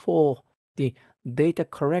important for the data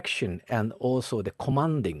correction and also the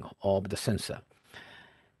commanding of the sensor.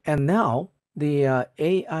 And now the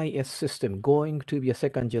AIS system going to be a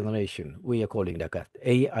second generation. We are calling that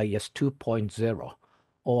AIS 2.0.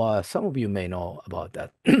 Or some of you may know about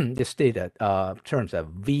that. This data terms of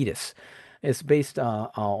VDIS. It's based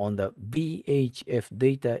on the VHF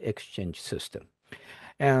data exchange system.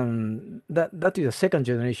 And that is a second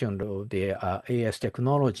generation of the AIS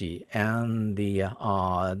technology, and the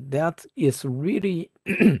that is really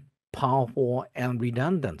powerful and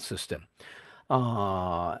redundant system.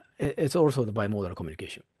 It's also the bimodal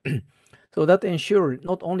communication. So that ensures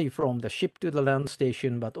not only from the ship to the land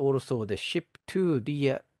station, but also the ship to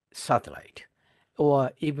the satellite,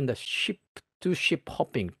 or even the ship to ship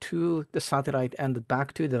hopping to the satellite and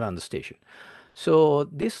back to the land station. So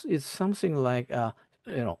this is something like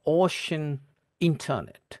ocean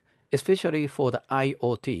internet, especially for the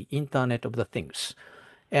IoT, Internet of the Things.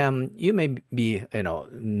 You may be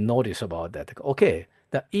notice about that. Okay,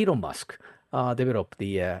 the Elon Musk developed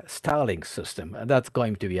the Starlink system that's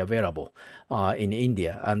going to be available in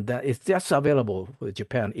India, and it's just available for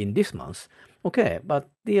Japan in this month. Okay, but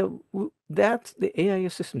the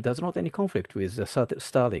AIS system does not any conflict with the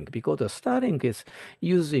Starlink, because the Starlink is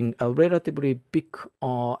using a relatively big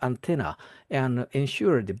antenna and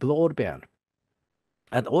ensure the broadband,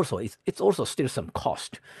 and also it's also still some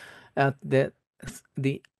cost.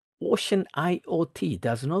 The ocean IoT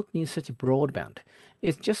does not need such broadband.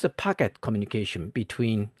 It's just a packet communication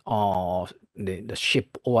between the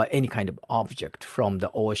ship or any kind of object from the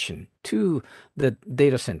ocean to the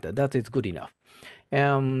data center. That is good enough.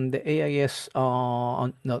 The AIS,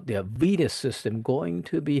 the VDES system going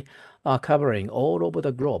to be covering all over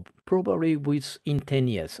the globe, probably within 10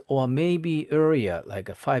 years or maybe earlier, like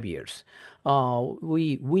 5 years.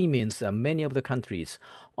 We means that many of the countries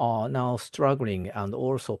are now struggling and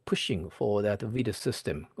also pushing for that VDES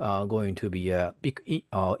system going to be a big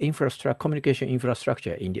communication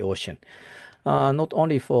infrastructure in the ocean. Not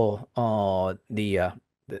only for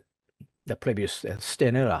the previous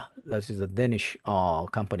Stenera, that is a Danish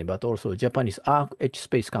company, but also Japanese H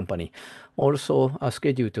Space company, also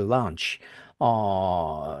scheduled to launch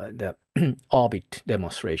the orbit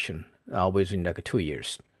demonstration within like 2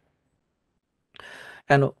 years.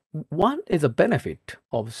 And one is a benefit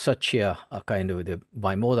of such a kind of the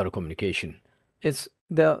bimodal communication. It's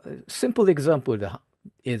the simple example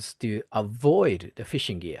is to avoid the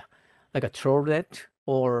fishing gear, like a troll net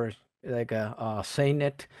or like a seine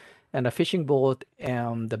net, and a fishing boat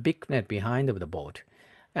and the big net behind of the boat.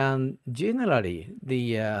 And generally,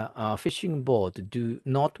 the fishing boat do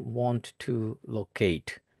not want to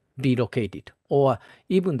be located, or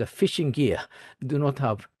even the fishing gear do not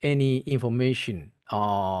have any information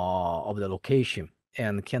of the location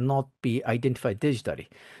and cannot be identified digitally.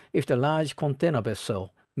 If the large container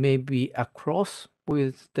vessel may be across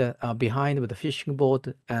with the behind with the fishing boat,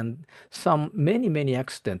 and many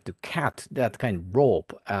accidents to cut that kind of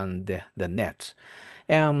rope and the nets.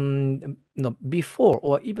 Before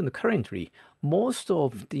or even currently, most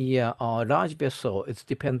of the large vessel is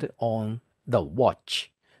dependent on the watch,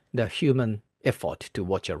 the human effort to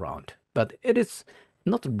watch around. But it is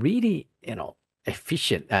not really,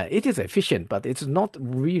 efficient. It is efficient, but it's not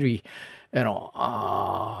really,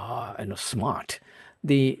 smart.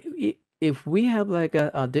 If we have like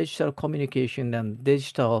a digital communication and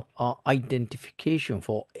digital identification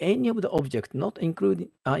for any of the objects, not including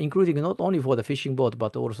not only for the fishing boat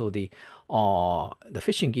but also the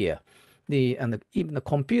fishing gear, even the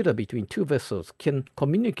computer between two vessels can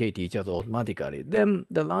communicate each other automatically. Then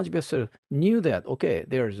the large vessel knew that okay,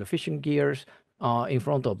 there's a fishing gears in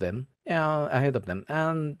front of them, ahead of them,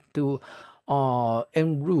 and to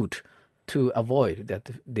en route to avoid that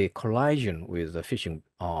the collision with the fishing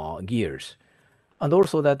gears. And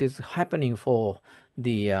also that is happening for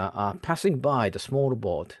the passing by the small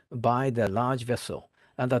boat by the large vessel.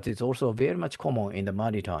 And that is also very much common in the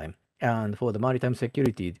maritime. And for the maritime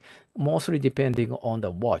security, mostly depending on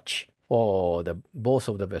the watch or the both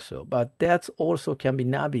of the vessel. But that also can be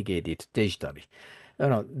navigated digitally.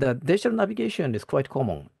 The digital navigation is quite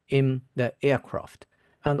common in the aircraft.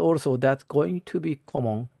 And also that's going to be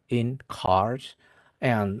common in cars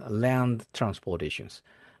and land transportations.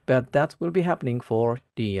 But that will be happening for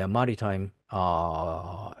the maritime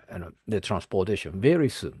the transportation very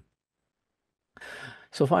soon.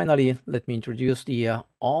 So finally, let me introduce the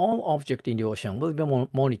all objects in the ocean will be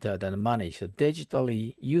monitored and managed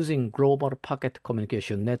digitally using global packet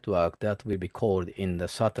communication network that will be called in the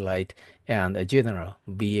satellite and a general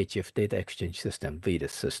VHF data exchange system,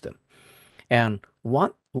 VDES system. And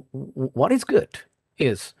what is good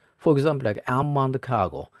is, for example, like unmanned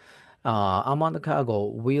cargo. Unmanned cargo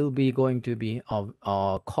will be going to be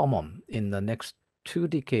common in the next 2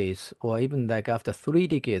 decades, or even like after 3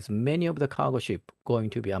 decades, many of the cargo ship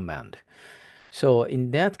going to be unmanned. So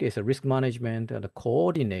in that case, the risk management and the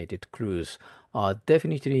coordinated cruise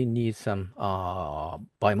definitely need some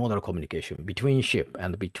bimodal communication between ship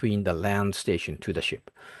and between the land station to the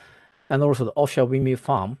ship. And also the offshore windmill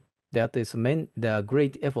farm, that is the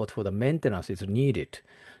great effort for the maintenance is needed.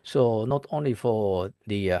 So not only for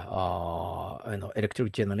the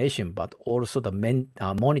electric generation, but also the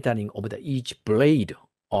monitoring of each blade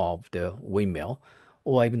of the windmill,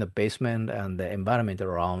 or even the basement and the environment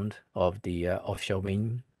around of the offshore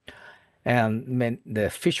wind. And the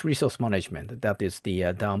fish resource management, that is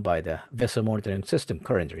done by the vessel monitoring system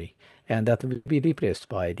currently. and that will be replaced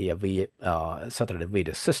by the satellite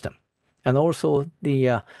video system. And also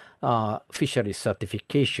the fishery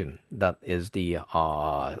certification, that is the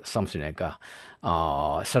something like a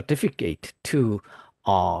certificate to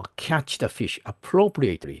catch the fish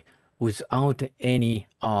appropriately without any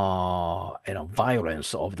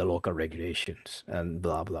violence of the local regulations and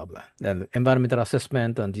blah blah blah. And environmental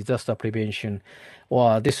assessment and disaster prevention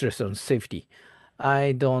or distress and safety.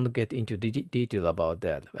 I don't get into detail about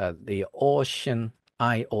that. The ocean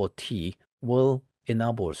IoT will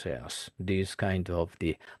enable us this kind of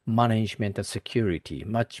the management and security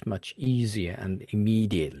much easier and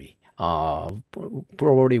immediately,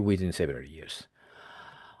 probably within several years.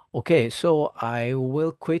 Okay, so I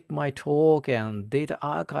will quit my talk and data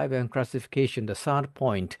archive and classification. The third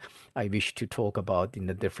point I wish to talk about in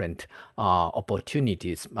the different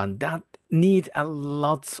opportunities, and that need a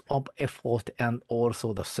lot of effort and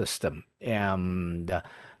also the system. And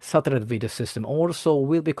satellite video system also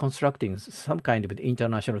will be constructing some kind of an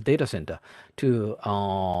international data center to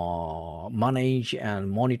manage and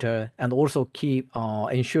monitor and also keep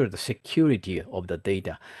ensure the security of the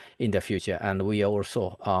data in the future. And we are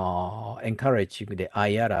also encouraging the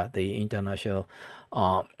IOR, the international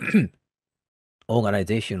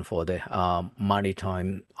organization for the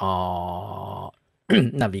maritime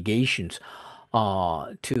navigations,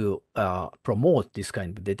 to promote this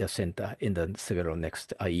kind of data center in the several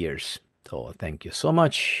next years. So thank you so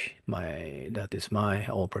much. That is my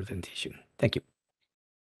whole presentation. Thank you.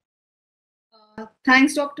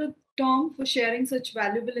 Thanks, Dr. Tom, for sharing such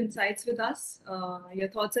valuable insights with us. Your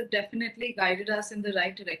thoughts have definitely guided us in the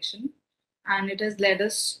right direction, and it has led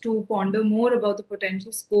us to ponder more about the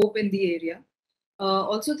potential scope in the area.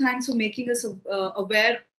 Also, thanks for making us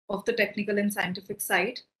aware of the technical and scientific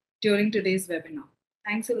side during today's webinar.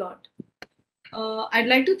 Thanks a lot. I'd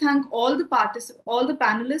like to thank all the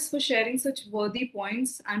panelists for sharing such worthy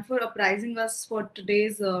points and for apprising us for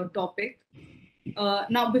today's topic.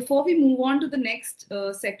 Now, before we move on to the next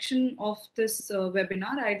section of this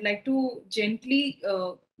webinar, I'd like to gently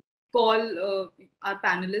call our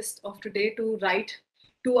panelists of today to write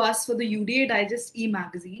to us for the UDA Digest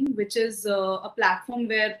e-magazine, which is a platform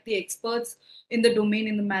where the experts in the domain,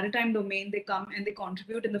 in the maritime domain, they come and they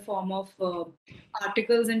contribute in the form of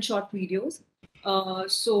articles and short videos.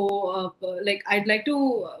 I'd like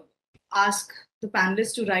to ask the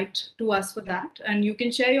panelists to write to us for that. And you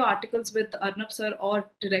can share your articles with Arnab sir or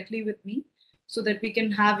directly with me so that we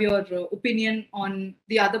can have your opinion on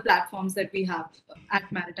the other platforms that we have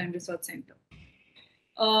at Maritime Research Center.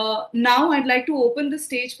 Now I'd like to open the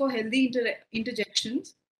stage for healthy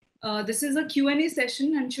interjections. This is a Q&A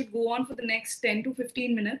session and should go on for the next 10 to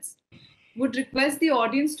 15 minutes. Would request the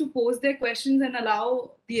audience to pose their questions and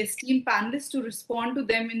allow the esteemed panelists to respond to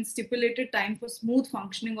them in stipulated time for smooth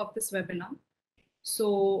functioning of this webinar.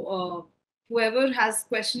 So whoever has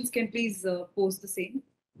questions can please pose the same.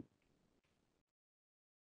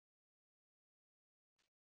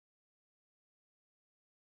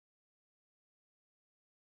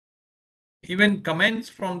 Even comments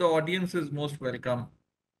from the audience is most welcome.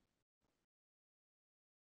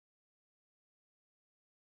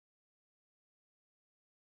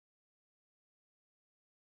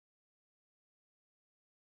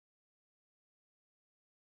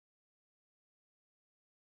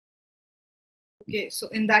 Okay, so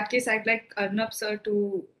in that case, I'd like Arnab sir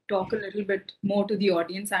to talk a little bit more to the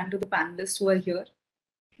audience and to the panelists who are here.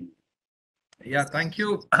 Yeah, thank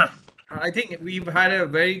you. I think we've had a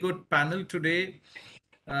very good panel today,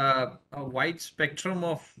 a wide spectrum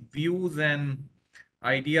of views and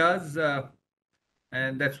ideas,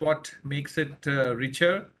 and that's what makes it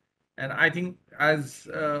richer. And I think as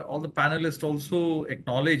all the panelists also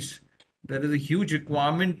acknowledged, there is a huge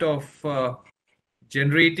requirement of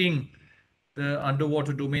generating the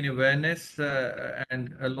underwater domain awareness,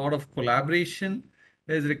 and a lot of collaboration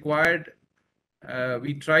is required.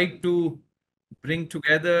 We tried to bring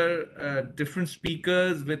together different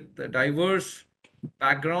speakers with diverse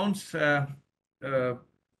backgrounds, a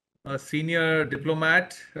senior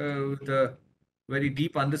diplomat with a very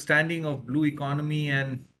deep understanding of blue economy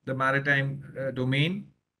and the maritime domain,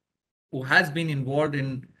 who has been involved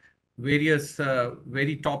in various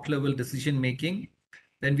very top level decision making.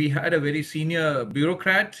 Then we had a very senior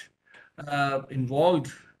bureaucrat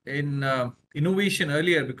involved in innovation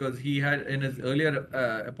earlier, because he had in his earlier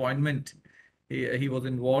appointment, he was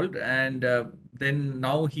involved, and then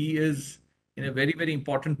now he is in a very, very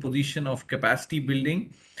important position of capacity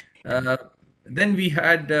building. Then we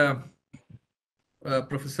had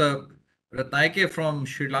Professor Ratnaike from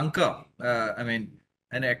Sri Lanka. I mean,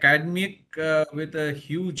 an academic with a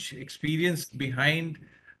huge experience behind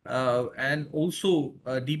and also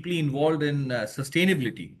deeply involved in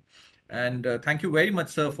sustainability. And thank you very much,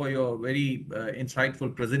 sir, for your very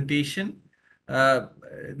insightful presentation.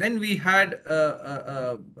 Then we had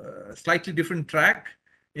a slightly different track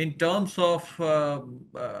in terms of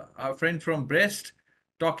our friend from Brest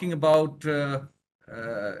talking about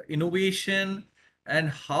innovation and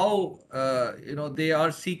how they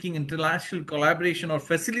are seeking international collaboration or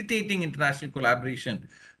facilitating international collaboration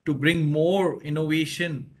to bring more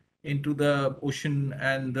innovation into the ocean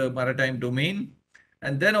and the maritime domain.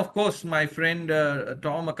 And then, of course, my friend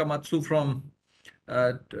Tom Akamatsu from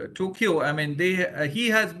Tokyo. I mean, he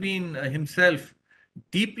has been himself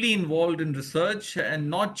deeply involved in research, and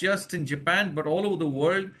not just in Japan, but all over the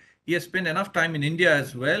world. He has spent enough time in India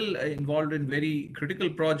as well, involved in very critical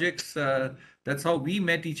projects. That's how we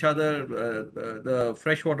met each other, the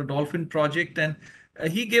freshwater dolphin project. And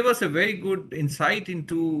he gave us a very good insight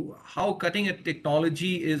into how cutting edge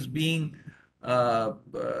technology is being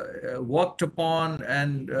worked upon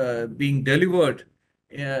and being delivered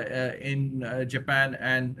in Japan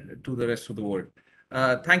and to the rest of the world.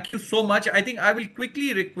 Thank you so much. I think I will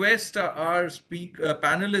quickly request our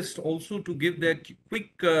panelists also to give their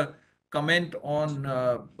quick comment on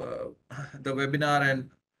the webinar and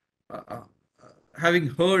having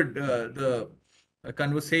heard the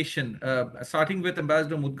conversation, starting with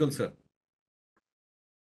Ambassador Mudgal, sir.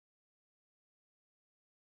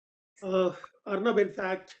 Arnab, in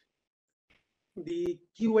fact, the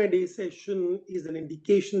Q&A session is an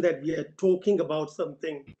indication that we are talking about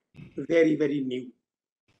something very, very new,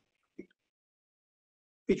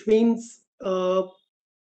 which means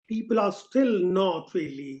people are still not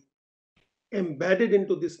really embedded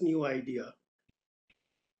into this new idea.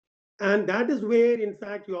 And that is where, in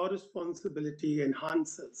fact, your responsibility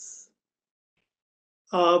enhances.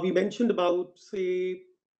 We mentioned about, say,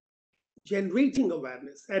 generating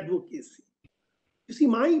awareness, advocacy. You see,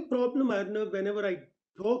 my problem, Arnav, whenever I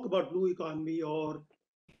talk about blue economy or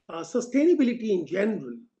sustainability in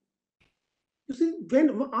general, you see,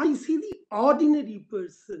 when I see the ordinary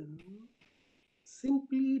person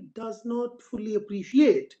simply does not fully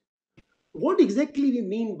appreciate what exactly we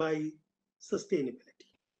mean by sustainability.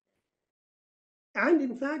 And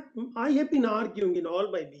in fact, I have been arguing in all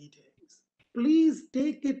my meetings, please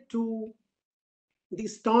take it to the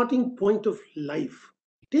starting point of life.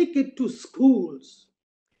 Take it to schools.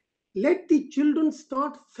 Let the children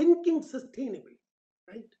start thinking sustainably,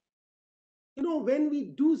 right? You know, when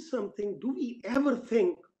we do something, do we ever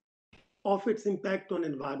think of its impact on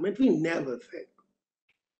environment? We never think.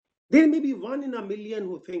 There may be 1 in a million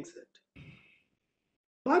who thinks it,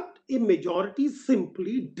 but a majority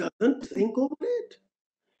simply doesn't think over it.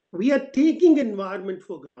 We are taking environment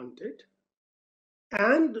for granted,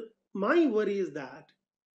 and my worry is that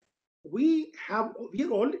though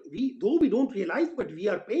we don't realize, but we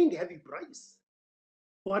are paying heavy price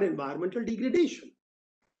for environmental degradation.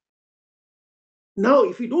 Now,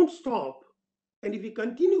 if we don't stop, and if we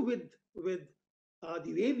continue with the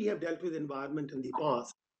way we have dealt with environment in the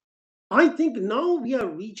past, I think now we are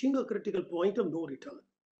reaching a critical point of no return.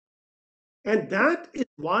 And that is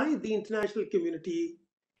why the international community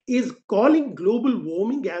is calling global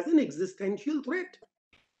warming as an existential threat.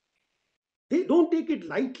 They don't take it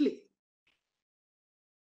lightly.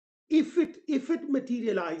 If it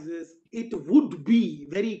materializes, it would be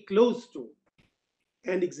very close to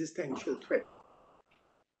an existential threat.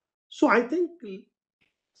 So I think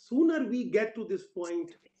sooner we get to this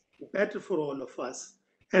point, better for all of us.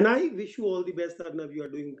 And I wish you all the best, Arnav. You are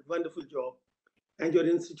doing a wonderful job, and your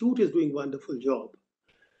institute is doing a wonderful job.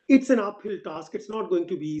 It's an uphill task. It's not going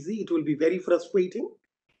to be easy. It will be very frustrating.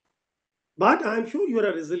 But I'm sure you're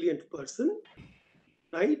a resilient person,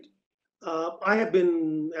 right? I have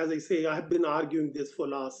been, as I say, I have been arguing this for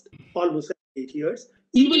last almost 8 years.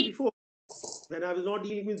 Even before, when I was not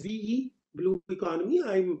dealing with BE, blue economy,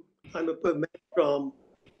 I'm a man from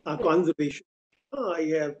conservation. I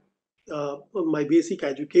have my basic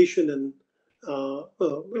education in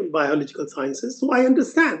biological sciences, so I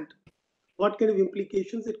understand what kind of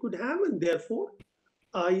implications it could have, and therefore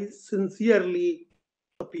I sincerely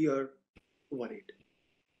appear worried,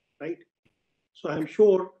 right? So I'm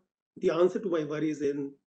sure the answer to my worries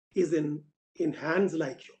is in hands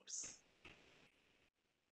like yours.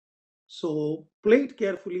 So play it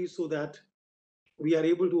carefully so that we are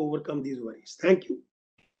able to overcome these worries. Thank you.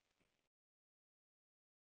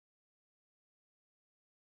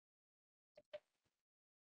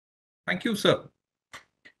 Thank you, sir.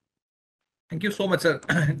 Thank you so much, sir.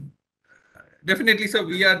 Definitely, sir.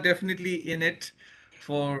 We are definitely in it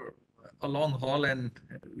for a long haul, and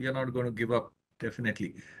we are not going to give up,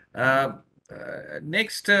 definitely.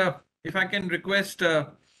 Next, if I can request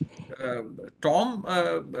Tom,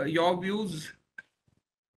 your views.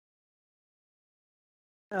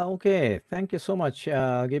 Okay, thank you so much,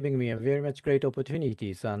 giving me a very much great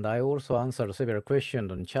opportunities, and I also answered several questions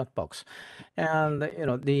on chat box. And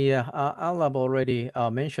the Alab already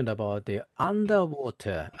mentioned about the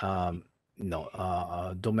underwater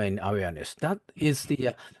domain awareness. That is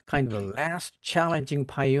the kind of the last challenging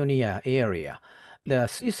pioneer area. The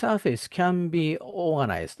sea surface can be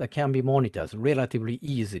organized, can be monitored relatively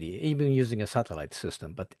easily, even using a satellite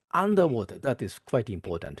system. But underwater, that is quite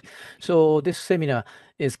important. So this seminar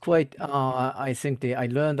is quite, I think I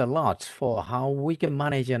learned a lot for how we can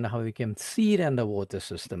manage and how we can see the underwater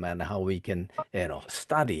system and how we can,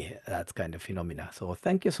 study that kind of phenomena. So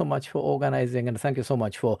thank you so much for organizing, and thank you so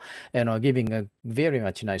much for, giving a very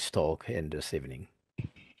much nice talk in this evening.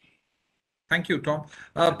 Thank you, Tom.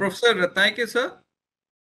 Professor Ratnaike, sir.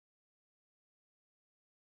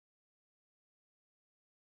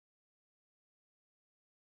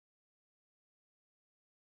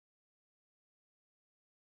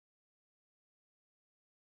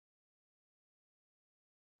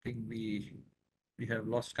 I think we have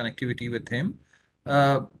lost connectivity with him.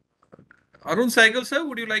 Arun Saigal, sir,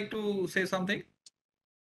 would you like to say something?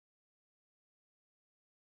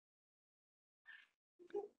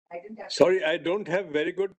 Sorry, I don't have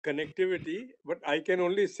very good connectivity, but I can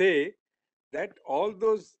only say that all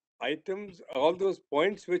those items, all those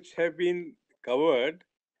points which have been covered,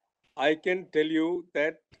 I can tell you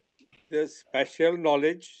that the spatial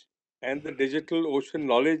knowledge and the digital ocean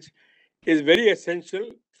knowledge is very essential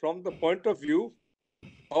from the point of view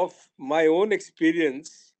of my own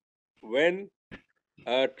experience when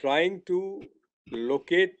trying to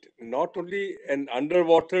locate not only an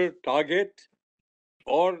underwater target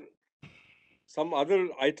or some other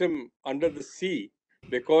item under the sea,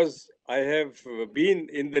 because I have been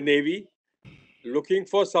in the Navy looking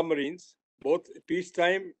for submarines, both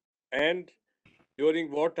peacetime and during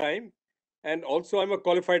wartime. And also I'm a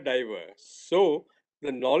qualified diver. So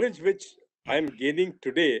the knowledge which I'm gaining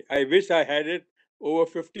today, I wish I had it over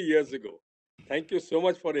 50 years ago. Thank you so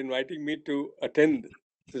much for inviting me to attend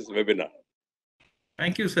this webinar.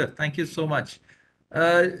 Thank you, sir. Thank you so much.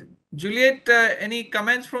 Juliet, any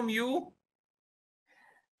comments from you?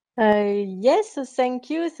 Yes, thank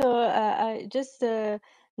you. So I just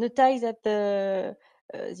noticed that the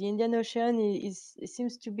Indian Ocean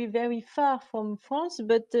seems to be very far from France,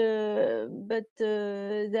 but there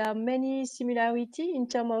are many similarity in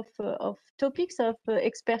terms of topics of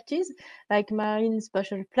expertise, like marine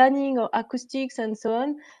spatial planning or acoustics and so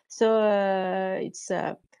on. So it's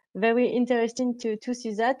very interesting to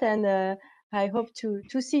see that, and I hope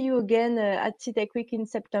to see you again at CITEC Week in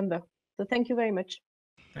September. So thank you very much.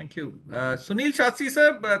 Thank you. Sunil Shastri,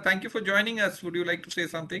 sir, thank you for joining us. Would you like to say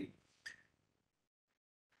something?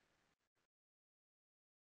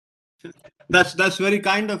 That's very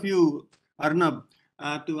kind of you, Arnab,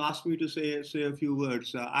 to ask me to say a few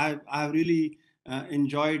words. I've really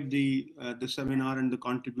enjoyed the seminar and the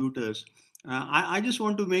contributors. I just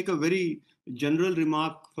want to make a very general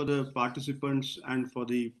remark for the participants and for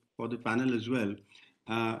the panel as well.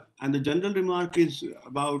 And the general remark is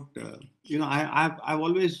about, I've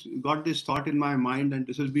always got this thought in my mind, and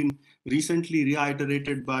this has been recently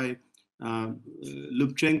reiterated by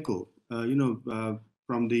Lubchenko,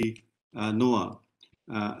 from the NOAA,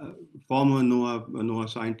 former NOAA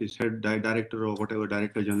scientist, head director or whatever,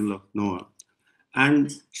 director general of NOAA.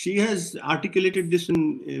 And she has articulated this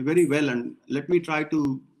in very well. And let me try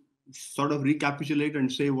to sort of recapitulate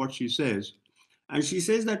and say what she says. And she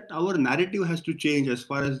says that our narrative has to change as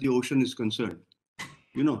far as the ocean is concerned.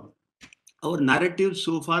 Our narratives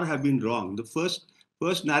so far have been wrong. The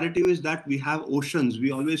first narrative is that we have oceans.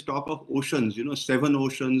 We always talk of oceans, 7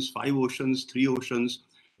 oceans, 5 oceans, 3 oceans,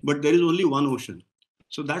 but there is only one ocean.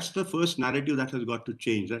 So that's the first narrative that has got to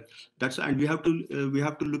change. And we have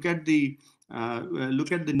to look at the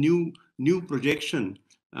new projection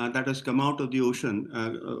that has come out of the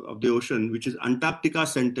ocean, which is Antarctica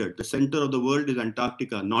centered. The center of the world is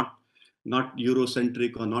Antarctica, not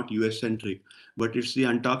Eurocentric or not US centric, but it's the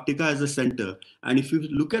Antarctica as a center. And if you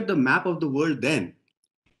look at the map of the world, then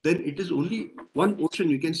it is only one ocean.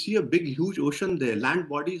 You can see a big, huge ocean there. Land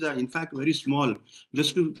bodies are in fact very small.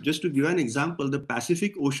 Just to give an example, the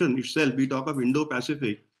Pacific Ocean itself, we talk of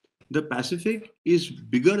Indo-Pacific. The Pacific is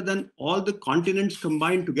bigger than all the continents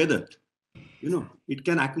combined together. It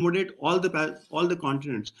can accommodate all the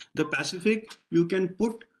continents. The Pacific, you can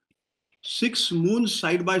put 6 moons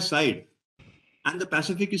side by side, and the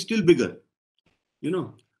Pacific is still bigger,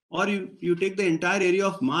 or you take the entire area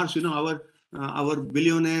of Mars. our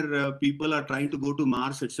billionaire people are trying to go to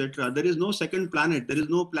Mars, etc. There is no second planet. There is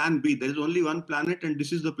no plan B. There is only one planet, and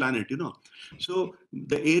this is the planet, you know. So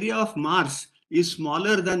the area of Mars is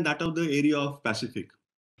smaller than that of the area of Pacific,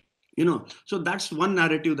 you know. So that's one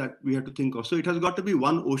narrative that we have to think of. So it has got to be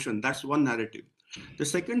one ocean. That's one narrative. The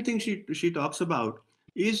second thing she talks about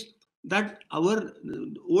is that our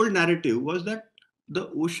old narrative was that the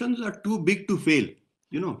oceans are too big to fail.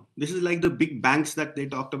 You know, this is like the big banks that they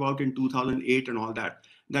talked about in 2008 and all that,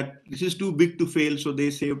 that this is too big to fail, so they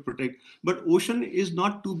save, protect. But ocean is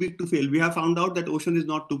not too big to fail. We have found out that ocean is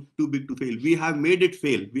not too big to fail. We have made it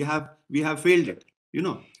fail. We have failed it, you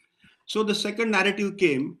know. So the second narrative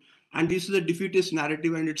came, and this is a defeatist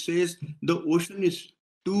narrative, and it says the ocean is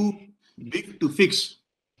too big to fix,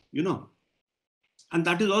 you know. And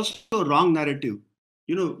that is also a wrong narrative.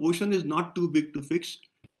 You know, ocean is not too big to fix.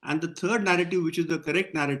 And the third narrative, which is the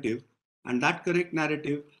correct narrative, and that correct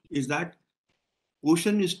narrative is that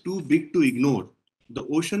ocean is too big to ignore. The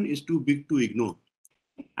ocean is too big to ignore.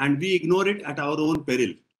 And we ignore it at our own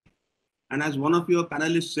peril. And as one of your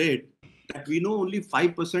panelists said, that we know only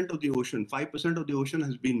 5% of the ocean. 5% of the ocean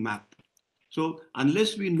has been mapped. So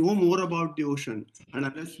unless we know more about the ocean, and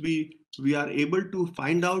unless we are able to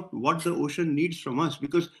find out what the ocean needs from us,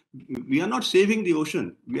 because we are not saving the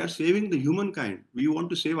ocean, we are saving the humankind. We want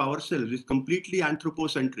to save ourselves. It's completely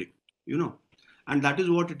anthropocentric, you know, and that is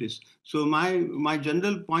what it is. So my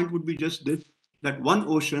general point would be just this, that one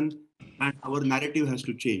ocean, and our narrative has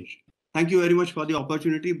to change. Thank you very much for the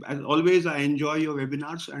opportunity. As always, I enjoy your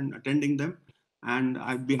webinars and attending them. And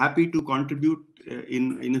I'd be happy to contribute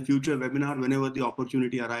in a future webinar whenever the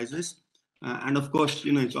opportunity arises. And of course,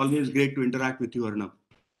 you know, it's always great to interact with you, Arnab.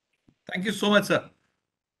 Thank you so much, sir.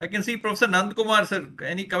 I can see Professor Nandkumar, sir.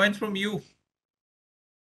 Any comments from you?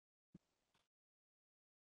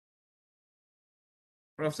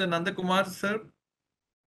 Professor Nandakumar, sir.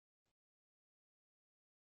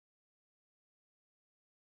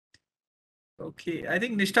 Okay, I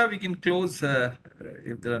think Nishtha, we can close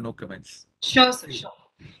if there are no comments. Sure, sir, sure.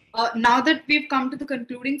 Now that we've come to the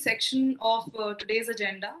concluding section of today's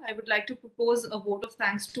agenda, I would like to propose a vote of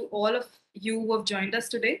thanks to all of you who have joined us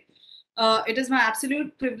today. It is my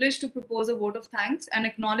absolute privilege to propose a vote of thanks and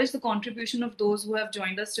acknowledge the contribution of those who have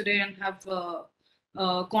joined us today and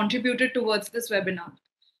have contributed towards this webinar.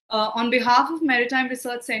 On behalf of Maritime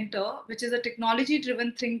Research Center, which is a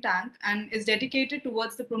technology-driven think tank and is dedicated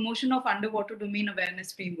towards the promotion of underwater domain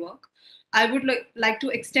awareness framework, I would like to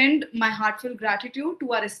extend my heartfelt gratitude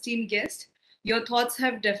to our esteemed guest. Your thoughts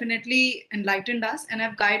have definitely enlightened us and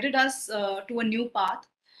have guided us to a new path.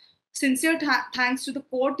 Sincere thanks to the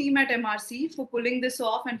core team at MRC for pulling this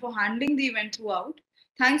off and for handling the event throughout.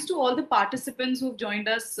 Thanks to all the participants who've joined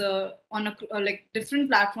us on like different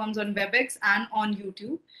platforms on WebEx and on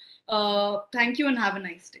YouTube. Thank you and have a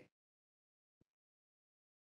nice day.